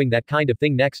actually doing that kind of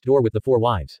thing next door with the 4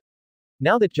 wives.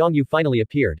 Now that Zhang finally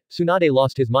appeared, Tsunade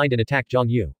lost his mind and attacked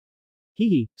Zhang.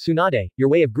 Hehe, Tsunade, your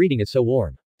way of greeting is so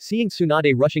warm. Seeing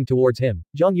Tsunade rushing towards him,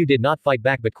 Zhang did not fight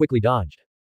back but quickly dodged.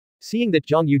 Seeing that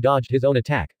Zhang dodged his own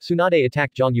attack, Tsunade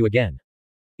attacked Zhang again.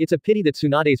 It's a pity that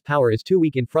Tsunade's power is too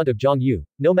weak in front of Zhang.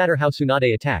 No matter how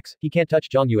Tsunade attacks, he can't touch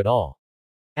Zhang at all.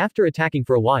 After attacking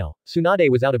for a while, Tsunade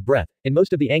was out of breath, and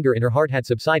most of the anger in her heart had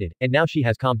subsided, and now she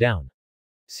has calmed down.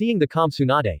 Seeing the calm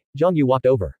Tsunade, Zhang walked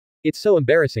over. It's so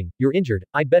embarrassing, you're injured,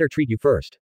 I'd better treat you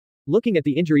first. Looking at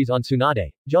the injuries on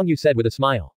Tsunade, Zhang said with a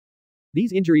smile.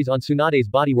 These injuries on Tsunade's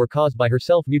body were caused by her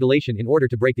self-mutilation in order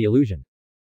to break the illusion.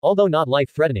 Although not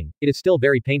life-threatening, it is still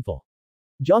very painful.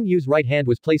 Zhang right hand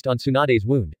was placed on Tsunade's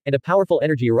wound, and a powerful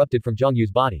energy erupted from Zhang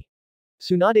body.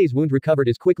 Tsunade's wound recovered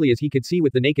as quickly as he could see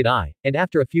with the naked eye, and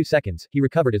after a few seconds, he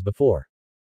recovered as before.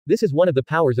 This is one of the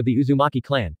powers of the Uzumaki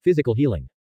clan, physical healing.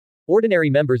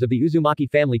 Ordinary members of the Uzumaki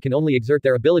family can only exert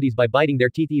their abilities by biting their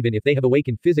teeth even if they have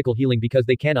awakened physical healing because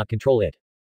they cannot control it.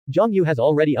 Zhang has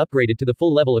already upgraded to the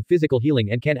full level of physical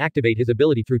healing and can activate his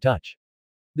ability through touch.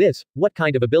 What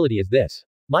kind of ability is this?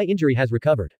 My injury has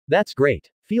recovered. That's great.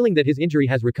 Feeling that his injury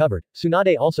has recovered,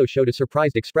 Tsunade also showed a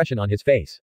surprised expression on his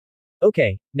face.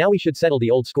 Okay, now we should settle the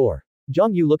old score.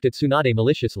 Zhang looked at Tsunade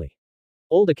maliciously.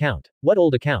 Old account. What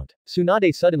old account?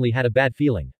 Tsunade suddenly had a bad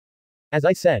feeling. As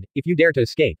I said, if you dare to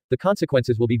escape, the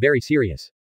consequences will be very serious.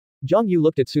 Zhang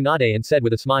looked at Tsunade and said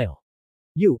with a smile.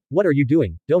 What are you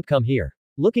doing? Don't come here.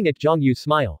 Looking at Zhang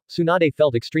smile, Tsunade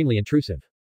felt extremely intrusive.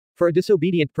 For a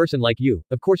disobedient person like you,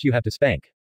 of course you have to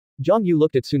spank. Zhang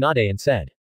looked at Tsunade and said.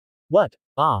 What?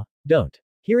 Don't.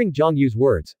 Hearing Zhang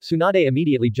words, Tsunade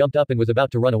immediately jumped up and was about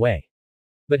to run away.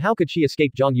 But how could she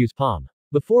escape Zhang palm?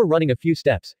 Before running a few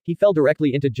steps, he fell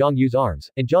directly into Zhang arms,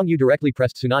 and Zhang directly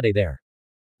pressed Tsunade there.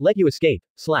 Let you escape,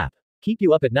 slap. Keep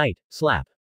you up at night, slap.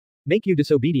 Make you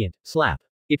disobedient, slap.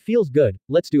 It feels good,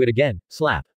 let's do it again,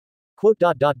 slap.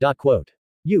 Quote.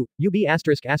 You be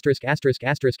asterisk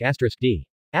D.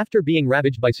 After being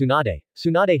ravaged by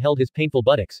Tsunade held his painful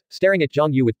buttocks, staring at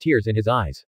Zhang with tears in his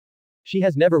eyes. She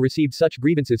has never received such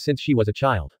grievances since she was a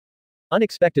child.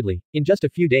 Unexpectedly, in just a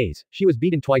few days, she was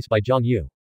beaten twice by Zhang.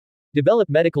 Develop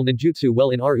medical ninjutsu well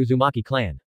in our Uzumaki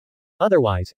clan.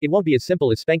 Otherwise, it won't be as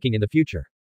simple as spanking in the future.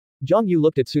 Zhang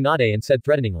looked at Tsunade and said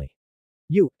threateningly.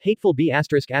 You, hateful B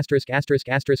asterisk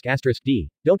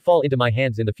D, don't fall into my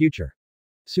hands in the future.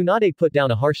 Tsunade put down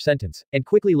a harsh sentence, and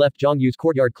quickly left Zhang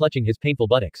courtyard clutching his painful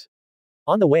buttocks.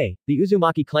 On the way, the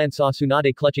Uzumaki clan saw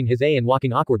Tsunade clutching his A and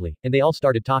walking awkwardly, and they all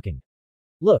started talking.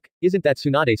 Look, isn't that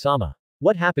Tsunade-sama?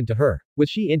 What happened to her? Was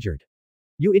she injured?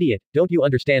 You idiot, don't you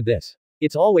understand this?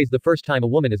 It's always the first time a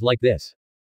woman is like this.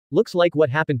 Looks like what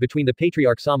happened between the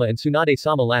patriarch-sama and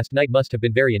Tsunade-sama last night must have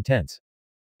been very intense.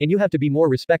 And you have to be more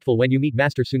respectful when you meet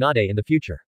Master Tsunade in the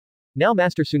future. Now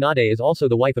Master Tsunade is also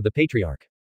the wife of the patriarch.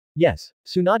 Yes,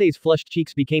 Tsunade's flushed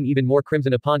cheeks became even more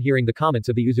crimson upon hearing the comments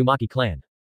of the Uzumaki clan.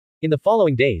 In the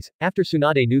following days, after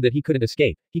Tsunade knew that he couldn't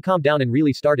escape, he calmed down and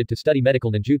really started to study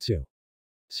medical ninjutsu.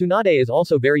 Tsunade is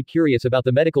also very curious about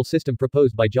the medical system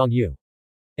proposed by Zhang.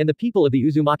 And the people of the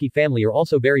Uzumaki family are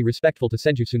also very respectful to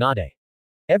Senju Tsunade.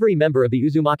 Every member of the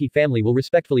Uzumaki family will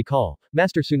respectfully call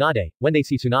Master Tsunade when they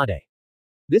see Tsunade.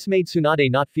 This made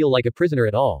Tsunade not feel like a prisoner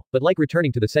at all, but like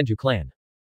returning to the Senju clan.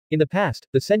 In the past,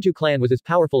 the Senju clan was as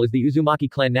powerful as the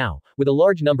Uzumaki clan now, with a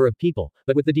large number of people,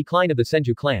 but with the decline of the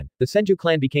Senju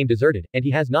clan became deserted, and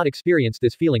he has not experienced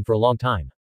this feeling for a long time.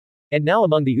 And now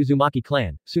among the Uzumaki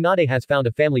clan, Tsunade has found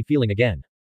a family feeling again.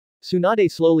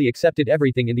 Tsunade slowly accepted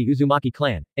everything in the Uzumaki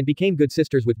clan, and became good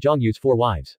sisters with Jongyu's 4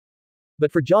 wives.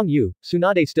 But for Jongyu,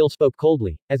 Tsunade still spoke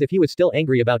coldly, as if he was still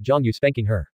angry about Jongyu spanking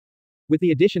her. With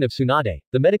the addition of Tsunade,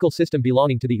 the medical system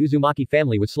belonging to the Uzumaki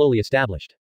family was slowly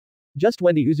established. Just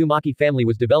when the Uzumaki family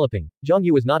was developing,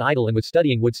 Jongyu was not idle and was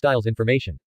studying Wood Style's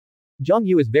information.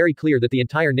 Jongyu is very clear that the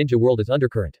entire ninja world is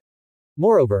undercurrent.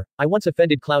 Moreover, I once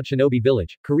offended Cloud Shinobi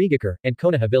Village, Kurigakure, and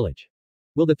Konoha Village.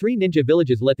 Will the 3 ninja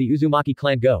villages let the Uzumaki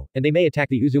clan go, and they may attack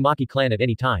the Uzumaki clan at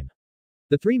any time?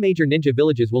 The 3 major ninja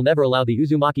villages will never allow the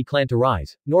Uzumaki clan to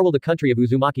rise, nor will the country of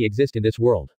Uzumaki exist in this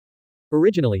world.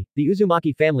 Originally, the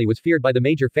Uzumaki family was feared by the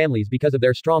major families because of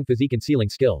their strong physique and sealing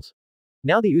skills.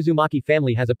 Now the Uzumaki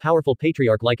family has a powerful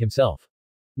patriarch like himself.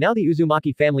 Now the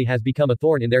Uzumaki family has become a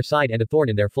thorn in their side and a thorn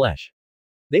in their flesh.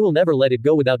 They will never let it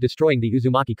go without destroying the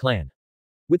Uzumaki clan.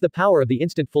 With the power of the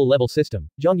instant full level system,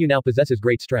 Jongyu now possesses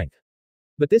great strength.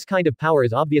 But this kind of power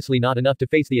is obviously not enough to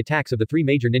face the attacks of the 3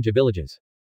 major ninja villages.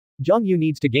 Jongyu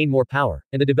needs to gain more power,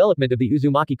 and the development of the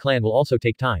Uzumaki clan will also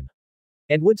take time.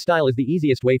 And Wood Style is the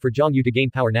easiest way for Jongyu to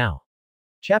gain power now.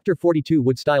 Chapter 42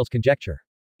 Wood Style's Conjecture.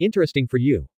 Interesting for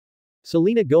you.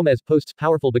 Selena Gomez posts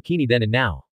powerful bikini then and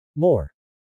now. More.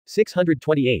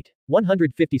 628.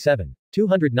 157.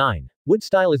 209. Wood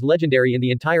Style is legendary in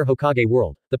the entire Hokage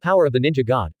world, the power of the ninja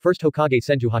god, first Hokage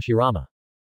Senju Hashirama.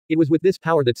 It was with this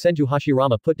power that Senju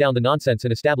Hashirama put down the nonsense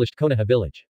and established Konoha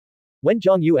village. When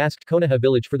Jongyu asked Konoha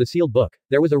village for the sealed book,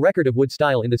 there was a record of Wood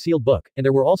Style in the sealed book, and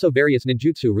there were also various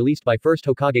ninjutsu released by first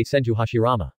Hokage Senju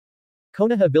Hashirama.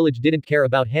 Konoha village didn't care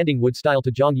about handing Wood Style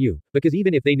to Jongyu, because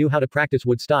even if they knew how to practice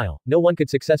Wood Style, no one could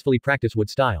successfully practice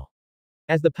Wood Style.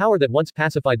 As the power that once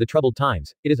pacified the troubled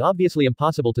times, it is obviously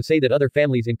impossible to say that other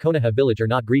families in Konoha village are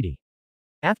not greedy.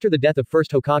 After the death of first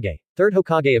Hokage, third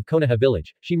Hokage of Konoha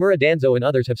village, Shimura Danzo and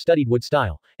others have studied Wood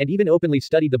Style, and even openly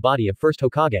studied the body of first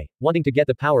Hokage, wanting to get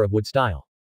the power of Wood Style.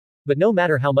 But no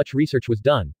matter how much research was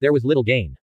done, there was little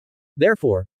gain.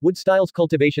 Therefore, Wood Style's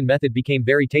cultivation method became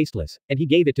very tasteless, and he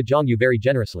gave it to Jongyu very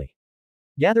generously.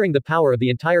 Gathering the power of the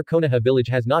entire Konoha village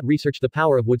has not researched the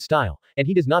power of Wood Style, and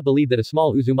he does not believe that a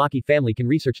small Uzumaki family can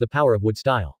research the power of Wood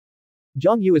Style.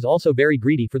 Jongyu is also very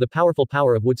greedy for the powerful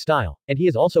power of Wood Style, and he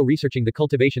is also researching the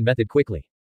cultivation method quickly.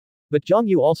 But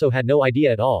Jongyu also had no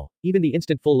idea at all, even the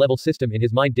instant full level system in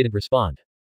his mind didn't respond.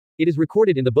 It is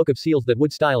recorded in the Book of Seals that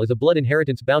Wood Style is a blood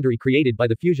inheritance boundary created by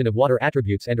the fusion of water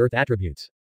attributes and earth attributes.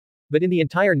 But in the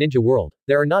entire ninja world,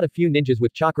 there are not a few ninjas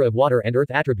with chakra of water and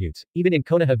earth attributes, even in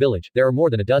Konoha village, there are more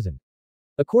than a dozen.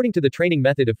 According to the training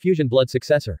method of fusion blood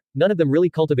successor, none of them really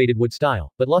cultivated Wood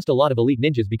Style, but lost a lot of elite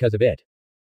ninjas because of it.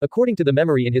 According to the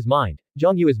memory in his mind,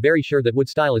 Jongyu is very sure that Wood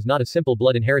Style is not a simple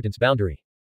blood inheritance boundary.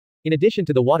 In addition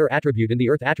to the water attribute and the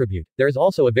earth attribute, there is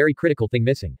also a very critical thing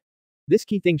missing. This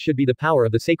key thing should be the power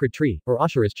of the sacred tree, or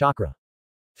Ashura's chakra.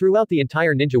 Throughout the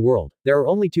entire ninja world, there are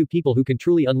only 2 people who can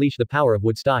truly unleash the power of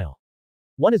Wood Style.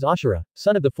 One is Ashura,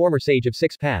 son of the former sage of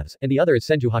 6 paths, and the other is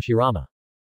Senju Hashirama.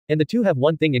 And the 2 have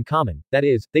one thing in common, that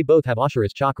is, they both have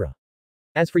Ashura's chakra.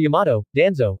 As for Yamato,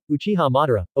 Danzo, Uchiha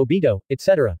Madara, Obito,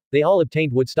 etc., they all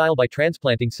obtained Wood Style by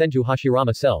transplanting Senju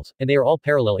Hashirama cells, and they are all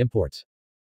parallel imports.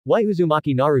 Why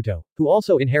Uzumaki Naruto, who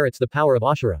also inherits the power of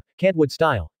Ashura, can't Wood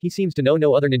Style? He seems to know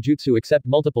no other ninjutsu except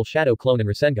multiple shadow clone and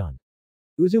Rasengan.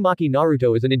 Uzumaki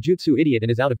Naruto is a ninjutsu idiot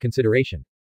and is out of consideration.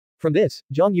 From this,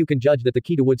 Jongyu can judge that the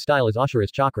key to Wood Style is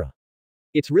Ashura's chakra.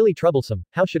 It's really troublesome,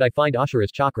 how should I find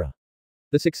Ashura's chakra?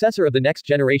 The successor of the next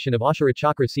generation of Ashura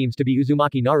chakra seems to be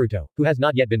Uzumaki Naruto, who has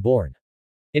not yet been born.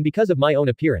 And because of my own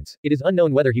appearance, it is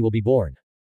unknown whether he will be born.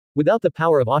 Without the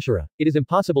power of Ashura, it is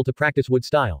impossible to practice Wood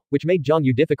Style, which made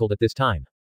Jongyu difficult at this time.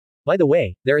 By the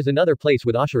way, there is another place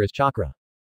with Ashura's chakra.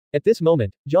 At this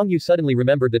moment, Jongyu suddenly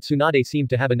remembered that Tsunade seemed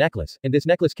to have a necklace, and this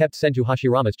necklace kept Senju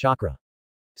Hashirama's chakra.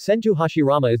 Senju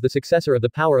Hashirama is the successor of the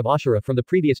power of Ashura from the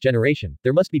previous generation,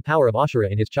 there must be power of Ashura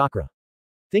in his chakra.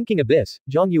 Thinking of this,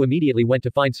 Jongyu immediately went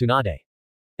to find Tsunade.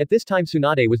 At this time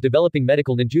Tsunade was developing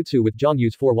medical ninjutsu with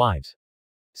Jongyu's 4 wives.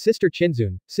 Sister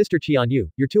Chinzun, Sister Qianyu,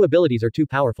 your 2 abilities are too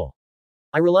powerful.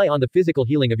 I rely on the physical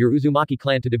healing of your Uzumaki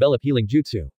clan to develop healing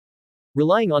jutsu.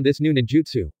 Relying on this new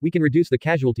ninjutsu, we can reduce the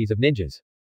casualties of ninjas.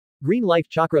 Green life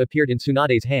chakra appeared in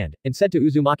Tsunade's hand, and said to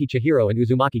Uzumaki Chihiro and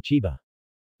Uzumaki Chiba.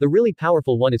 The really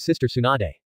powerful one is Sister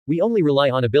Tsunade. We only rely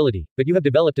on ability, but you have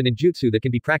developed a ninjutsu that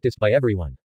can be practiced by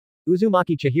everyone.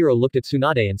 Uzumaki Chihiro looked at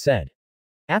Tsunade and said.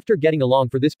 After getting along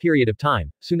for this period of time,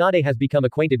 Tsunade has become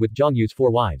acquainted with Jongyu's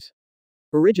 4 wives.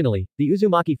 Originally, the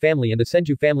Uzumaki family and the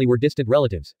Senju family were distant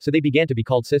relatives, so they began to be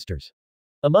called sisters.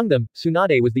 Among them,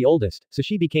 Tsunade was the oldest, so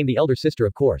she became the elder sister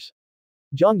of course.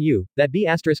 Jongyu, that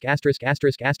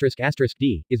B*****************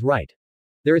 D, is right.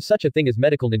 There is such a thing as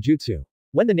medical ninjutsu.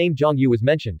 When the name Jongyu was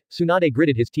mentioned, Tsunade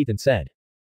gritted his teeth and said,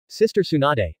 Sister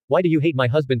Tsunade, why do you hate my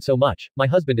husband so much? My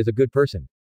husband is a good person.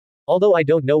 Although I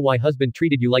don't know why husband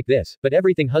treated you like this, but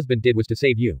everything husband did was to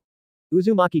save you.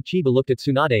 Uzumaki Chiba looked at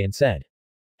Tsunade and said,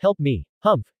 Help me.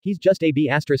 Humph, he's just a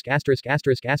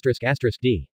B************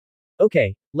 D.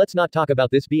 Okay, let's not talk about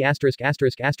this B*********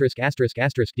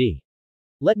 D.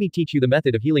 Let me teach you the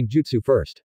method of healing jutsu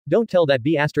first. Don't tell that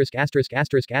B********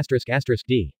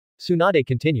 D. Tsunade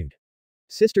continued.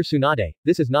 Sister Tsunade,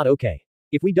 this is not okay.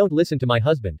 If we don't listen to my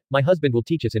husband will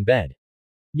teach us in bed.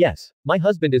 Yes, my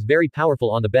husband is very powerful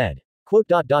on the bed. Quote.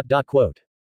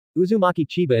 Uzumaki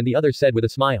Chiba and the others said with a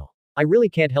smile. I really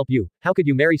can't help you, how could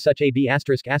you marry such a B*******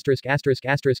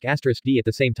 D at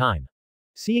the same time?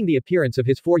 Seeing the appearance of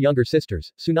his 4 younger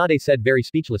sisters, Tsunade said very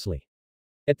speechlessly.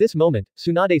 At this moment,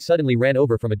 Tsunade suddenly ran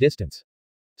over from a distance.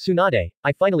 Tsunade,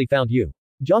 I finally found you.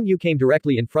 Jongyu came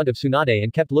directly in front of Tsunade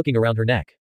and kept looking around her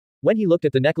neck. When he looked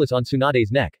at the necklace on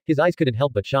Tsunade's neck, his eyes couldn't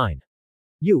help but shine.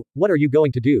 You, what are you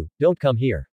going to do? Don't come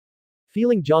here.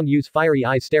 Feeling Jongyu's fiery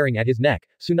eyes staring at his neck,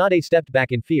 Tsunade stepped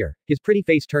back in fear, his pretty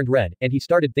face turned red, and he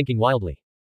started thinking wildly.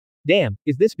 Damn,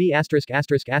 is this B*******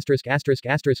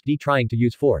 D trying to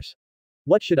use force?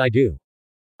 What should I do?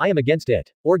 I am against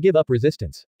it. Or give up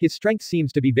resistance. His strength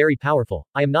seems to be very powerful,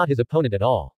 I am not his opponent at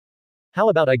all. How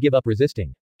about I give up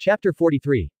resisting? Chapter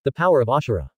 43, The Power of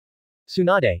Ashura.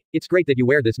 Tsunade, it's great that you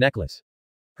wear this necklace.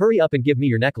 Hurry up and give me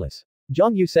your necklace.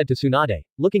 Jongyu said to Tsunade,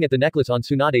 looking at the necklace on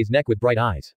Tsunade's neck with bright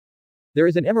eyes. There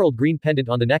is an emerald green pendant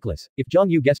on the necklace, if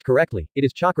Jongyu guessed correctly, it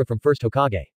is chakra from first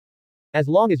Hokage. As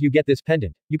long as you get this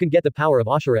pendant, you can get the power of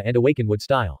Ashura and awaken wood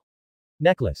style.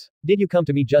 Necklace. Did you come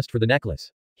to me just for the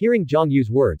necklace? Hearing Jongyu's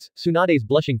words, Tsunade's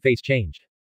blushing face changed.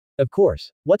 Of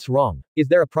course. What's wrong? Is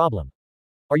there a problem?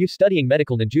 Are you studying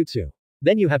medical ninjutsu?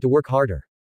 Then you have to work harder.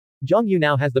 Jongyu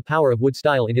now has the power of wood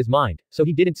style in his mind, so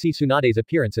he didn't see Tsunade's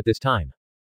appearance at this time.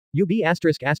 You B**********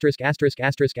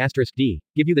 D,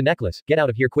 give you the necklace, get out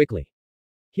of here quickly.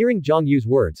 Hearing Jongyu's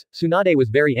words, Tsunade was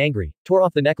very angry, tore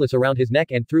off the necklace around his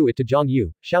neck and threw it to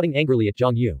Jongyu, shouting angrily at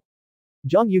Jongyu.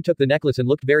 Jongyu took the necklace and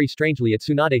looked very strangely at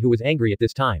Tsunade who was angry at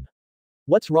this time.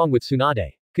 What's wrong with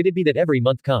Tsunade? Could it be that every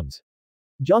month comes?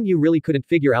 Jongyu really couldn't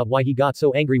figure out why he got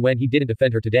so angry when he didn't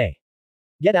offend her today.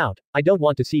 Get out, I don't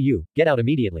want to see you, get out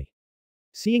immediately.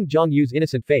 Seeing Jongyu's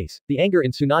innocent face, the anger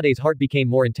in Tsunade's heart became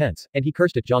more intense, and he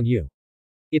cursed at Jongyu.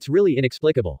 It's really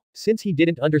inexplicable. Since he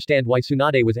didn't understand why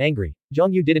Tsunade was angry,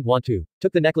 Jongyu didn't want to,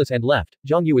 took the necklace and left.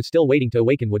 Jongyu was still waiting to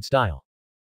awaken wood style.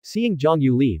 Seeing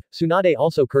Jongyu leave, Tsunade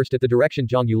also cursed at the direction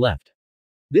Jongyu left.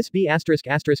 This B*******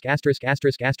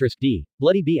 D,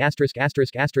 bloody B******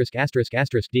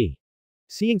 D.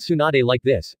 Seeing Tsunade like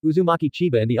this, Uzumaki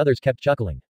Chiba and the others kept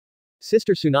chuckling.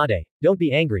 Sister Tsunade, don't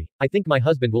be angry, I think my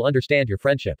husband will understand your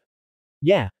friendship.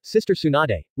 Yeah, Sister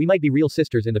Tsunade, we might be real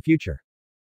sisters in the future.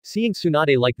 Seeing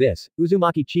Tsunade like this,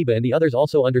 Uzumaki Chiba and the others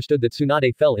also understood that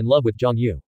Tsunade fell in love with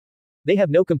Jongyu. They have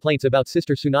no complaints about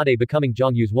Sister Tsunade becoming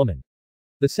Jongyu's woman.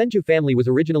 The Senju family was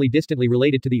originally distantly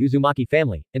related to the Uzumaki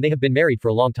family, and they have been married for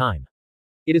a long time.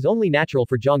 It is only natural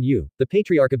for Jongyu, the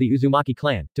patriarch of the Uzumaki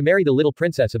clan, to marry the little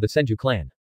princess of the Senju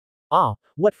clan. Ah,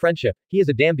 what friendship, he is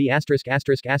a damn B*******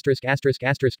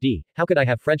 D, how could I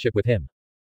have friendship with him?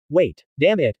 Wait,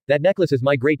 damn it, that necklace is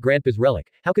my great-grandpa's relic,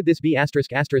 how could this be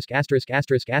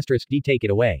D take it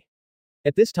away?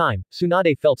 At this time,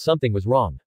 Tsunade felt something was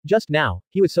wrong. Just now,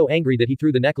 he was so angry that he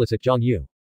threw the necklace at Jongyu.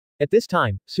 At this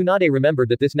time, Tsunade remembered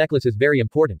that this necklace is very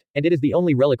important, and it is the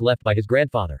only relic left by his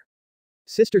grandfather.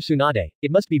 Sister Tsunade,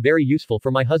 it must be very useful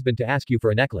for my husband to ask you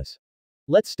for a necklace.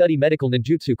 Let's study medical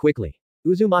ninjutsu quickly.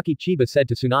 Uzumaki Chiba said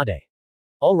to Tsunade.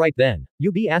 Alright then,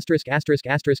 you B*******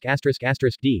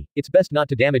 D, it's best not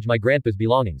to damage my grandpa's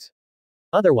belongings.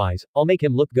 Otherwise, I'll make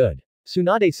him look good.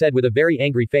 Tsunade said with a very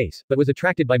angry face, but was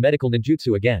attracted by medical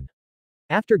ninjutsu again.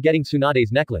 After getting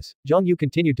Tsunade's necklace, Jongyu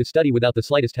continued to study without the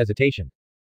slightest hesitation.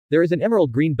 There is an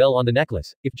emerald green bell on the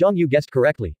necklace, if Jongyu guessed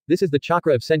correctly, this is the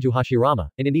chakra of Senju Hashirama,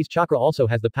 and in these chakra also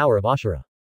has the power of Ashura.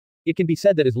 It can be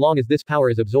said that as long as this power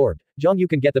is absorbed, Jongyu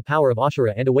can get the power of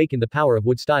Ashura and awaken the power of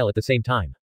wood style at the same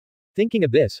time. Thinking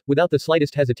of this, without the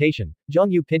slightest hesitation,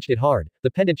 Jongyu pinched it hard,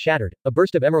 the pendant shattered, a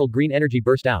burst of emerald green energy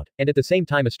burst out, and at the same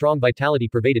time a strong vitality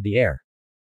pervaded the air.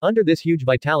 Under this huge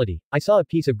vitality, I saw a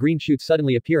piece of green shoot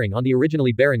suddenly appearing on the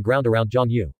originally barren ground around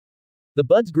Jongyu. The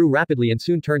buds grew rapidly and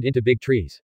soon turned into big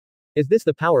trees. Is this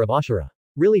the power of Ashura?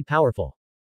 Really powerful.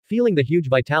 Feeling the huge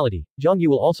vitality, Zhang Yu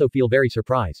will also feel very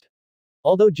surprised.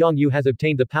 Although Zhang Yu has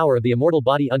obtained the power of the immortal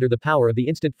body under the power of the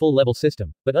instant full level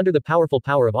system, but under the powerful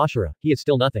power of Ashura, he is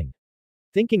still nothing.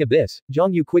 Thinking of this,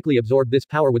 Zhang Yu quickly absorbed this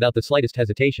power without the slightest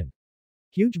hesitation.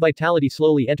 Huge vitality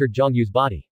slowly entered Zhang Yu's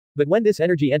body. But when this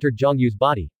energy entered Zhang Yu's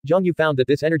body, Zhang Yu found that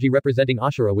this energy representing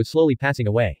Ashura was slowly passing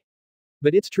away.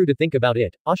 But it's true to think about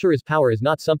it, Ashura's power is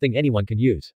not something anyone can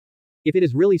use. If it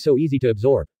is really so easy to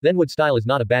absorb, then wood style is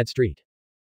not a bad street.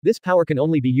 This power can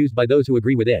only be used by those who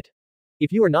agree with it.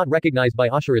 If you are not recognized by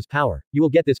Ashura's power, you will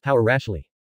get this power rashly.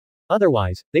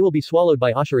 Otherwise, they will be swallowed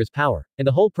by Ashura's power, and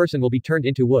the whole person will be turned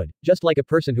into wood, just like a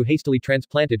person who hastily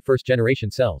transplanted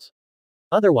first-generation cells.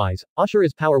 Otherwise,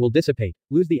 Ashura's power will dissipate,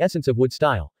 lose the essence of wood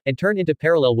style, and turn into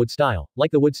parallel wood style,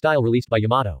 like the wood style released by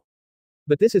Yamato.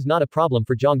 But this is not a problem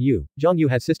for Zhang Yu. Zhang Yu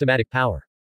has systematic power.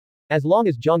 As long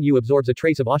as Zhang Yu absorbs a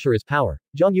trace of Ashura's power,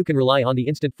 Zhang Yu can rely on the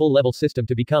instant full level system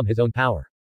to become his own power.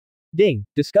 Ding,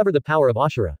 discover the power of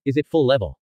Ashura, is it full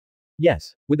level?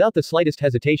 Yes. Without the slightest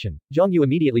hesitation, Zhang Yu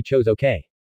immediately chose OK.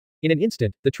 In an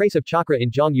instant, the trace of chakra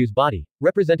in Zhang Yu's body,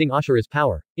 representing Ashura's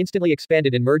power, instantly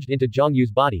expanded and merged into Zhang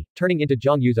Yu's body, turning into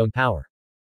Zhang Yu's own power.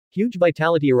 Huge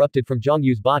vitality erupted from Zhang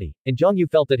Yu's body, and Zhang Yu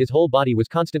felt that his whole body was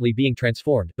constantly being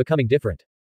transformed, becoming different.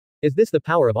 Is this the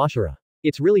power of Ashura?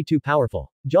 It's really too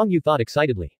powerful. Zhang Yu thought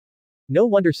excitedly. No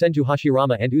wonder Senju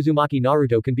Hashirama and Uzumaki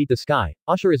Naruto can beat the sky.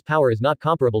 Ashura's power is not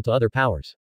comparable to other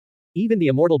powers. Even the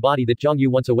immortal body that Zhang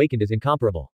Yu once awakened is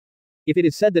incomparable. If it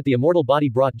is said that the immortal body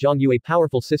brought Zhang Yu a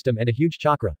powerful system and a huge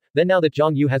chakra, then now that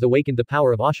Zhang Yu has awakened the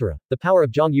power of Ashura, the power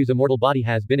of Zhang Yu's immortal body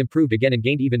has been improved again and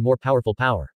gained even more powerful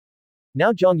power.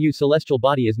 Now Zhang Yu's celestial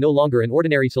body is no longer an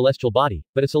ordinary celestial body,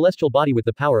 but a celestial body with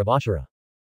the power of Ashura.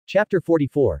 Chapter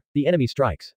 44, The Enemy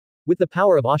Strikes. With the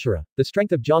power of Ashura, the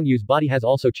strength of Zhang Yu's body has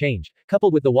also changed,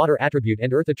 coupled with the water attribute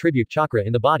and earth attribute chakra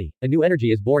in the body, a new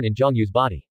energy is born in Zhang Yu's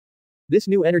body. This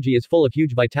new energy is full of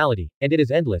huge vitality, and it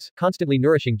is endless, constantly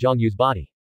nourishing Zhang Yu's body.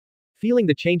 Feeling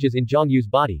the changes in Zhang Yu's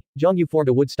body, Zhang Yu formed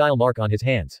a wood-style mark on his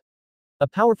hands. A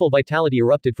powerful vitality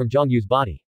erupted from Zhang Yu's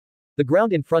body. The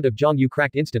ground in front of Zhang Yu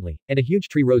cracked instantly, and a huge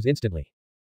tree rose instantly.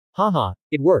 Haha,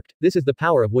 it worked, this is the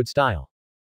power of wood style.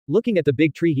 Looking at the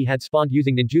big tree he had spawned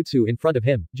using ninjutsu in front of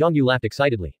him, Zhang Yu laughed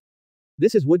excitedly.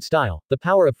 This is wood style, the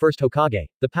power of first Hokage,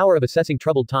 the power of assessing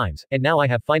troubled times, and now I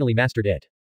have finally mastered it.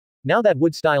 Now that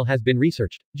wood style has been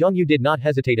researched, Zhang Yu did not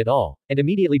hesitate at all, and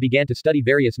immediately began to study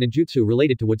various ninjutsu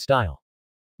related to wood style.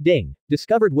 Ding.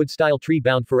 Discovered wood style tree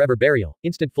bound forever burial,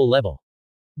 instant full level.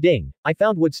 Ding. I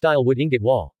found wood style wood ingot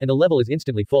wall, and the level is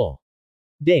instantly full.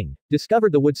 Ding.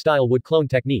 Discovered the wood style wood clone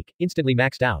technique, instantly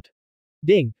maxed out.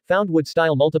 Ding. Found wood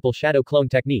style multiple shadow clone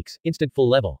techniques, instant full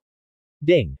level.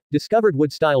 Ding. Discovered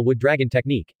wood style wood dragon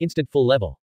technique, instant full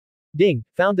level. Ding.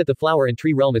 Found that the flower and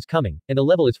tree realm is coming, and the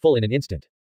level is full in an instant.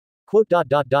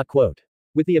 Quote.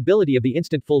 With the ability of the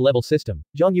instant full level system,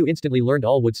 Zhang Yu instantly learned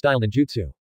all wood style ninjutsu.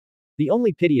 The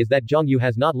only pity is that Zhang Yu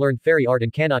has not learned fairy art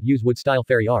and cannot use wood style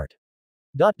fairy art.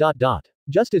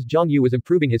 Just as Zhang Yu was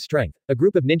improving his strength, a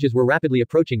group of ninjas were rapidly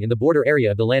approaching in the border area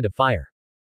of the Land of Fire.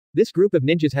 This group of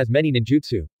ninjas has many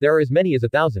ninjutsu, there are as many as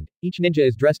 1,000, each ninja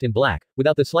is dressed in black,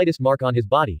 without the slightest mark on his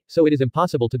body, so it is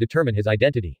impossible to determine his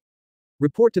identity.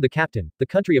 Report to the captain, the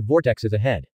country of Vortex is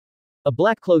ahead. A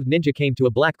black-clothed ninja came to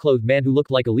a black-clothed man who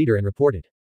looked like a leader and reported.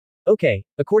 Okay,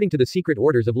 according to the secret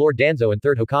orders of Lord Danzo and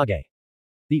Third Hokage.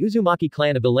 The Uzumaki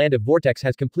clan of the Land of Vortex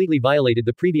has completely violated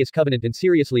the previous covenant and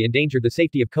seriously endangered the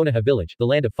safety of Konoha village, the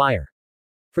Land of Fire.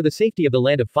 For the safety of the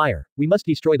Land of Fire, we must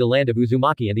destroy the land of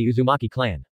Uzumaki and the Uzumaki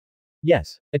clan.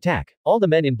 Yes, attack. All the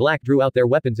men in black drew out their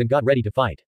weapons and got ready to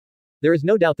fight. There is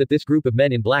no doubt that this group of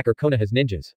men in black are Konoha's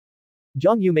ninjas.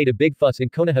 Zhang Yu made a big fuss in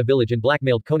Konoha village and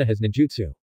blackmailed Konoha's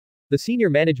ninjutsu. The senior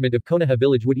management of Konoha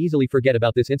village would easily forget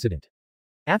about this incident.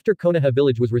 After Konoha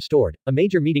village was restored, a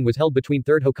major meeting was held between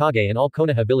Third Hokage and all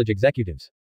Konoha village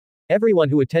executives. Everyone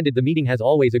who attended the meeting has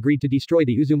always agreed to destroy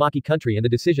the Uzumaki country and the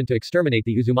decision to exterminate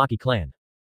the Uzumaki clan.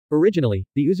 Originally,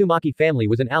 the Uzumaki family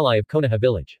was an ally of Konoha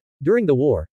village. During the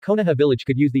war, Konoha village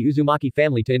could use the Uzumaki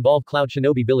family to involve Cloud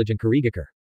Shinobi village and Kurigakure.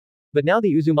 But now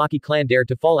the Uzumaki clan dared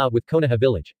to fall out with Konoha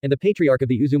village, and the patriarch of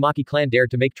the Uzumaki clan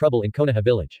dared to make trouble in Konoha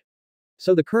village.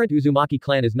 So the current Uzumaki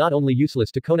clan is not only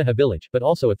useless to Konoha village, but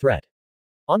also a threat.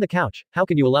 On the couch, how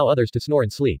can you allow others to snore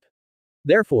and sleep?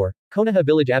 Therefore, Konoha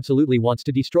village absolutely wants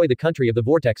to destroy the country of the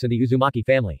Vortex and the Uzumaki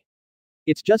family.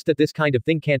 It's just that this kind of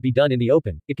thing can't be done in the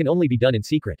open, it can only be done in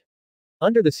secret.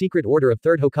 Under the secret order of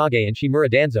Third Hokage and Shimura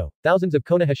Danzo, thousands of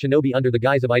Konoha shinobi under the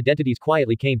guise of identities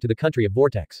quietly came to the country of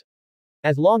Vortex.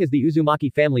 As long as the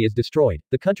Uzumaki family is destroyed,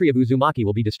 the country of Uzumaki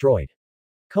will be destroyed.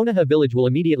 Konoha village will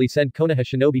immediately send Konoha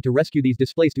shinobi to rescue these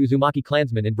displaced Uzumaki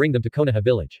clansmen and bring them to Konoha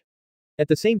village. At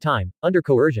the same time, under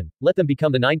coercion, let them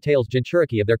become the Nine Tails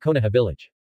Jinchuriki of their Konoha village.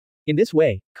 In this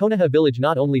way, Konoha village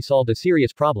not only solved a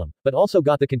serious problem, but also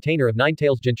got the container of Nine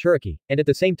Tails Jinchuriki, and at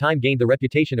the same time gained the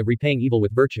reputation of repaying evil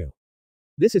with virtue.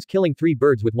 This is killing three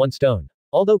birds with one stone.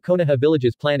 Although Konoha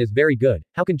village's plan is very good,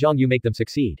 how can Zhang Yu make them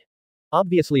succeed?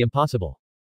 Obviously impossible.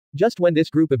 Just when this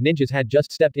group of ninjas had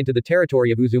just stepped into the territory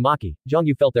of Uzumaki, Zhang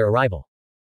Yu felt their arrival.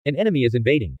 An enemy is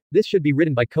invading. This should be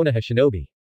ridden by Konoha shinobi.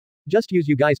 Just use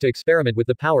you guys to experiment with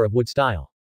the power of wood style.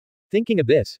 Thinking of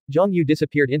this, Zhang Yu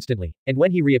disappeared instantly, and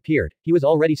when he reappeared, he was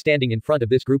already standing in front of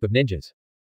this group of ninjas.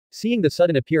 Seeing the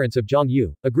sudden appearance of Zhang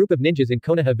Yu, a group of ninjas in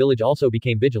Konoha village also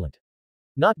became vigilant.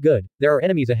 Not good, there are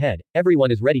enemies ahead,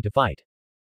 everyone is ready to fight.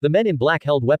 The men in black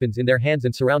held weapons in their hands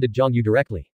and surrounded Zhang Yu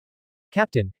directly.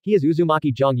 Captain, he is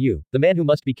Uzumaki Zhang Yu, the man who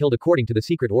must be killed according to the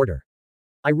secret order.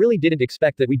 I really didn't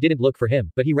expect that we didn't look for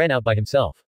him, but he ran out by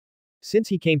himself. Since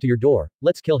he came to your door,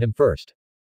 let's kill him first.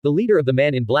 The leader of the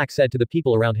man in black said to the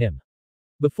people around him.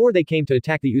 Before they came to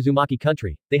attack the Uzumaki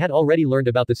country, they had already learned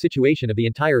about the situation of the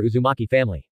entire Uzumaki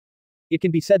family. It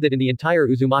can be said that in the entire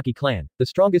Uzumaki clan, the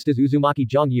strongest is Uzumaki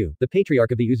Zhang Yu, the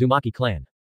patriarch of the Uzumaki clan.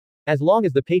 As long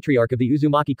as the patriarch of the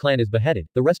Uzumaki clan is beheaded,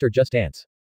 the rest are just ants.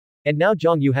 And now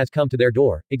Zhang Yu has come to their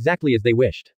door, exactly as they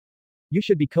wished. You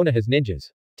should be Konoha's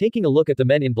ninjas. Taking a look at the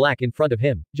men in black in front of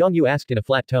him, Zhang Yu asked in a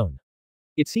flat tone.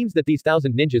 It seems that these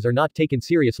 1,000 ninjas are not taken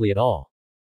seriously at all.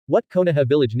 What Konoha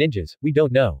village ninjas, we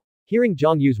don't know. Hearing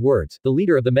Zhang Yu's words, the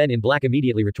leader of the men in black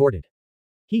immediately retorted.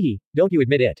 Hehe, don't you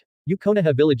admit it. You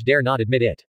Konoha village dare not admit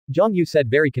it. Zhang Yu said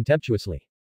very contemptuously.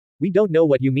 We don't know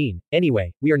what you mean,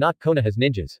 anyway, we are not Konoha's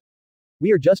ninjas.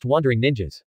 We are just wandering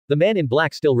ninjas. The man in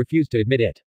black still refused to admit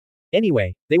it.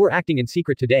 Anyway, they were acting in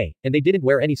secret today, and they didn't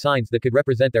wear any signs that could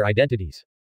represent their identities.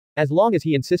 As long as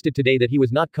he insisted today that he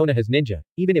was not Konoha's ninja,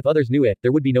 even if others knew it,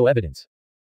 there would be no evidence.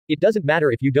 It doesn't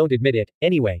matter if you don't admit it,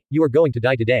 anyway, you are going to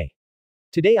die today.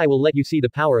 Today I will let you see the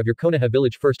power of your Konoha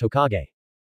village first Hokage.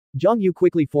 Zhang Yu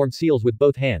quickly formed seals with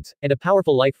both hands, and a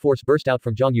powerful life force burst out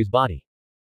from Zhang Yu's body.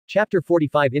 Chapter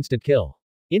 45 Instant Kill.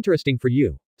 Interesting for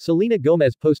you. Selena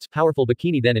Gomez posts powerful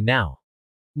bikini then and now.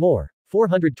 More.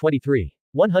 423.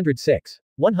 106.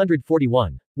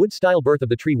 141. Wood-style birth of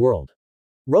the tree world.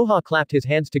 Roha clapped his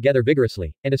hands together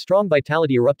vigorously, and a strong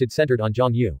vitality erupted centered on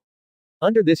Zhang Yu.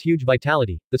 Under this huge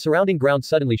vitality, the surrounding ground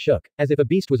suddenly shook, as if a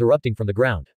beast was erupting from the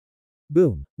ground.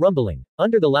 Boom. Rumbling.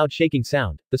 Under the loud shaking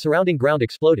sound, the surrounding ground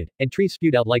exploded, and trees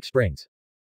spewed out like springs.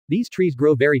 These trees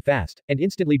grow very fast, and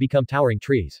instantly become towering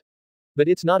trees. But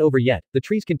it's not over yet, the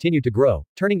trees continue to grow,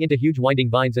 turning into huge winding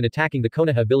vines and attacking the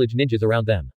Konoha village ninjas around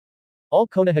them. All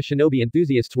Konoha shinobi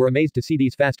enthusiasts were amazed to see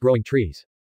these fast-growing trees.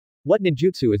 What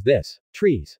ninjutsu is this?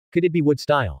 Trees. Could it be wood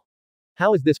style?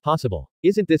 How is this possible?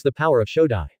 Isn't this the power of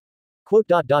Shodai?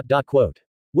 Quote.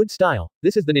 Wood style,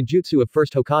 this is the ninjutsu of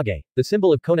first Hokage, the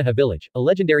symbol of Konoha village, a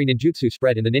legendary ninjutsu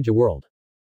spread in the ninja world.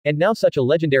 And now such a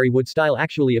legendary wood style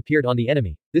actually appeared on the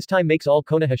enemy, this time makes all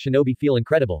Konoha shinobi feel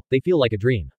incredible, they feel like a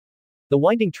dream. The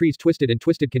winding trees twisted and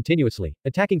twisted continuously,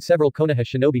 attacking several Konoha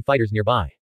shinobi fighters nearby.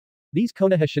 These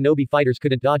Konoha shinobi fighters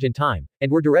couldn't dodge in time,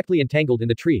 and were directly entangled in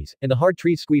the trees, and the hard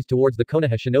trees squeezed towards the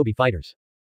Konoha shinobi fighters.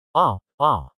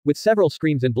 With several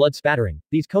screams and blood spattering,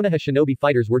 these Konoha shinobi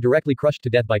fighters were directly crushed to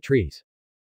death by trees.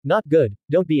 Not good,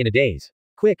 don't be in a daze.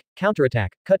 Quick,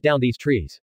 counterattack, cut down these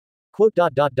trees. Quote.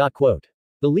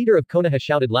 The leader of Konoha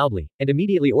shouted loudly, and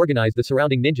immediately organized the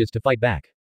surrounding ninjas to fight back.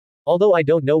 Although I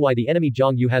don't know why the enemy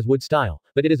Zhang Yu has wood style,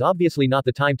 but it is obviously not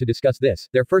the time to discuss this,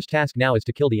 their first task now is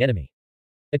to kill the enemy.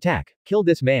 Attack. Kill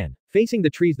this man. Facing the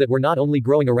trees that were not only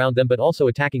growing around them but also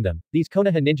attacking them, these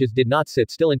Konoha ninjas did not sit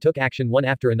still and took action one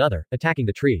after another, attacking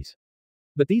the trees.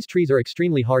 But these trees are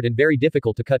extremely hard and very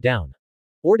difficult to cut down.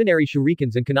 Ordinary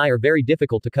shurikens and kunai are very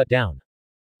difficult to cut down.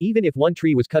 Even if one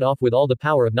tree was cut off with all the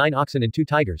power of 9 oxen and 2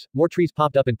 tigers, more trees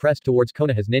popped up and pressed towards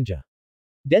Konoha's ninja.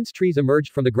 Dense trees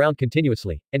emerged from the ground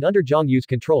continuously, and under Zhang Yu's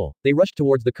control, they rushed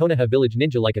towards the Konoha village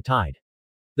ninja like a tide.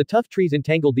 The tough trees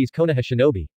entangled these Konoha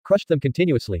shinobi, crushed them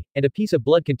continuously, and a piece of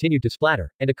blood continued to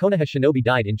splatter, and a Konoha shinobi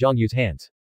died in Zhang Yu's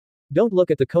hands. Don't look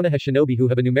at the Konoha shinobi who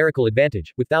have a numerical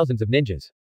advantage, with thousands of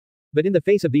ninjas. But in the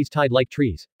face of these tide-like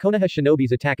trees, Konoha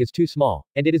shinobi's attack is too small,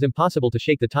 and it is impossible to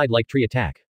shake the tide-like tree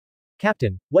attack.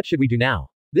 Captain, what should we do now?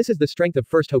 This is the strength of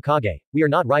first Hokage, we are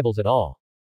not rivals at all.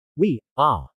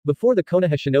 Before the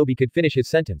Konoha shinobi could finish his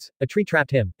sentence, a tree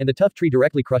trapped him, and the tough tree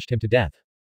directly crushed him to death.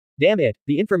 Damn it,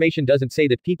 the information doesn't say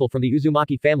that people from the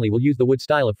Uzumaki family will use the wood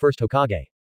style of first Hokage.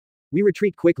 We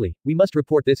retreat quickly, we must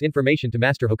report this information to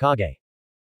Master Hokage.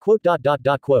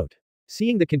 Quote.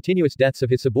 Seeing the continuous deaths of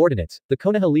his subordinates, the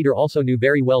Konoha leader also knew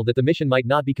very well that the mission might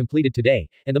not be completed today,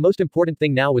 and the most important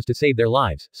thing now was to save their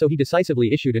lives, so he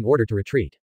decisively issued an order to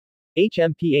retreat.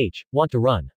 HMPH, want to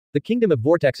run. The Kingdom of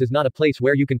Vortex is not a place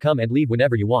where you can come and leave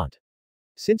whenever you want.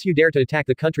 Since you dare to attack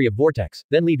the country of Vortex,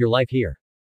 then leave your life here.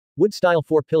 Wood-style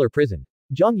 4-pillar prison.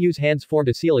 Zhang Yu's hands formed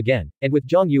a seal again, and with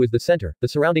Zhang Yu as the center, the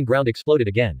surrounding ground exploded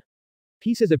again.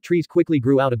 Pieces of trees quickly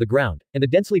grew out of the ground, and the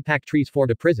densely packed trees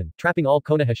formed a prison, trapping all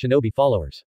Konoha shinobi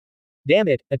followers. Damn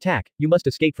it, attack, you must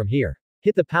escape from here.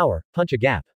 Hit the power, punch a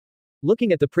gap.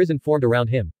 Looking at the prison formed around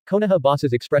him, Konoha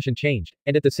boss's expression changed,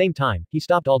 and at the same time, he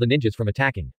stopped all the ninjas from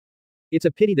attacking. It's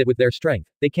a pity that with their strength,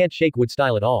 they can't shake wood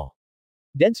style at all.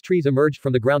 Dense trees emerged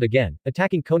from the ground again,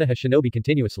 attacking Konoha shinobi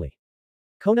continuously.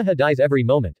 Konoha dies every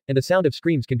moment, and the sound of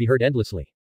screams can be heard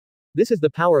endlessly. This is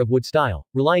the power of wood style,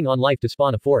 relying on life to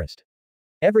spawn a forest.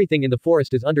 Everything in the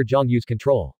forest is under Zhang Yu's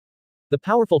control. The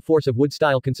powerful force of wood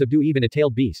style can subdue even a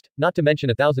tailed beast, not to mention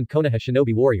 1,000 Konoha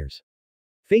shinobi warriors.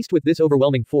 Faced with this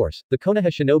overwhelming force, the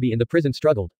Konoha shinobi in the prison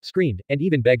struggled, screamed, and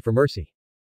even begged for mercy.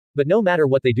 But no matter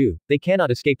what they do, they cannot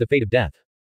escape the fate of death.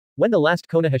 When the last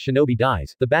Konoha shinobi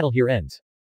dies, the battle here ends.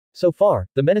 So far,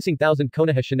 the menacing 1,000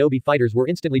 Konoha shinobi fighters were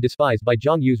instantly despised by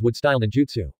Zhang Yu's wood-style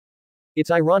ninjutsu. It's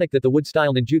ironic that the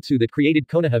wood-style ninjutsu that created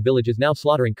Konoha village is now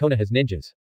slaughtering Konoha's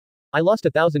ninjas. I lost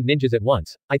 1,000 ninjas at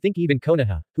once. I think even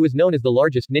Konoha, who is known as the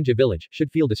largest ninja village,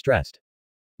 should feel distressed.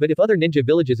 But if other ninja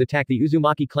villages attack the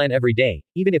Uzumaki clan every day,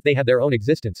 even if they have their own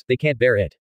existence, they can't bear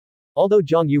it. Although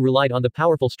Zhang Yu relied on the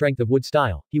powerful strength of wood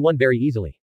style, he won very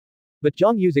easily. But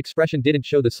Zhang Yu's expression didn't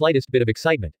show the slightest bit of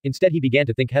excitement, instead he began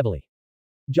to think heavily.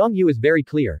 Zhang Yu is very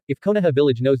clear, if Konoha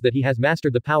village knows that he has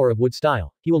mastered the power of wood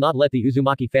style, he will not let the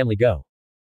Uzumaki family go.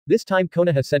 This time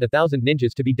Konoha sent 1,000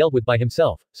 ninjas to be dealt with by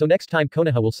himself, so next time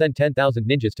Konoha will send 10,000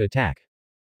 ninjas to attack.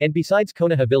 And besides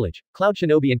Konoha village, Cloud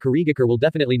Shinobi and Kurigakure will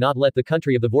definitely not let the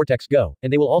country of the Vortex go,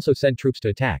 and they will also send troops to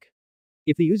attack.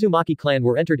 If the Uzumaki clan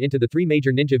were entered into the 3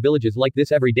 major ninja villages like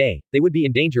this every day, they would be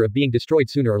in danger of being destroyed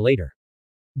sooner or later.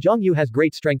 Zhang Yu has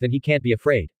great strength and he can't be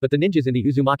afraid, but the ninjas in the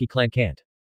Uzumaki clan can't.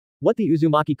 What the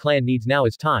Uzumaki clan needs now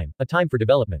is time, a time for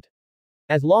development.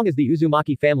 As long as the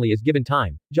Uzumaki family is given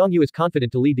time, Zhang Yu is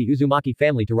confident to lead the Uzumaki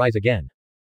family to rise again.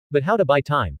 But how to buy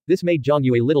time? This made Zhang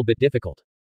Yu a little bit difficult.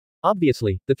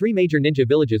 Obviously, the 3 major ninja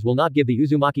villages will not give the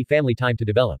Uzumaki family time to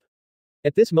develop.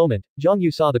 At this moment, Zhang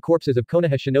Yu saw the corpses of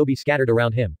Konoha shinobi scattered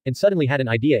around him, and suddenly had an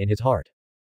idea in his heart.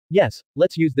 Yes,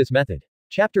 let's use this method.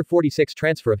 Chapter 46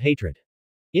 Transfer of Hatred.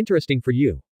 Interesting for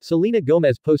you. Selena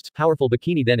Gomez posts powerful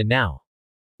bikini then and now.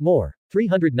 More.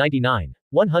 399.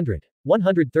 100.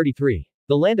 133.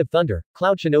 The Land of Thunder,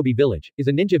 Cloud Shinobi Village, is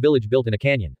a ninja village built in a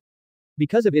canyon.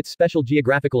 Because of its special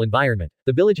geographical environment,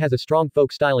 the village has a strong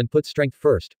folk style and puts strength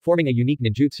first, forming a unique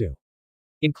ninjutsu.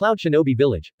 In Cloud Shinobi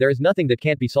Village, there is nothing that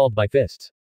can't be solved by fists.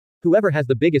 Whoever has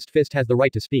the biggest fist has the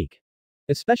right to speak.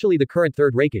 Especially the current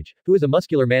third Raikage, who is a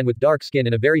muscular man with dark skin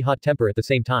and a very hot temper at the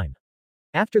same time.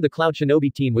 After the Cloud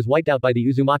Shinobi team was wiped out by the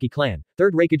Uzumaki clan,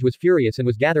 third Raikage was furious and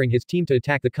was gathering his team to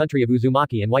attack the country of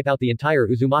Uzumaki and wipe out the entire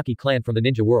Uzumaki clan from the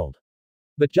ninja world.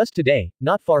 But just today,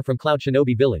 not far from Cloud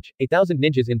Shinobi Village, 1,000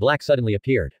 ninjas in black suddenly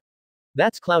appeared.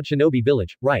 That's Cloud Shinobi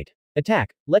Village, right?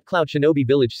 Attack! Let Cloud Shinobi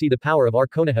Village see the power of our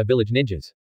Konoha Village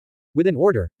ninjas. With an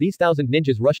order, these 1,000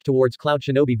 ninjas rushed towards Cloud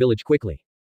Shinobi Village quickly.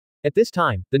 At this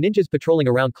time, the ninjas patrolling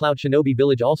around Cloud Shinobi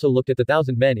Village also looked at the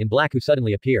 1,000 men in black who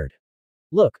suddenly appeared.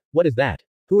 Look, what is that?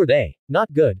 Who are they?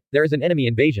 Not good, there is an enemy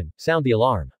invasion, sound the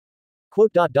alarm.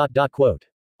 Quote.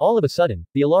 All of a sudden,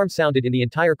 the alarm sounded in the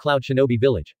entire Cloud Shinobi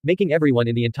Village, making everyone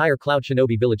in the entire Cloud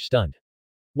Shinobi Village stunned.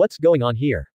 What's going on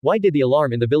here? Why did the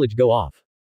alarm in the village go off?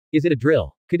 Is it a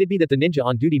drill? Could it be that the ninja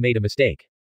on duty made a mistake?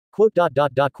 Quote.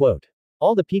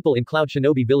 All the people in Cloud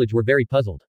Shinobi Village were very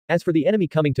puzzled. As for the enemy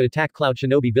coming to attack Cloud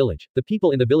Shinobi Village, the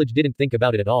people in the village didn't think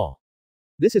about it at all.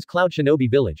 This is Cloud Shinobi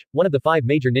Village, one of the 5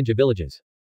 major ninja villages.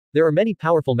 There are many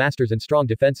powerful masters and strong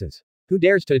defenses. Who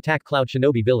dares to attack Cloud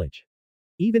Shinobi Village?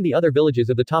 Even the other villages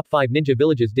of the top 5 ninja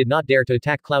villages did not dare to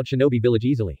attack Cloud Shinobi Village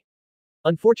easily.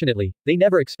 Unfortunately, they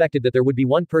never expected that there would be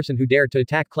one person who dared to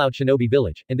attack Cloud Shinobi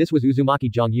Village, and this was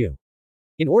Uzumaki Zhang Yu.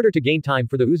 In order to gain time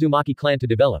for the Uzumaki clan to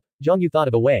develop, Zhang Yu thought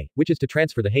of a way, which is to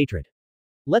transfer the hatred.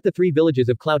 Let the 3 villages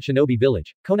of Cloud Shinobi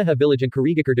Village, Konoha Village and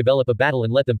Kurigakure develop a battle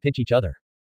and let them pinch each other.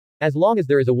 As long as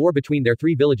there is a war between their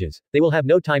 3 villages, they will have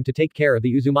no time to take care of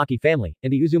the Uzumaki family,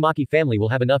 and the Uzumaki family will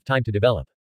have enough time to develop.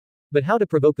 But how to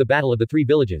provoke the battle of the 3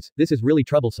 villages, this is really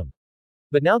troublesome.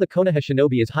 But now the Konoha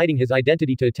shinobi is hiding his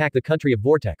identity to attack the country of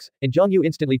Vortex, and Zhang Yu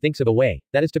instantly thinks of a way,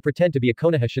 that is to pretend to be a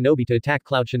Konoha shinobi to attack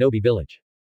Cloud Shinobi Village.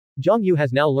 Zhang Yu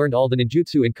has now learned all the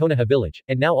ninjutsu in Konoha Village,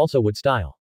 and now also wood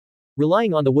style.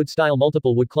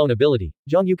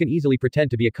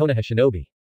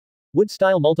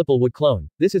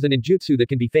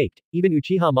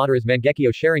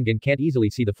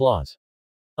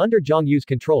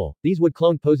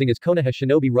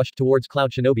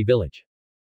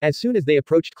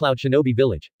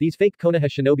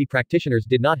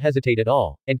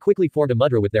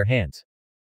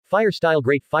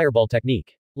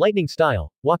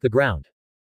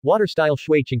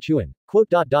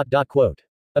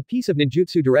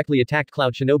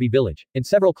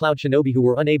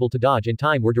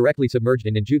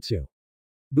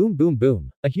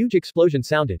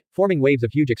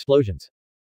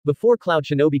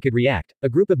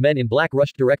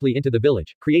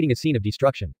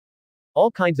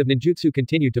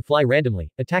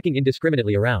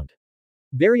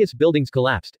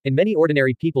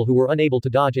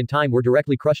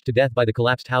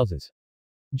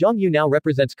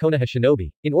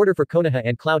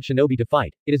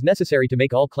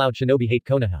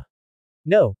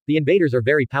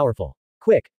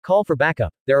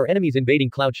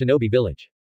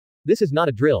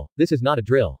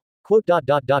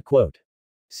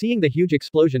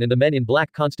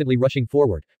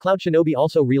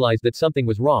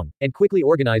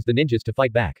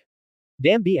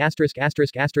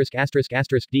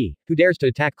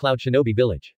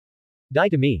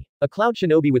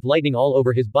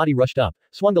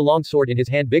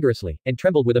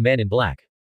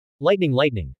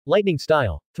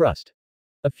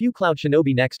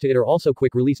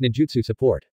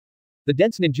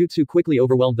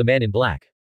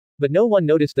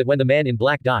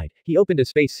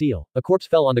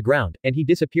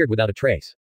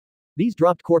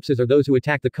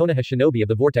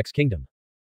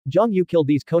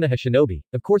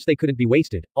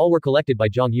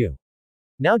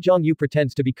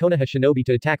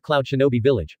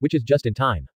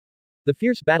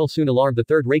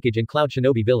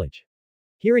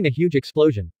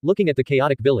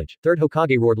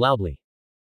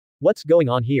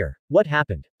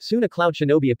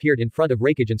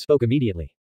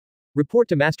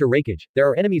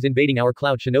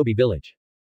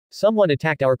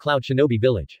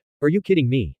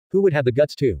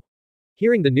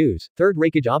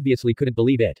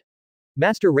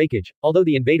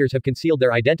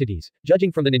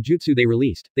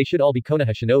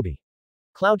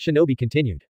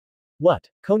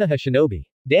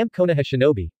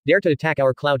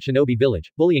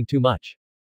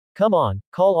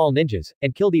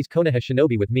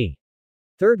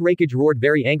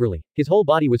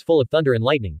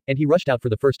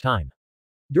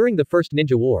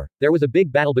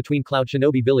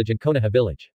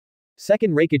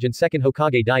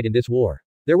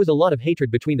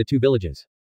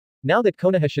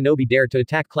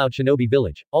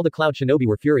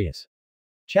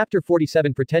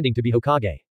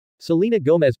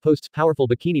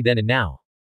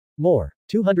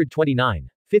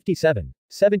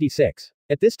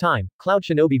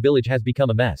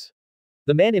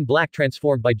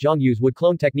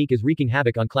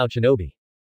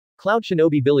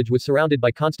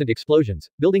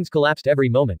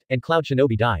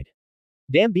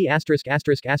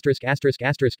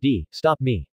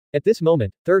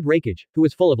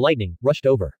 lightning, rushed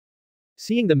over.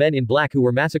 Seeing the men in black who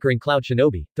were massacring Cloud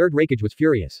Shinobi, Third Raikage was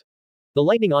furious. The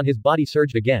lightning on his body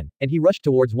surged again, and he rushed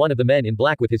towards one of the men in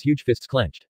black with his huge fists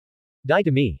clenched. Die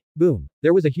to me. Boom.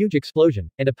 There was a huge explosion,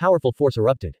 and a powerful force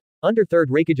erupted. Under Third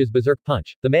Raikage's berserk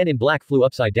punch, the man in black flew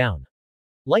upside down.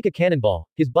 Like a cannonball,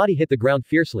 his body hit the ground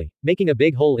fiercely, making a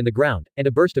big hole in the ground, and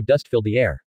a burst of dust filled the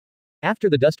air. After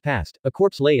the dust passed, a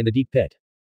corpse lay in the deep pit.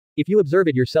 If you observe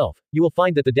it yourself, you will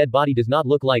find that the dead body does not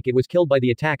look like it was killed by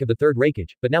the attack of the Third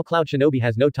Raikage, but now Cloud Shinobi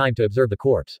has no time to observe the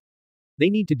corpse. They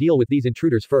need to deal with these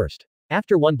intruders first.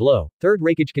 After one blow, Third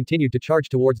Raikage continued to charge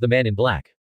towards the man in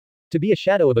black. To be a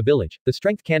shadow of a village, the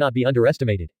strength cannot be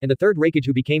underestimated, and the Third Raikage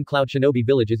who became Cloud Shinobi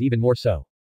village is even more so.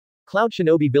 Cloud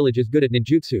Shinobi village is good at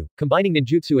ninjutsu, combining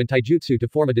ninjutsu and taijutsu to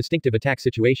form a distinctive attack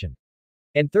situation.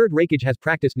 And Third Raikage has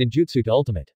practiced ninjutsu to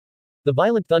ultimate. The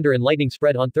violent thunder and lightning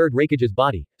spread on Third Raikage's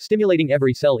body, stimulating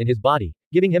every cell in his body,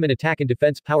 giving him an attack and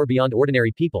defense power beyond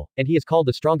ordinary people, and he is called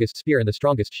the strongest spear and the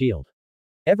strongest shield.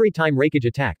 Every time Raikage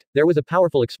attacked, there was a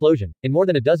powerful explosion, and more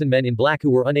than a dozen men in black who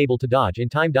were unable to dodge in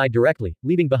time died directly,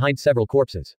 leaving behind several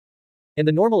corpses. And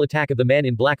the normal attack of the man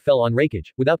in black fell on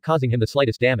Raikage, without causing him the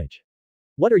slightest damage.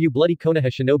 What are you bloody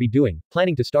Konoha Shinobi doing,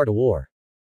 planning to start a war?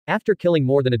 After killing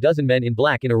more than a dozen men in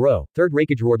black in a row, Third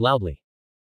Raikage roared loudly.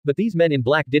 But these men in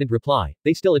black didn't reply,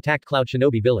 they still attacked Cloud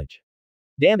Shinobi village.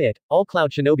 Damn it, all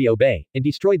Cloud Shinobi obey, and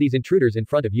destroy these intruders in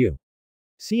front of you.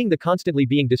 Seeing the constantly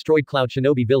being destroyed Cloud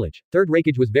Shinobi village, Third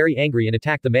Raikage was very angry and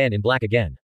attacked the man in black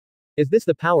again. Is this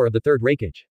the power of the Third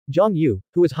Raikage? Zhang Yu,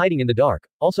 who was hiding in the dark,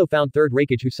 also found Third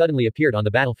Raikage who suddenly appeared on the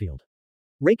battlefield.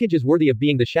 Raikage is worthy of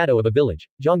being the shadow of a village.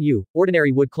 Zhang Yu,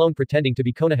 ordinary wood clone pretending to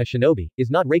be Konoha Shinobi, is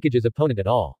not Raikage's opponent at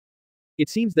all. It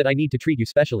seems that I need to treat you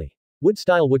specially.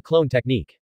 Wood-style wood clone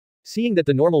technique. Seeing that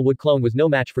the normal wood clone was no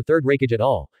match for Third Raikage at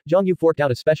all, Zhang Yu forked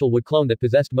out a special wood clone that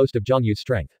possessed most of Zhang Yu's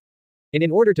strength. And in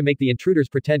order to make the intruders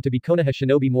pretend to be Konoha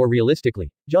Shinobi more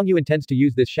realistically, Zhang Yu intends to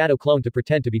use this shadow clone to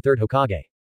pretend to be Third Hokage.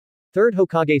 Third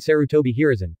Hokage Sarutobi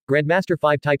Hiruzen, Grandmaster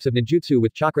 5 types of ninjutsu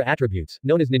with chakra attributes,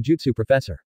 known as Ninjutsu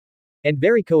Professor. And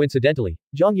very coincidentally,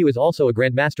 Zhang Yu is also a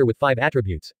Grandmaster with 5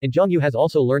 attributes, and Zhang Yu has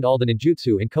also learned all the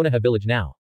ninjutsu in Konoha village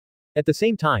now. At the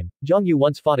same time, Zhang Yu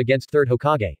once fought against Third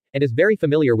Hokage, and is very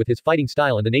familiar with his fighting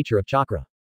style and the nature of chakra.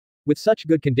 With such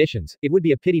good conditions, it would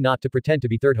be a pity not to pretend to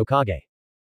be Third Hokage.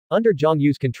 Under Zhang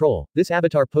Yu's control, this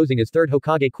avatar posing as Third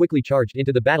Hokage quickly charged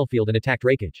into the battlefield and attacked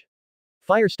Raikage.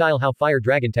 Fire style How Fire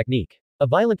Dragon technique. A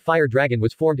violent fire dragon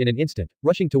was formed in an instant,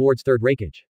 rushing towards Third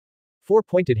Raikage. 4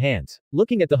 pointed hands.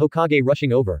 Looking at the Hokage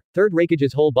rushing over, Third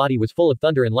Raikage's whole body was full of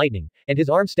thunder and lightning, and his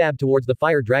arm stabbed towards the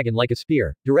fire dragon like a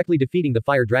spear, directly defeating the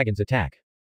fire dragon's attack.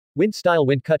 Wind style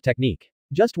wind cut technique.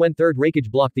 Just when Third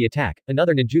Raikage blocked the attack,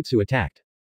 another ninjutsu attacked.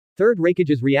 Third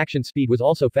Raikage's reaction speed was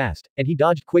also fast, and he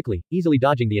dodged quickly, easily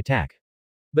dodging the attack.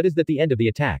 But is that the end of the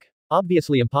attack?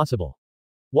 Obviously impossible.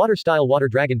 Water style water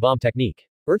dragon bomb technique.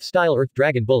 Earth style earth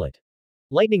dragon bullet.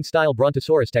 Lightning style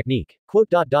brontosaurus technique.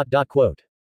 Quote.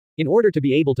 In order to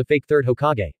be able to fake Third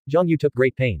Hokage, Zhang Yu took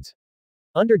great pains.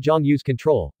 Under Zhang Yu's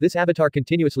control, this avatar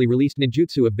continuously released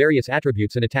ninjutsu of various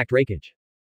attributes and attacked Raikage.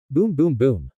 Boom boom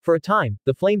boom. For a time,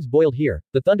 the flames boiled here,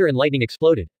 the thunder and lightning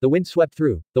exploded, the wind swept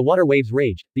through, the water waves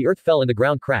raged, the earth fell and the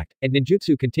ground cracked, and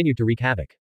ninjutsu continued to wreak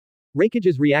havoc.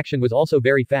 Raikage's reaction was also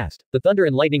very fast, the thunder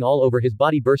and lightning all over his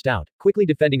body burst out, quickly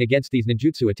defending against these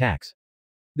ninjutsu attacks.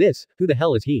 Who the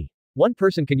hell is he? One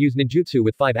person can use ninjutsu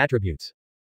with 5 attributes.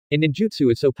 And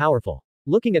ninjutsu is so powerful.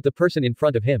 Looking at the person in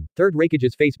front of him, Third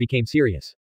Raikage's face became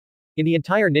serious. In the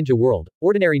entire ninja world,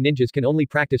 ordinary ninjas can only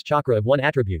practice chakra of 1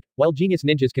 attribute, while genius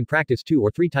ninjas can practice 2 or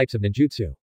 3 types of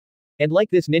ninjutsu. And like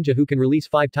this ninja who can release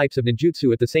 5 types of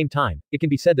ninjutsu at the same time, it can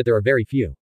be said that there are very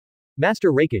few.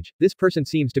 Master Raikage, this person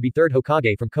seems to be Third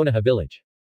Hokage from Konoha village.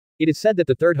 It is said that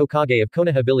the Third Hokage of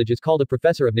Konoha village is called a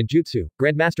professor of ninjutsu,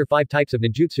 Grandmaster 5 types of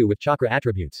ninjutsu with chakra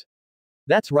attributes.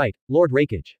 That's right, Lord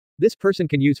Raikage. This person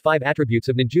can use 5 attributes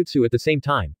of ninjutsu at the same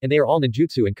time, and they are all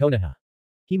ninjutsu in Konoha.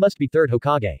 He must be Third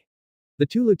Hokage. The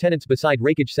 2 lieutenants beside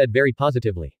Raikage said very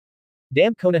positively.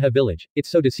 Damn Konoha village, it's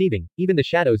so deceiving, even the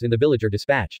shadows in the village are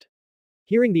dispatched.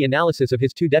 Hearing the analysis of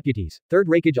his 2 deputies, Third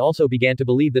Raikage also began to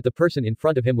believe that the person in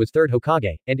front of him was Third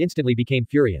Hokage, and instantly became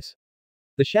furious.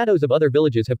 The shadows of other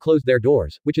villages have closed their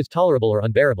doors, which is tolerable or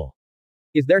unbearable.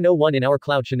 Is there no one in our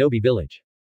Cloud Shinobi village?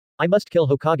 I must kill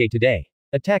Hokage today.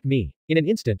 Attack me. In an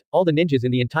instant, all the ninjas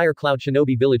in the entire Cloud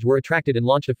Shinobi village were attracted and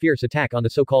launched a fierce attack on the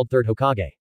so-called Third Hokage.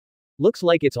 Looks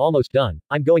like it's almost done,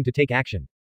 I'm going to take action.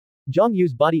 Zhang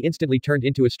Yu's body instantly turned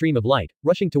into a stream of light,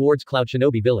 rushing towards Cloud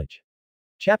Shinobi village.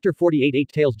 Chapter 48 Eight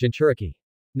Tails Jinchuriki.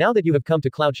 Now that you have come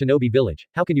to Cloud Shinobi village,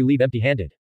 how can you leave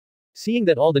empty-handed? Seeing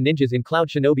that all the ninjas in Cloud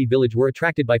Shinobi village were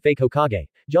attracted by fake Hokage,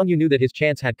 Zhang Yu knew that his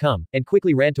chance had come, and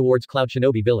quickly ran towards Cloud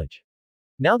Shinobi village.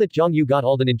 Now that Zhang Yu got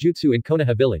all the ninjutsu in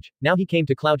Konoha village, now he came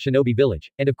to Cloud Shinobi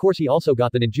village, and of course he also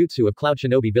got the ninjutsu of Cloud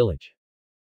Shinobi village.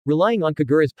 Relying on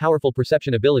Kagura's powerful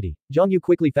perception ability, Zhang Yu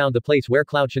quickly found the place where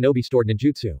Cloud Shinobi stored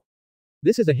ninjutsu.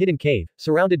 This is a hidden cave,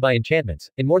 surrounded by enchantments,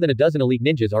 and more than a dozen elite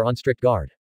ninjas are on strict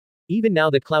guard. Even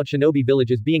now that Cloud Shinobi village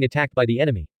is being attacked by the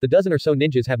enemy, the dozen or so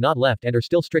ninjas have not left and are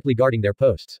still strictly guarding their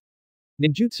posts.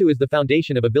 Ninjutsu is the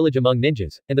foundation of a village among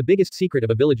ninjas, and the biggest secret of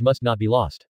a village must not be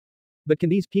lost. But can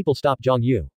these people stop Zhang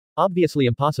Yu? Obviously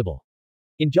impossible.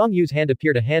 In Zhang Yu's hand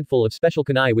appeared a handful of special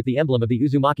kunai with the emblem of the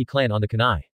Uzumaki clan on the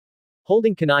kunai.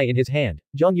 Holding kunai in his hand,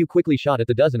 Zhang Yu quickly shot at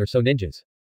the dozen or so ninjas.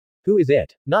 Who is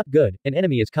it? Not good, an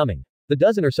enemy is coming. The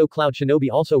dozen or so Cloud Shinobi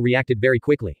also reacted very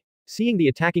quickly. Seeing the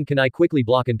attacking kunai quickly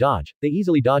block and dodge, they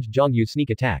easily dodged Zhang Yu's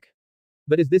sneak attack.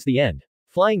 But is this the end?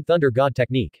 Flying Thunder God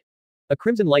technique. A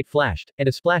crimson light flashed, and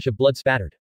a splash of blood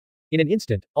spattered. In an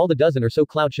instant, all the dozen or so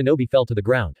Cloud Shinobi fell to the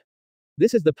ground.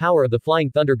 This is the power of the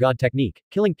Flying Thunder God technique,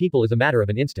 killing people is a matter of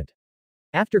an instant.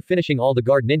 After finishing all the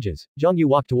guard ninjas, Zhang Yu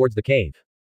walked towards the cave.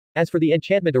 As for the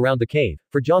enchantment around the cave,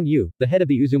 for Zhang Yu, the head of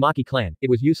the Uzumaki clan, it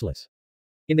was useless.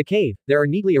 In the cave, there are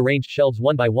neatly arranged shelves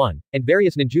one by one, and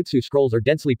various ninjutsu scrolls are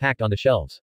densely packed on the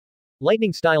shelves.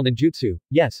 Lightning style ninjutsu,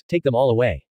 yes, take them all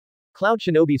away. Cloud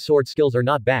Shinobi's sword skills are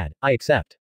not bad, I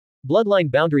accept. Bloodline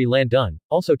boundary land done,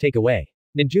 also take away.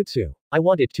 Ninjutsu. I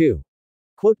want it too.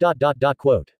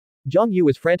 Quote. Zhang Yu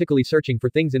was frantically searching for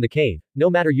things in the cave, no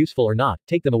matter useful or not,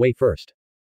 take them away first.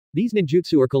 These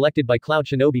ninjutsu are collected by Cloud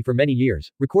Shinobi for many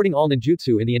years, recording all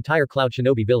ninjutsu in the entire Cloud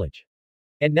Shinobi village.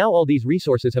 And now all these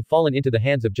resources have fallen into the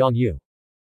hands of Zhang Yu.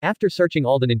 After searching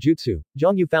all the ninjutsu,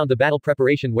 Zhang Yu found the battle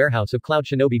preparation warehouse of Cloud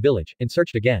Shinobi village, and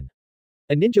searched again.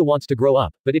 A ninja wants to grow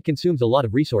up, but it consumes a lot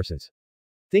of resources.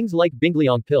 Things like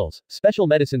Bingliang pills, special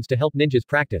medicines to help ninjas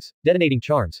practice, detonating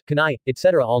charms, kunai,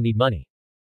 etc. all need money.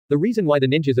 The reason why the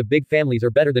ninjas of big families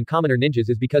are better than commoner ninjas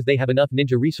is because they have enough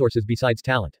ninja resources besides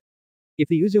talent. If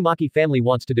the Uzumaki family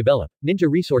wants to develop,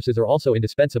 ninja resources are also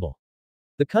indispensable.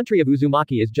 The country of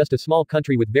Uzumaki is just a small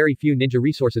country with very few ninja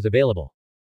resources available.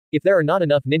 If there are not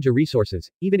enough ninja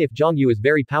resources, even if Zhang Yu is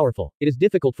very powerful, it is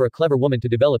difficult for a clever woman to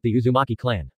develop the Uzumaki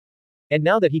clan. And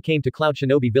now that he came to Cloud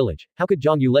Shinobi village, how could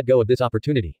Zhang Yu let go of this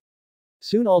opportunity?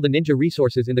 Soon all the ninja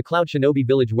resources in the Cloud Shinobi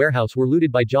village warehouse were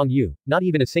looted by Zhang Yu, not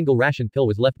even a single ration pill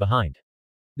was left behind.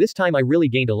 This time I really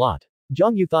gained a lot.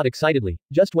 Zhang Yu thought excitedly.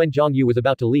 Just when Zhang Yu was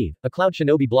about to leave, a Cloud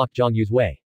Shinobi blocked Zhang Yu's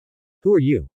way. Who are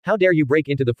you? How dare you break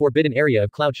into the forbidden area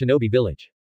of Cloud Shinobi village?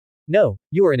 No,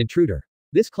 you are an intruder.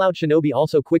 This Cloud Shinobi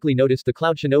also quickly noticed the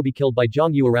Cloud Shinobi killed by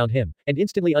Zhang Yu around him, and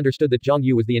instantly understood that Zhang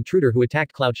Yu was the intruder who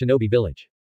attacked Cloud Shinobi village.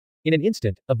 In an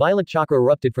instant, a violent chakra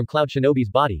erupted from Cloud Shinobi's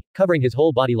body, covering his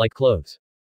whole body like clothes.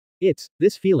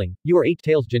 This feeling, you are Eight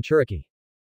Tails Jinchuriki.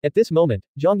 At this moment,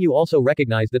 Zhang Yu also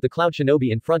recognized that the Cloud Shinobi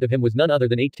in front of him was none other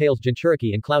than Eight Tails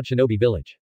Jinchuriki in Cloud Shinobi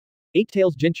village. Eight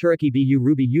Tails Jinchuriki Bu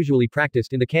Ruby usually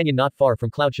practiced in the canyon not far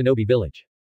from Cloud Shinobi village.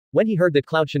 When he heard that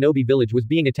Cloud Shinobi village was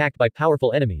being attacked by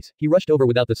powerful enemies, he rushed over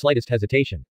without the slightest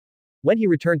hesitation. When he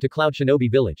returned to Cloud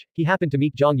Shinobi village, he happened to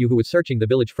meet Zhang Yu who was searching the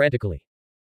village frantically.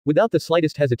 Without the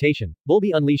slightest hesitation,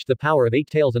 Bulbi unleashed the power of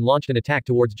Eight Tails and launched an attack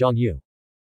towards Zhang Yu.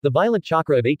 The violent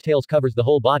chakra of Eight Tails covers the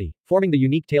whole body, forming the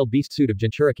unique tailed beast suit of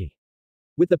Jinchuriki.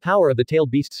 With the power of the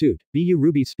tailed beast suit, Bu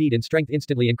Ruby's speed and strength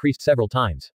instantly increased several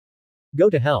times.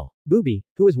 Go to hell. Bubi,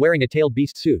 who was wearing a tailed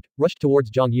beast suit, rushed towards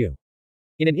Zhang Yu.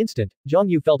 In an instant, Zhang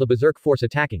Yu felt a berserk force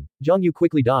attacking. Zhang Yu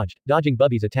quickly dodged, dodging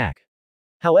Bubi's attack.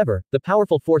 However, the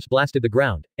powerful force blasted the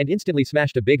ground, and instantly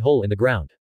smashed a big hole in the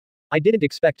ground. I didn't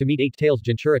expect to meet Eight Tails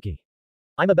Jinchuriki.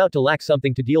 I'm about to lack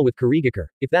something to deal with Kurigakure.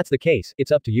 If that's the case,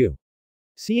 it's up to you.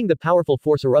 Seeing the powerful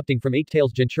force erupting from Eight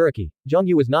Tails Jinchuriki, Zhang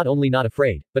Yu was not only not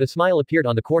afraid, but a smile appeared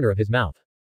on the corner of his mouth.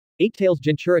 Eight Tails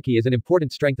Jinchuriki is an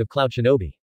important strength of Cloud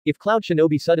Shinobi. If Cloud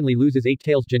Shinobi suddenly loses Eight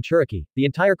Tails Jinchuriki, the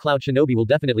entire Cloud Shinobi will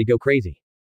definitely go crazy.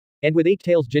 And with Eight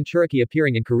Tails Jinchuriki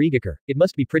appearing in Kurigakure, it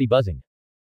must be pretty buzzing.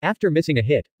 After missing a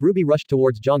hit, Ruby rushed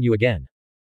towards Zhang Yu again.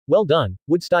 Well done,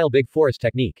 wood-style big forest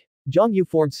technique. Zhang Yu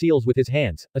formed seals with his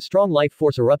hands, a strong life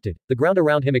force erupted, the ground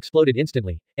around him exploded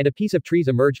instantly, and a piece of trees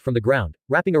emerged from the ground,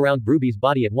 wrapping around Ruby's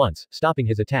body at once, stopping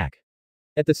his attack.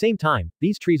 At the same time,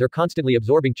 these trees are constantly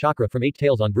absorbing chakra from Eight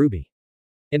Tails on Ruby.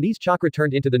 And these chakra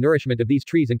turned into the nourishment of these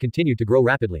trees and continued to grow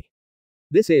rapidly.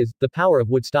 This is the power of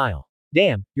wood style.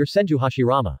 Damn, you're Senju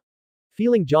Hashirama.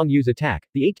 Feeling Zhang Yu's attack,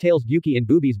 the Eight Tails Yuki in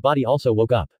Bubi's body also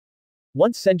woke up.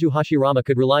 Once Senju Hashirama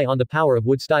could rely on the power of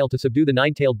wood style to subdue the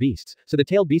nine-tailed beasts, so the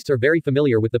tailed beasts are very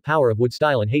familiar with the power of wood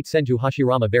style and hate Senju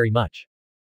Hashirama very much.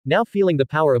 Now feeling the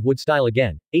power of wood style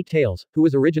again, Eight Tails, who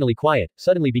was originally quiet,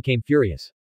 suddenly became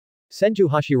furious. Senju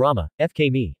Hashirama,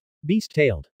 FK me.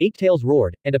 Beast-tailed. Eight Tails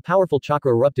roared, and a powerful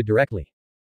chakra erupted directly.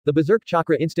 The berserk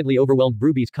chakra instantly overwhelmed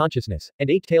Ruby's consciousness, and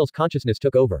Eight Tails' consciousness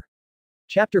took over.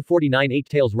 Chapter 49 Eight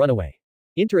Tails Runaway.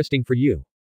 Interesting for you.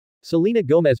 Selena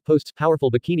Gomez posts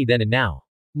powerful bikini then and now.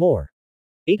 More.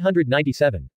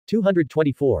 897.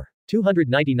 224.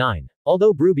 299.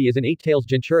 Although Ruby is an Eight Tails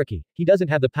Jinchuriki, he doesn't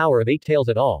have the power of Eight Tails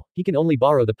at all, he can only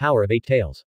borrow the power of Eight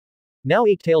Tails. Now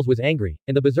Eight Tails was angry,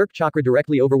 and the berserk chakra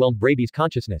directly overwhelmed Braby's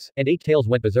consciousness, and Eight Tails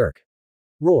went berserk.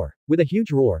 Roar. With a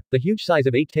huge roar, the huge size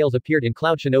of Eight Tails appeared in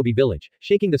Cloud Shinobi village,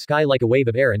 shaking the sky like a wave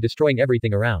of air and destroying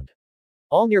everything around.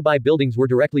 All nearby buildings were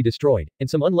directly destroyed, and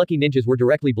some unlucky ninjas were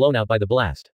directly blown out by the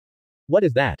blast. What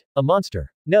is that? A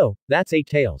monster. No, that's Eight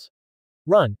Tails.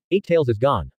 Run, Eight Tails is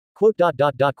gone. Quote.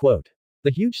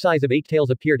 The huge size of Eight Tails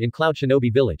appeared in Cloud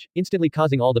Shinobi village, instantly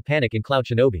causing all the panic in Cloud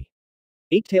Shinobi.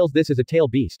 Eight Tails, this is a tail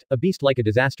beast, a beast like a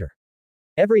disaster.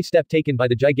 Every step taken by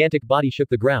the gigantic body shook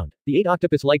the ground, the 8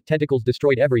 octopus-like tentacles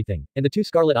destroyed everything, and the 2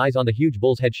 scarlet eyes on the huge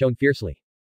bull's head shone fiercely.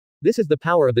 This is the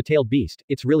power of the tailed beast,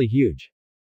 it's really huge.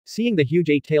 Seeing the huge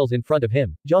 8 tails in front of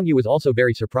him, Zhang Yu was also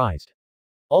very surprised.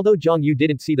 Although Zhang Yu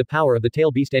didn't see the power of the tail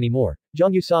beast anymore,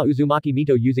 Zhang Yu saw Uzumaki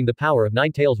Mito using the power of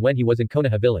 9 tails when he was in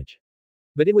Konoha village.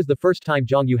 But it was the first time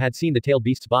Zhang Yu had seen the tailed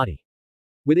beast's body.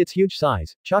 With its huge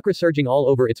size, chakra surging all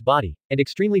over its body, and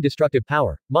extremely destructive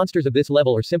power, monsters of this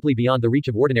level are simply beyond the reach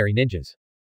of ordinary ninjas.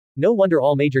 No wonder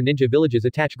all major ninja villages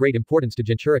attach great importance to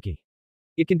Jinchuriki.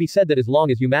 It can be said that as long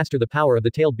as you master the power of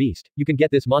the tailed beast, you can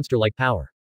get this monster-like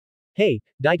power. Hey,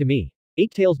 die to me.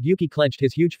 Eight Tails Gyuki clenched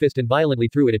his huge fist and violently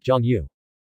threw it at Zhang Yu.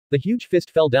 The huge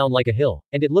fist fell down like a hill,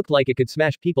 and it looked like it could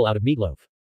smash people out of meatloaf.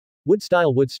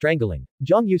 Wood-style wood strangling.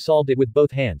 Zhang Yu solved it with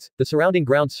both hands, the surrounding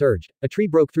ground surged, a tree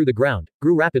broke through the ground,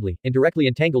 grew rapidly, and directly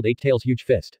entangled Eight Tails' huge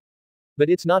fist. But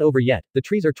it's not over yet, the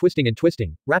trees are twisting and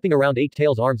twisting, wrapping around Eight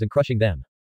Tails' arms and crushing them.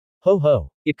 Ho ho!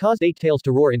 It caused Eight Tails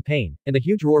to roar in pain, and the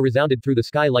huge roar resounded through the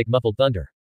sky like muffled thunder.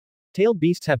 Tailed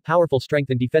beasts have powerful strength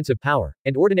and defensive power,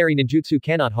 and ordinary ninjutsu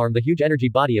cannot harm the huge energy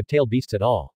body of tailed beasts at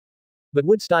all. But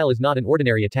wood style is not an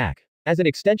ordinary attack. As an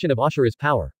extension of Ashura's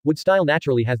power, wood style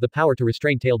naturally has the power to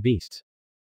restrain tailed beasts.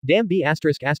 Damn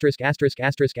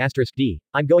B****************** D,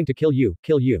 I'm going to kill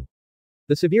you.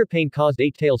 The severe pain caused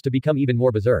Eight Tails to become even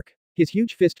more berserk. His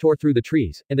huge fist tore through the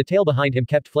trees, and the tail behind him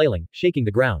kept flailing, shaking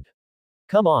the ground.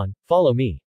 Come on, follow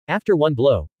me. After one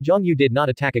blow, Zhang Yu did not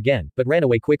attack again, but ran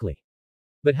away quickly.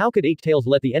 But how could Eight Tails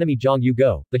let the enemy Zhang Yu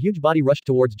go? The huge body rushed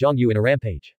towards Zhang Yu in a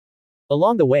rampage.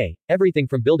 Along the way, everything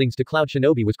from buildings to Cloud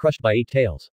Shinobi was crushed by Eight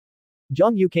Tails.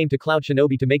 Zhang Yu came to Cloud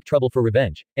Shinobi to make trouble for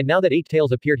revenge, and now that Eight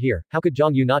Tails appeared here, how could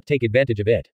Zhang Yu not take advantage of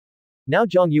it? Now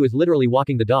Zhang Yu is literally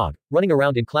walking the dog, running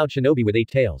around in Cloud Shinobi with Eight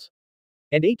Tails.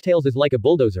 And Eight Tails is like a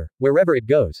bulldozer, wherever it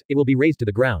goes, it will be razed to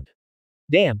the ground.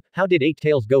 Damn, how did Eight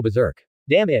Tails go berserk?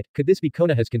 Damn it, could this be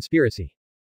Konoha's conspiracy?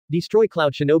 Destroy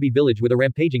Cloud Shinobi village with a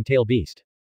rampaging tail beast.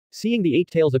 Seeing the Eight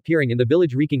Tails appearing in the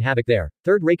village wreaking havoc there,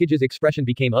 Third Raikage's expression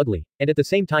became ugly, and at the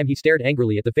same time he stared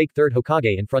angrily at the fake Third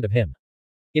Hokage in front of him.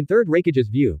 In Third Raikage's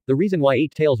view, the reason why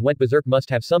Eight Tails went berserk must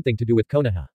have something to do with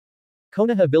Konoha.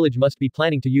 Konoha village must be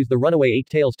planning to use the runaway Eight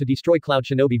Tails to destroy Cloud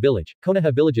Shinobi village.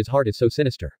 Konoha village's heart is so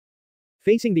sinister.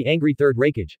 Facing the angry Third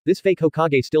Raikage, this fake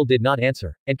Hokage still did not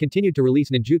answer, and continued to release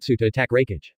ninjutsu to attack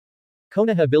Raikage.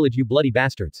 Konoha village, you bloody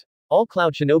bastards. All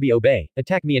Cloud Shinobi obey,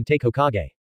 attack me and take Hokage.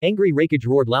 Angry Raikage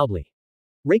roared loudly.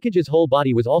 Raikage's whole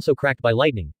body was also cracked by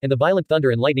lightning, and the violent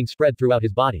thunder and lightning spread throughout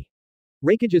his body.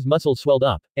 Raikage's muscles swelled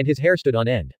up, and his hair stood on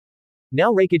end.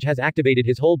 Now Raikage has activated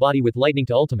his whole body with lightning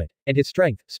to ultimate, and his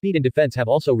strength, speed and defense have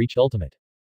also reached ultimate.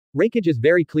 Raikage is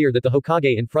very clear that the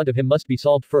Hokage in front of him must be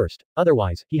solved first,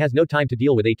 otherwise, he has no time to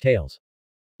deal with Eight Tails.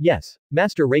 Yes,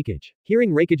 Master Raikage.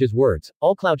 Hearing Raikage's words,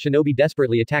 all Cloud Shinobi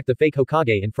desperately attack the fake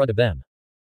Hokage in front of them.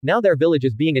 Now their village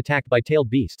is being attacked by tailed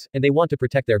beasts, and they want to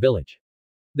protect their village.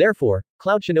 Therefore,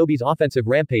 Cloud Shinobi's offensive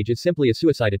rampage is simply a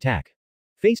suicide attack.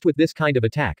 Faced with this kind of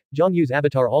attack, Zhang Yu's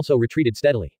avatar also retreated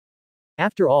steadily.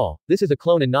 After all, this is a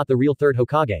clone and not the real Third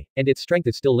Hokage, and its strength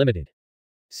is still limited.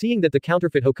 Seeing that the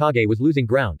counterfeit Hokage was losing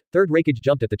ground, Third Raikage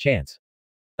jumped at the chance.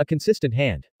 A consistent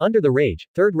hand. Under the rage,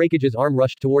 Third Raikage's arm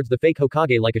rushed towards the fake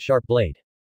Hokage like a sharp blade.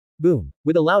 Boom.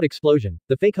 With a loud explosion,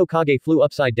 the fake Hokage flew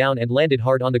upside down and landed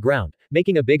hard on the ground,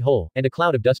 making a big hole, and a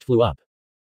cloud of dust flew up.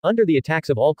 Under the attacks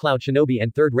of all Cloud Shinobi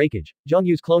and Third Raikage, Zhang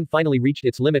Yu's clone finally reached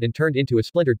its limit and turned into a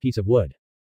splintered piece of wood.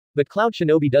 But Cloud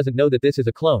Shinobi doesn't know that this is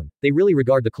a clone, they really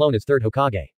regard the clone as Third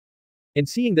Hokage. And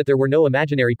seeing that there were no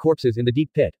imaginary corpses in the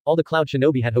deep pit, all the Cloud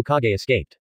Shinobi had Hokage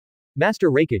escaped. Master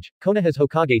Raikage, Konoha's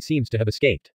Hokage seems to have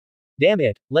escaped. Damn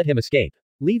it, let him escape.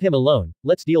 Leave him alone,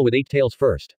 let's deal with Eight Tails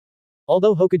first.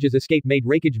 Although Hokage's escape made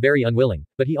Raikage very unwilling,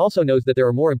 but he also knows that there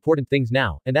are more important things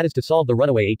now, and that is to solve the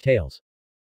runaway Eight Tails.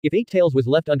 If Eight Tails was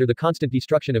left under the constant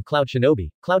destruction of Cloud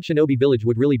Shinobi village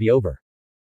would really be over.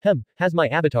 Has my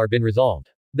avatar been resolved?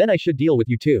 Then I should deal with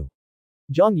you too.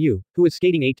 Zhang Yu, who was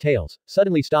skating Eight Tails,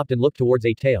 suddenly stopped and looked towards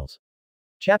Eight Tails.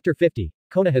 Chapter 50.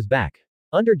 Konoha's back.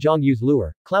 Under Zhang Yu's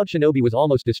lure, Cloud Shinobi was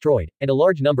almost destroyed, and a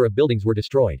large number of buildings were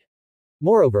destroyed.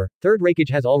 Moreover, Third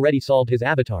Raikage has already solved his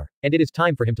avatar, and it is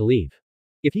time for him to leave.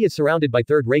 If he is surrounded by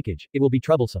Third Raikage, it will be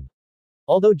troublesome.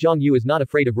 Although Zhang Yu is not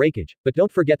afraid of Raikage, but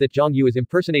don't forget that Zhang Yu is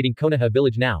impersonating Konoha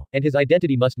village now, and his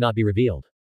identity must not be revealed.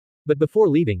 But before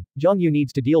leaving, Zhang Yu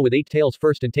needs to deal with Eight Tails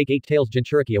first and take Eight Tails'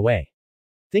 Jinchuriki away.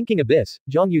 Thinking of this,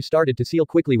 Zhang Yu started to seal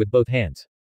quickly with both hands.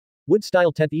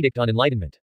 Wood-style 10th Edict on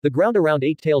Enlightenment. The ground around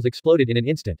Eight Tails exploded in an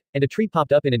instant, and a tree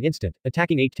popped up in an instant,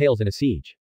 attacking Eight Tails in a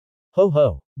siege. Ho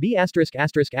ho.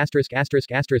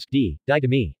 B****************** D, die to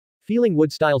me. Feeling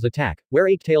Wood-style's attack, where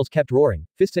Eight Tails kept roaring,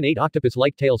 fists and 8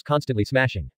 octopus-like tails constantly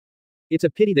smashing. It's a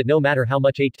pity that no matter how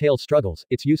much Eight Tails struggles,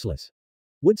 it's useless.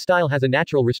 Wood-style has a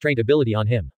natural restraint ability on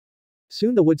him.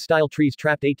 Soon the Wood-style trees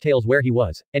trapped Eight Tails where he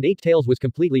was, and Eight Tails was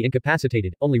completely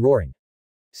incapacitated, only roaring.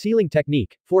 Sealing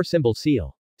technique, 4-symbol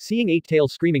seal. Seeing Eight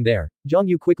Tails screaming there, Zhang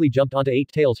Yu quickly jumped onto Eight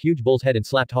Tails' huge bull's head and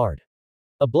slapped hard.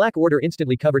 A black order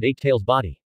instantly covered Eight Tails'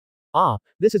 body. Ah,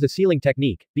 this is a sealing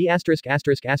technique, B***********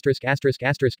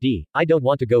 D, I don't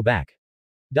want to go back.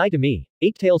 Die to me.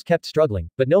 Eight Tails kept struggling,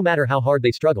 but no matter how hard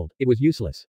they struggled, it was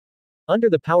useless. Under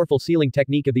the powerful sealing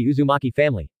technique of the Uzumaki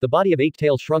family, the body of Eight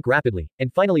Tails shrunk rapidly, and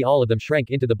finally all of them shrank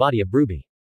into the body of Bruby.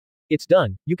 It's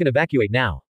done, you can evacuate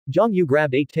now. Zhang Yu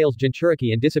grabbed Eight Tails'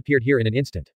 Jinchuriki and disappeared here in an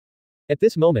instant. At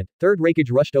this moment, Third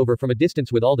Raikage rushed over from a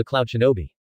distance with all the Cloud Shinobi.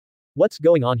 What's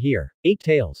going on here? Eight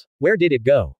Tails. Where did it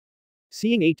go?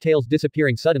 Seeing Eight Tails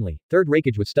disappearing suddenly, Third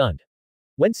Raikage was stunned.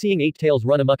 When seeing Eight Tails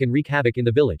run amok and wreak havoc in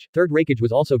the village, Third Raikage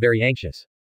was also very anxious.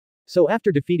 So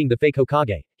after defeating the fake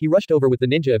Hokage, he rushed over with the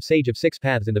ninja of Sage of Six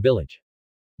Paths in the village.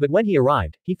 But when he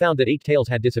arrived, he found that Eight Tails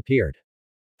had disappeared.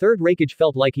 Third Raikage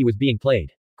felt like he was being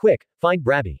played. Quick, find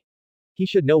Brabby. He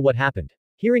should know what happened.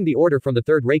 Hearing the order from the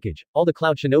Third Raikage, all the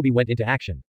Cloud Shinobi went into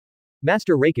action.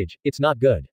 Master Raikage, it's not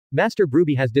good. Master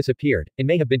Bruby has disappeared, and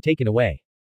may have been taken away.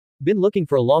 Been looking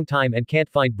for a long time and can't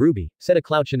find Bruby, said a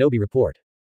Cloud Shinobi report.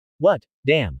 What?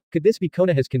 Damn. Could this be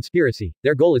Konoha's conspiracy?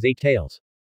 Their goal is Eight Tails.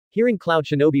 Hearing Cloud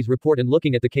Shinobi's report and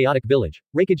looking at the chaotic village,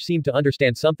 Raikage seemed to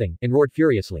understand something, and roared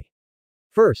furiously.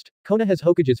 First, Konoha's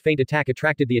Hokage's faint attack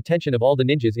attracted the attention of all the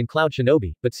ninjas in Cloud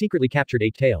Shinobi, but secretly captured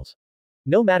Eight Tails.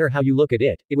 No matter how you look at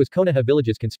it, it was Konoha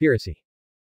village's conspiracy.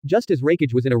 Just as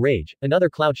Raikage was in a rage, another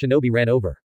Cloud Shinobi ran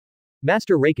over.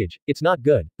 Master Raikage, it's not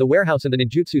good, the warehouse and the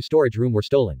ninjutsu storage room were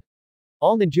stolen.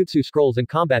 All ninjutsu scrolls and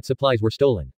combat supplies were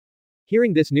stolen.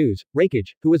 Hearing this news,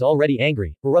 Raikage, who was already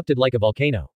angry, erupted like a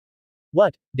volcano.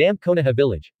 What? Damn Konoha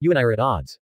village, you and I are at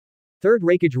odds. Third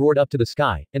Raikage roared up to the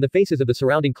sky, and the faces of the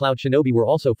surrounding Cloud Shinobi were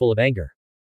also full of anger.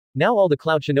 Now all the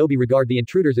Cloud Shinobi regard the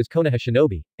intruders as Konoha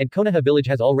Shinobi, and Konoha village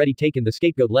has already taken the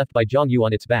scapegoat left by Zhang Yu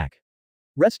on its back.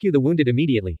 Rescue the wounded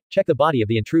immediately, check the body of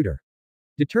the intruder.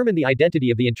 Determine the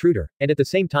identity of the intruder, and at the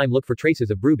same time look for traces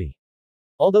of Bruby.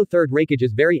 Although Third Raikage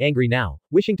is very angry now,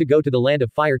 wishing to go to the land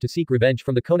of fire to seek revenge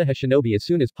from the Konoha Shinobi as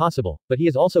soon as possible, but he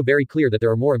is also very clear that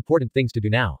there are more important things to do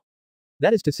now.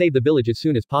 That is to save the village as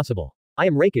soon as possible. I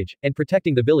am Raikage, and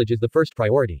protecting the village is the first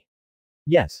priority.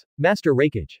 Yes, Master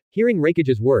Raikage. Hearing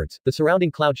Raikage's words, the surrounding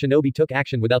Cloud Shinobi took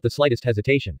action without the slightest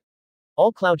hesitation.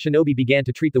 All Cloud Shinobi began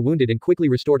to treat the wounded and quickly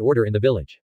restored order in the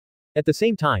village. At the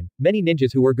same time, many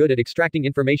ninjas who were good at extracting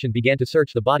information began to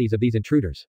search the bodies of these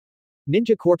intruders.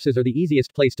 Ninja corpses are the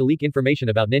easiest place to leak information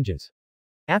about ninjas.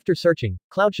 After searching,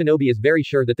 Cloud Shinobi is very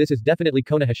sure that this is definitely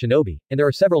Konoha Shinobi, and there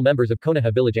are several members of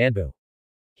Konoha village Anbu.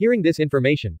 Hearing this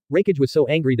information, Raikage was so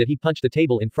angry that he punched the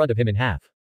table in front of him in half.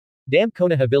 Damn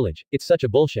Konoha village, it's such a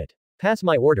bullshit. Pass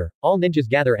my order, all ninjas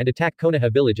gather and attack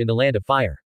Konoha village in the land of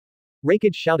fire.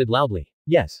 Raikage shouted loudly.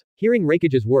 Yes. Hearing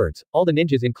Raikage's words, all the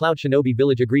ninjas in Cloud Shinobi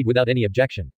village agreed without any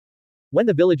objection. When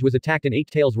the village was attacked and Eight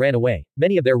Tails ran away,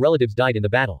 many of their relatives died in the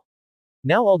battle.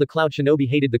 Now all the Cloud Shinobi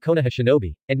hated the Konoha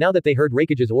Shinobi, and now that they heard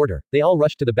Raikage's order, they all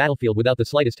rushed to the battlefield without the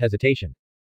slightest hesitation.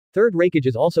 Third Raikage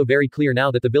is also very clear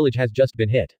now that the village has just been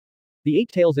hit. The Eight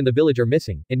Tails in the village are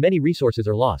missing, and many resources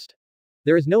are lost.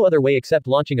 There is no other way except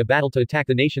launching a battle to attack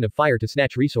the nation of fire to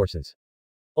snatch resources.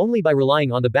 Only by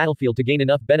relying on the battlefield to gain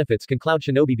enough benefits can Cloud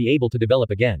Shinobi be able to develop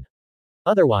again.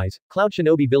 Otherwise, Cloud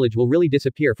Shinobi village will really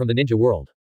disappear from the ninja world.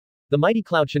 The mighty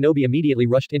Cloud Shinobi immediately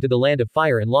rushed into the land of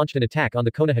fire and launched an attack on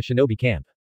the Konoha Shinobi camp.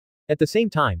 At the same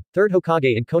time, Third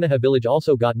Hokage in Konoha village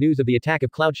also got news of the attack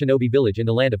of Cloud Shinobi village in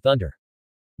the land of thunder.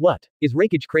 What? Is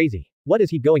Raikage crazy? What is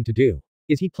he going to do?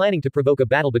 Is he planning to provoke a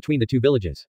battle between the two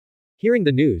villages? Hearing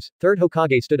the news, Third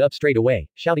Hokage stood up straight away,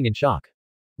 shouting in shock.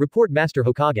 Report Master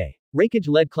Hokage. Raikage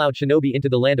led Cloud Shinobi into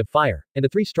the land of fire, and the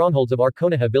 3 strongholds of our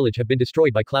Konoha village have been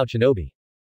destroyed by Cloud Shinobi.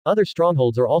 Other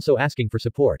strongholds are also asking for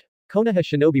support. Konoha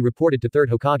Shinobi reported to Third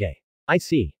Hokage. I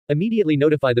see. Immediately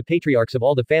notify the patriarchs of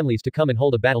all the families to come and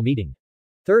hold a battle meeting.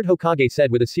 Third Hokage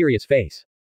said with a serious face.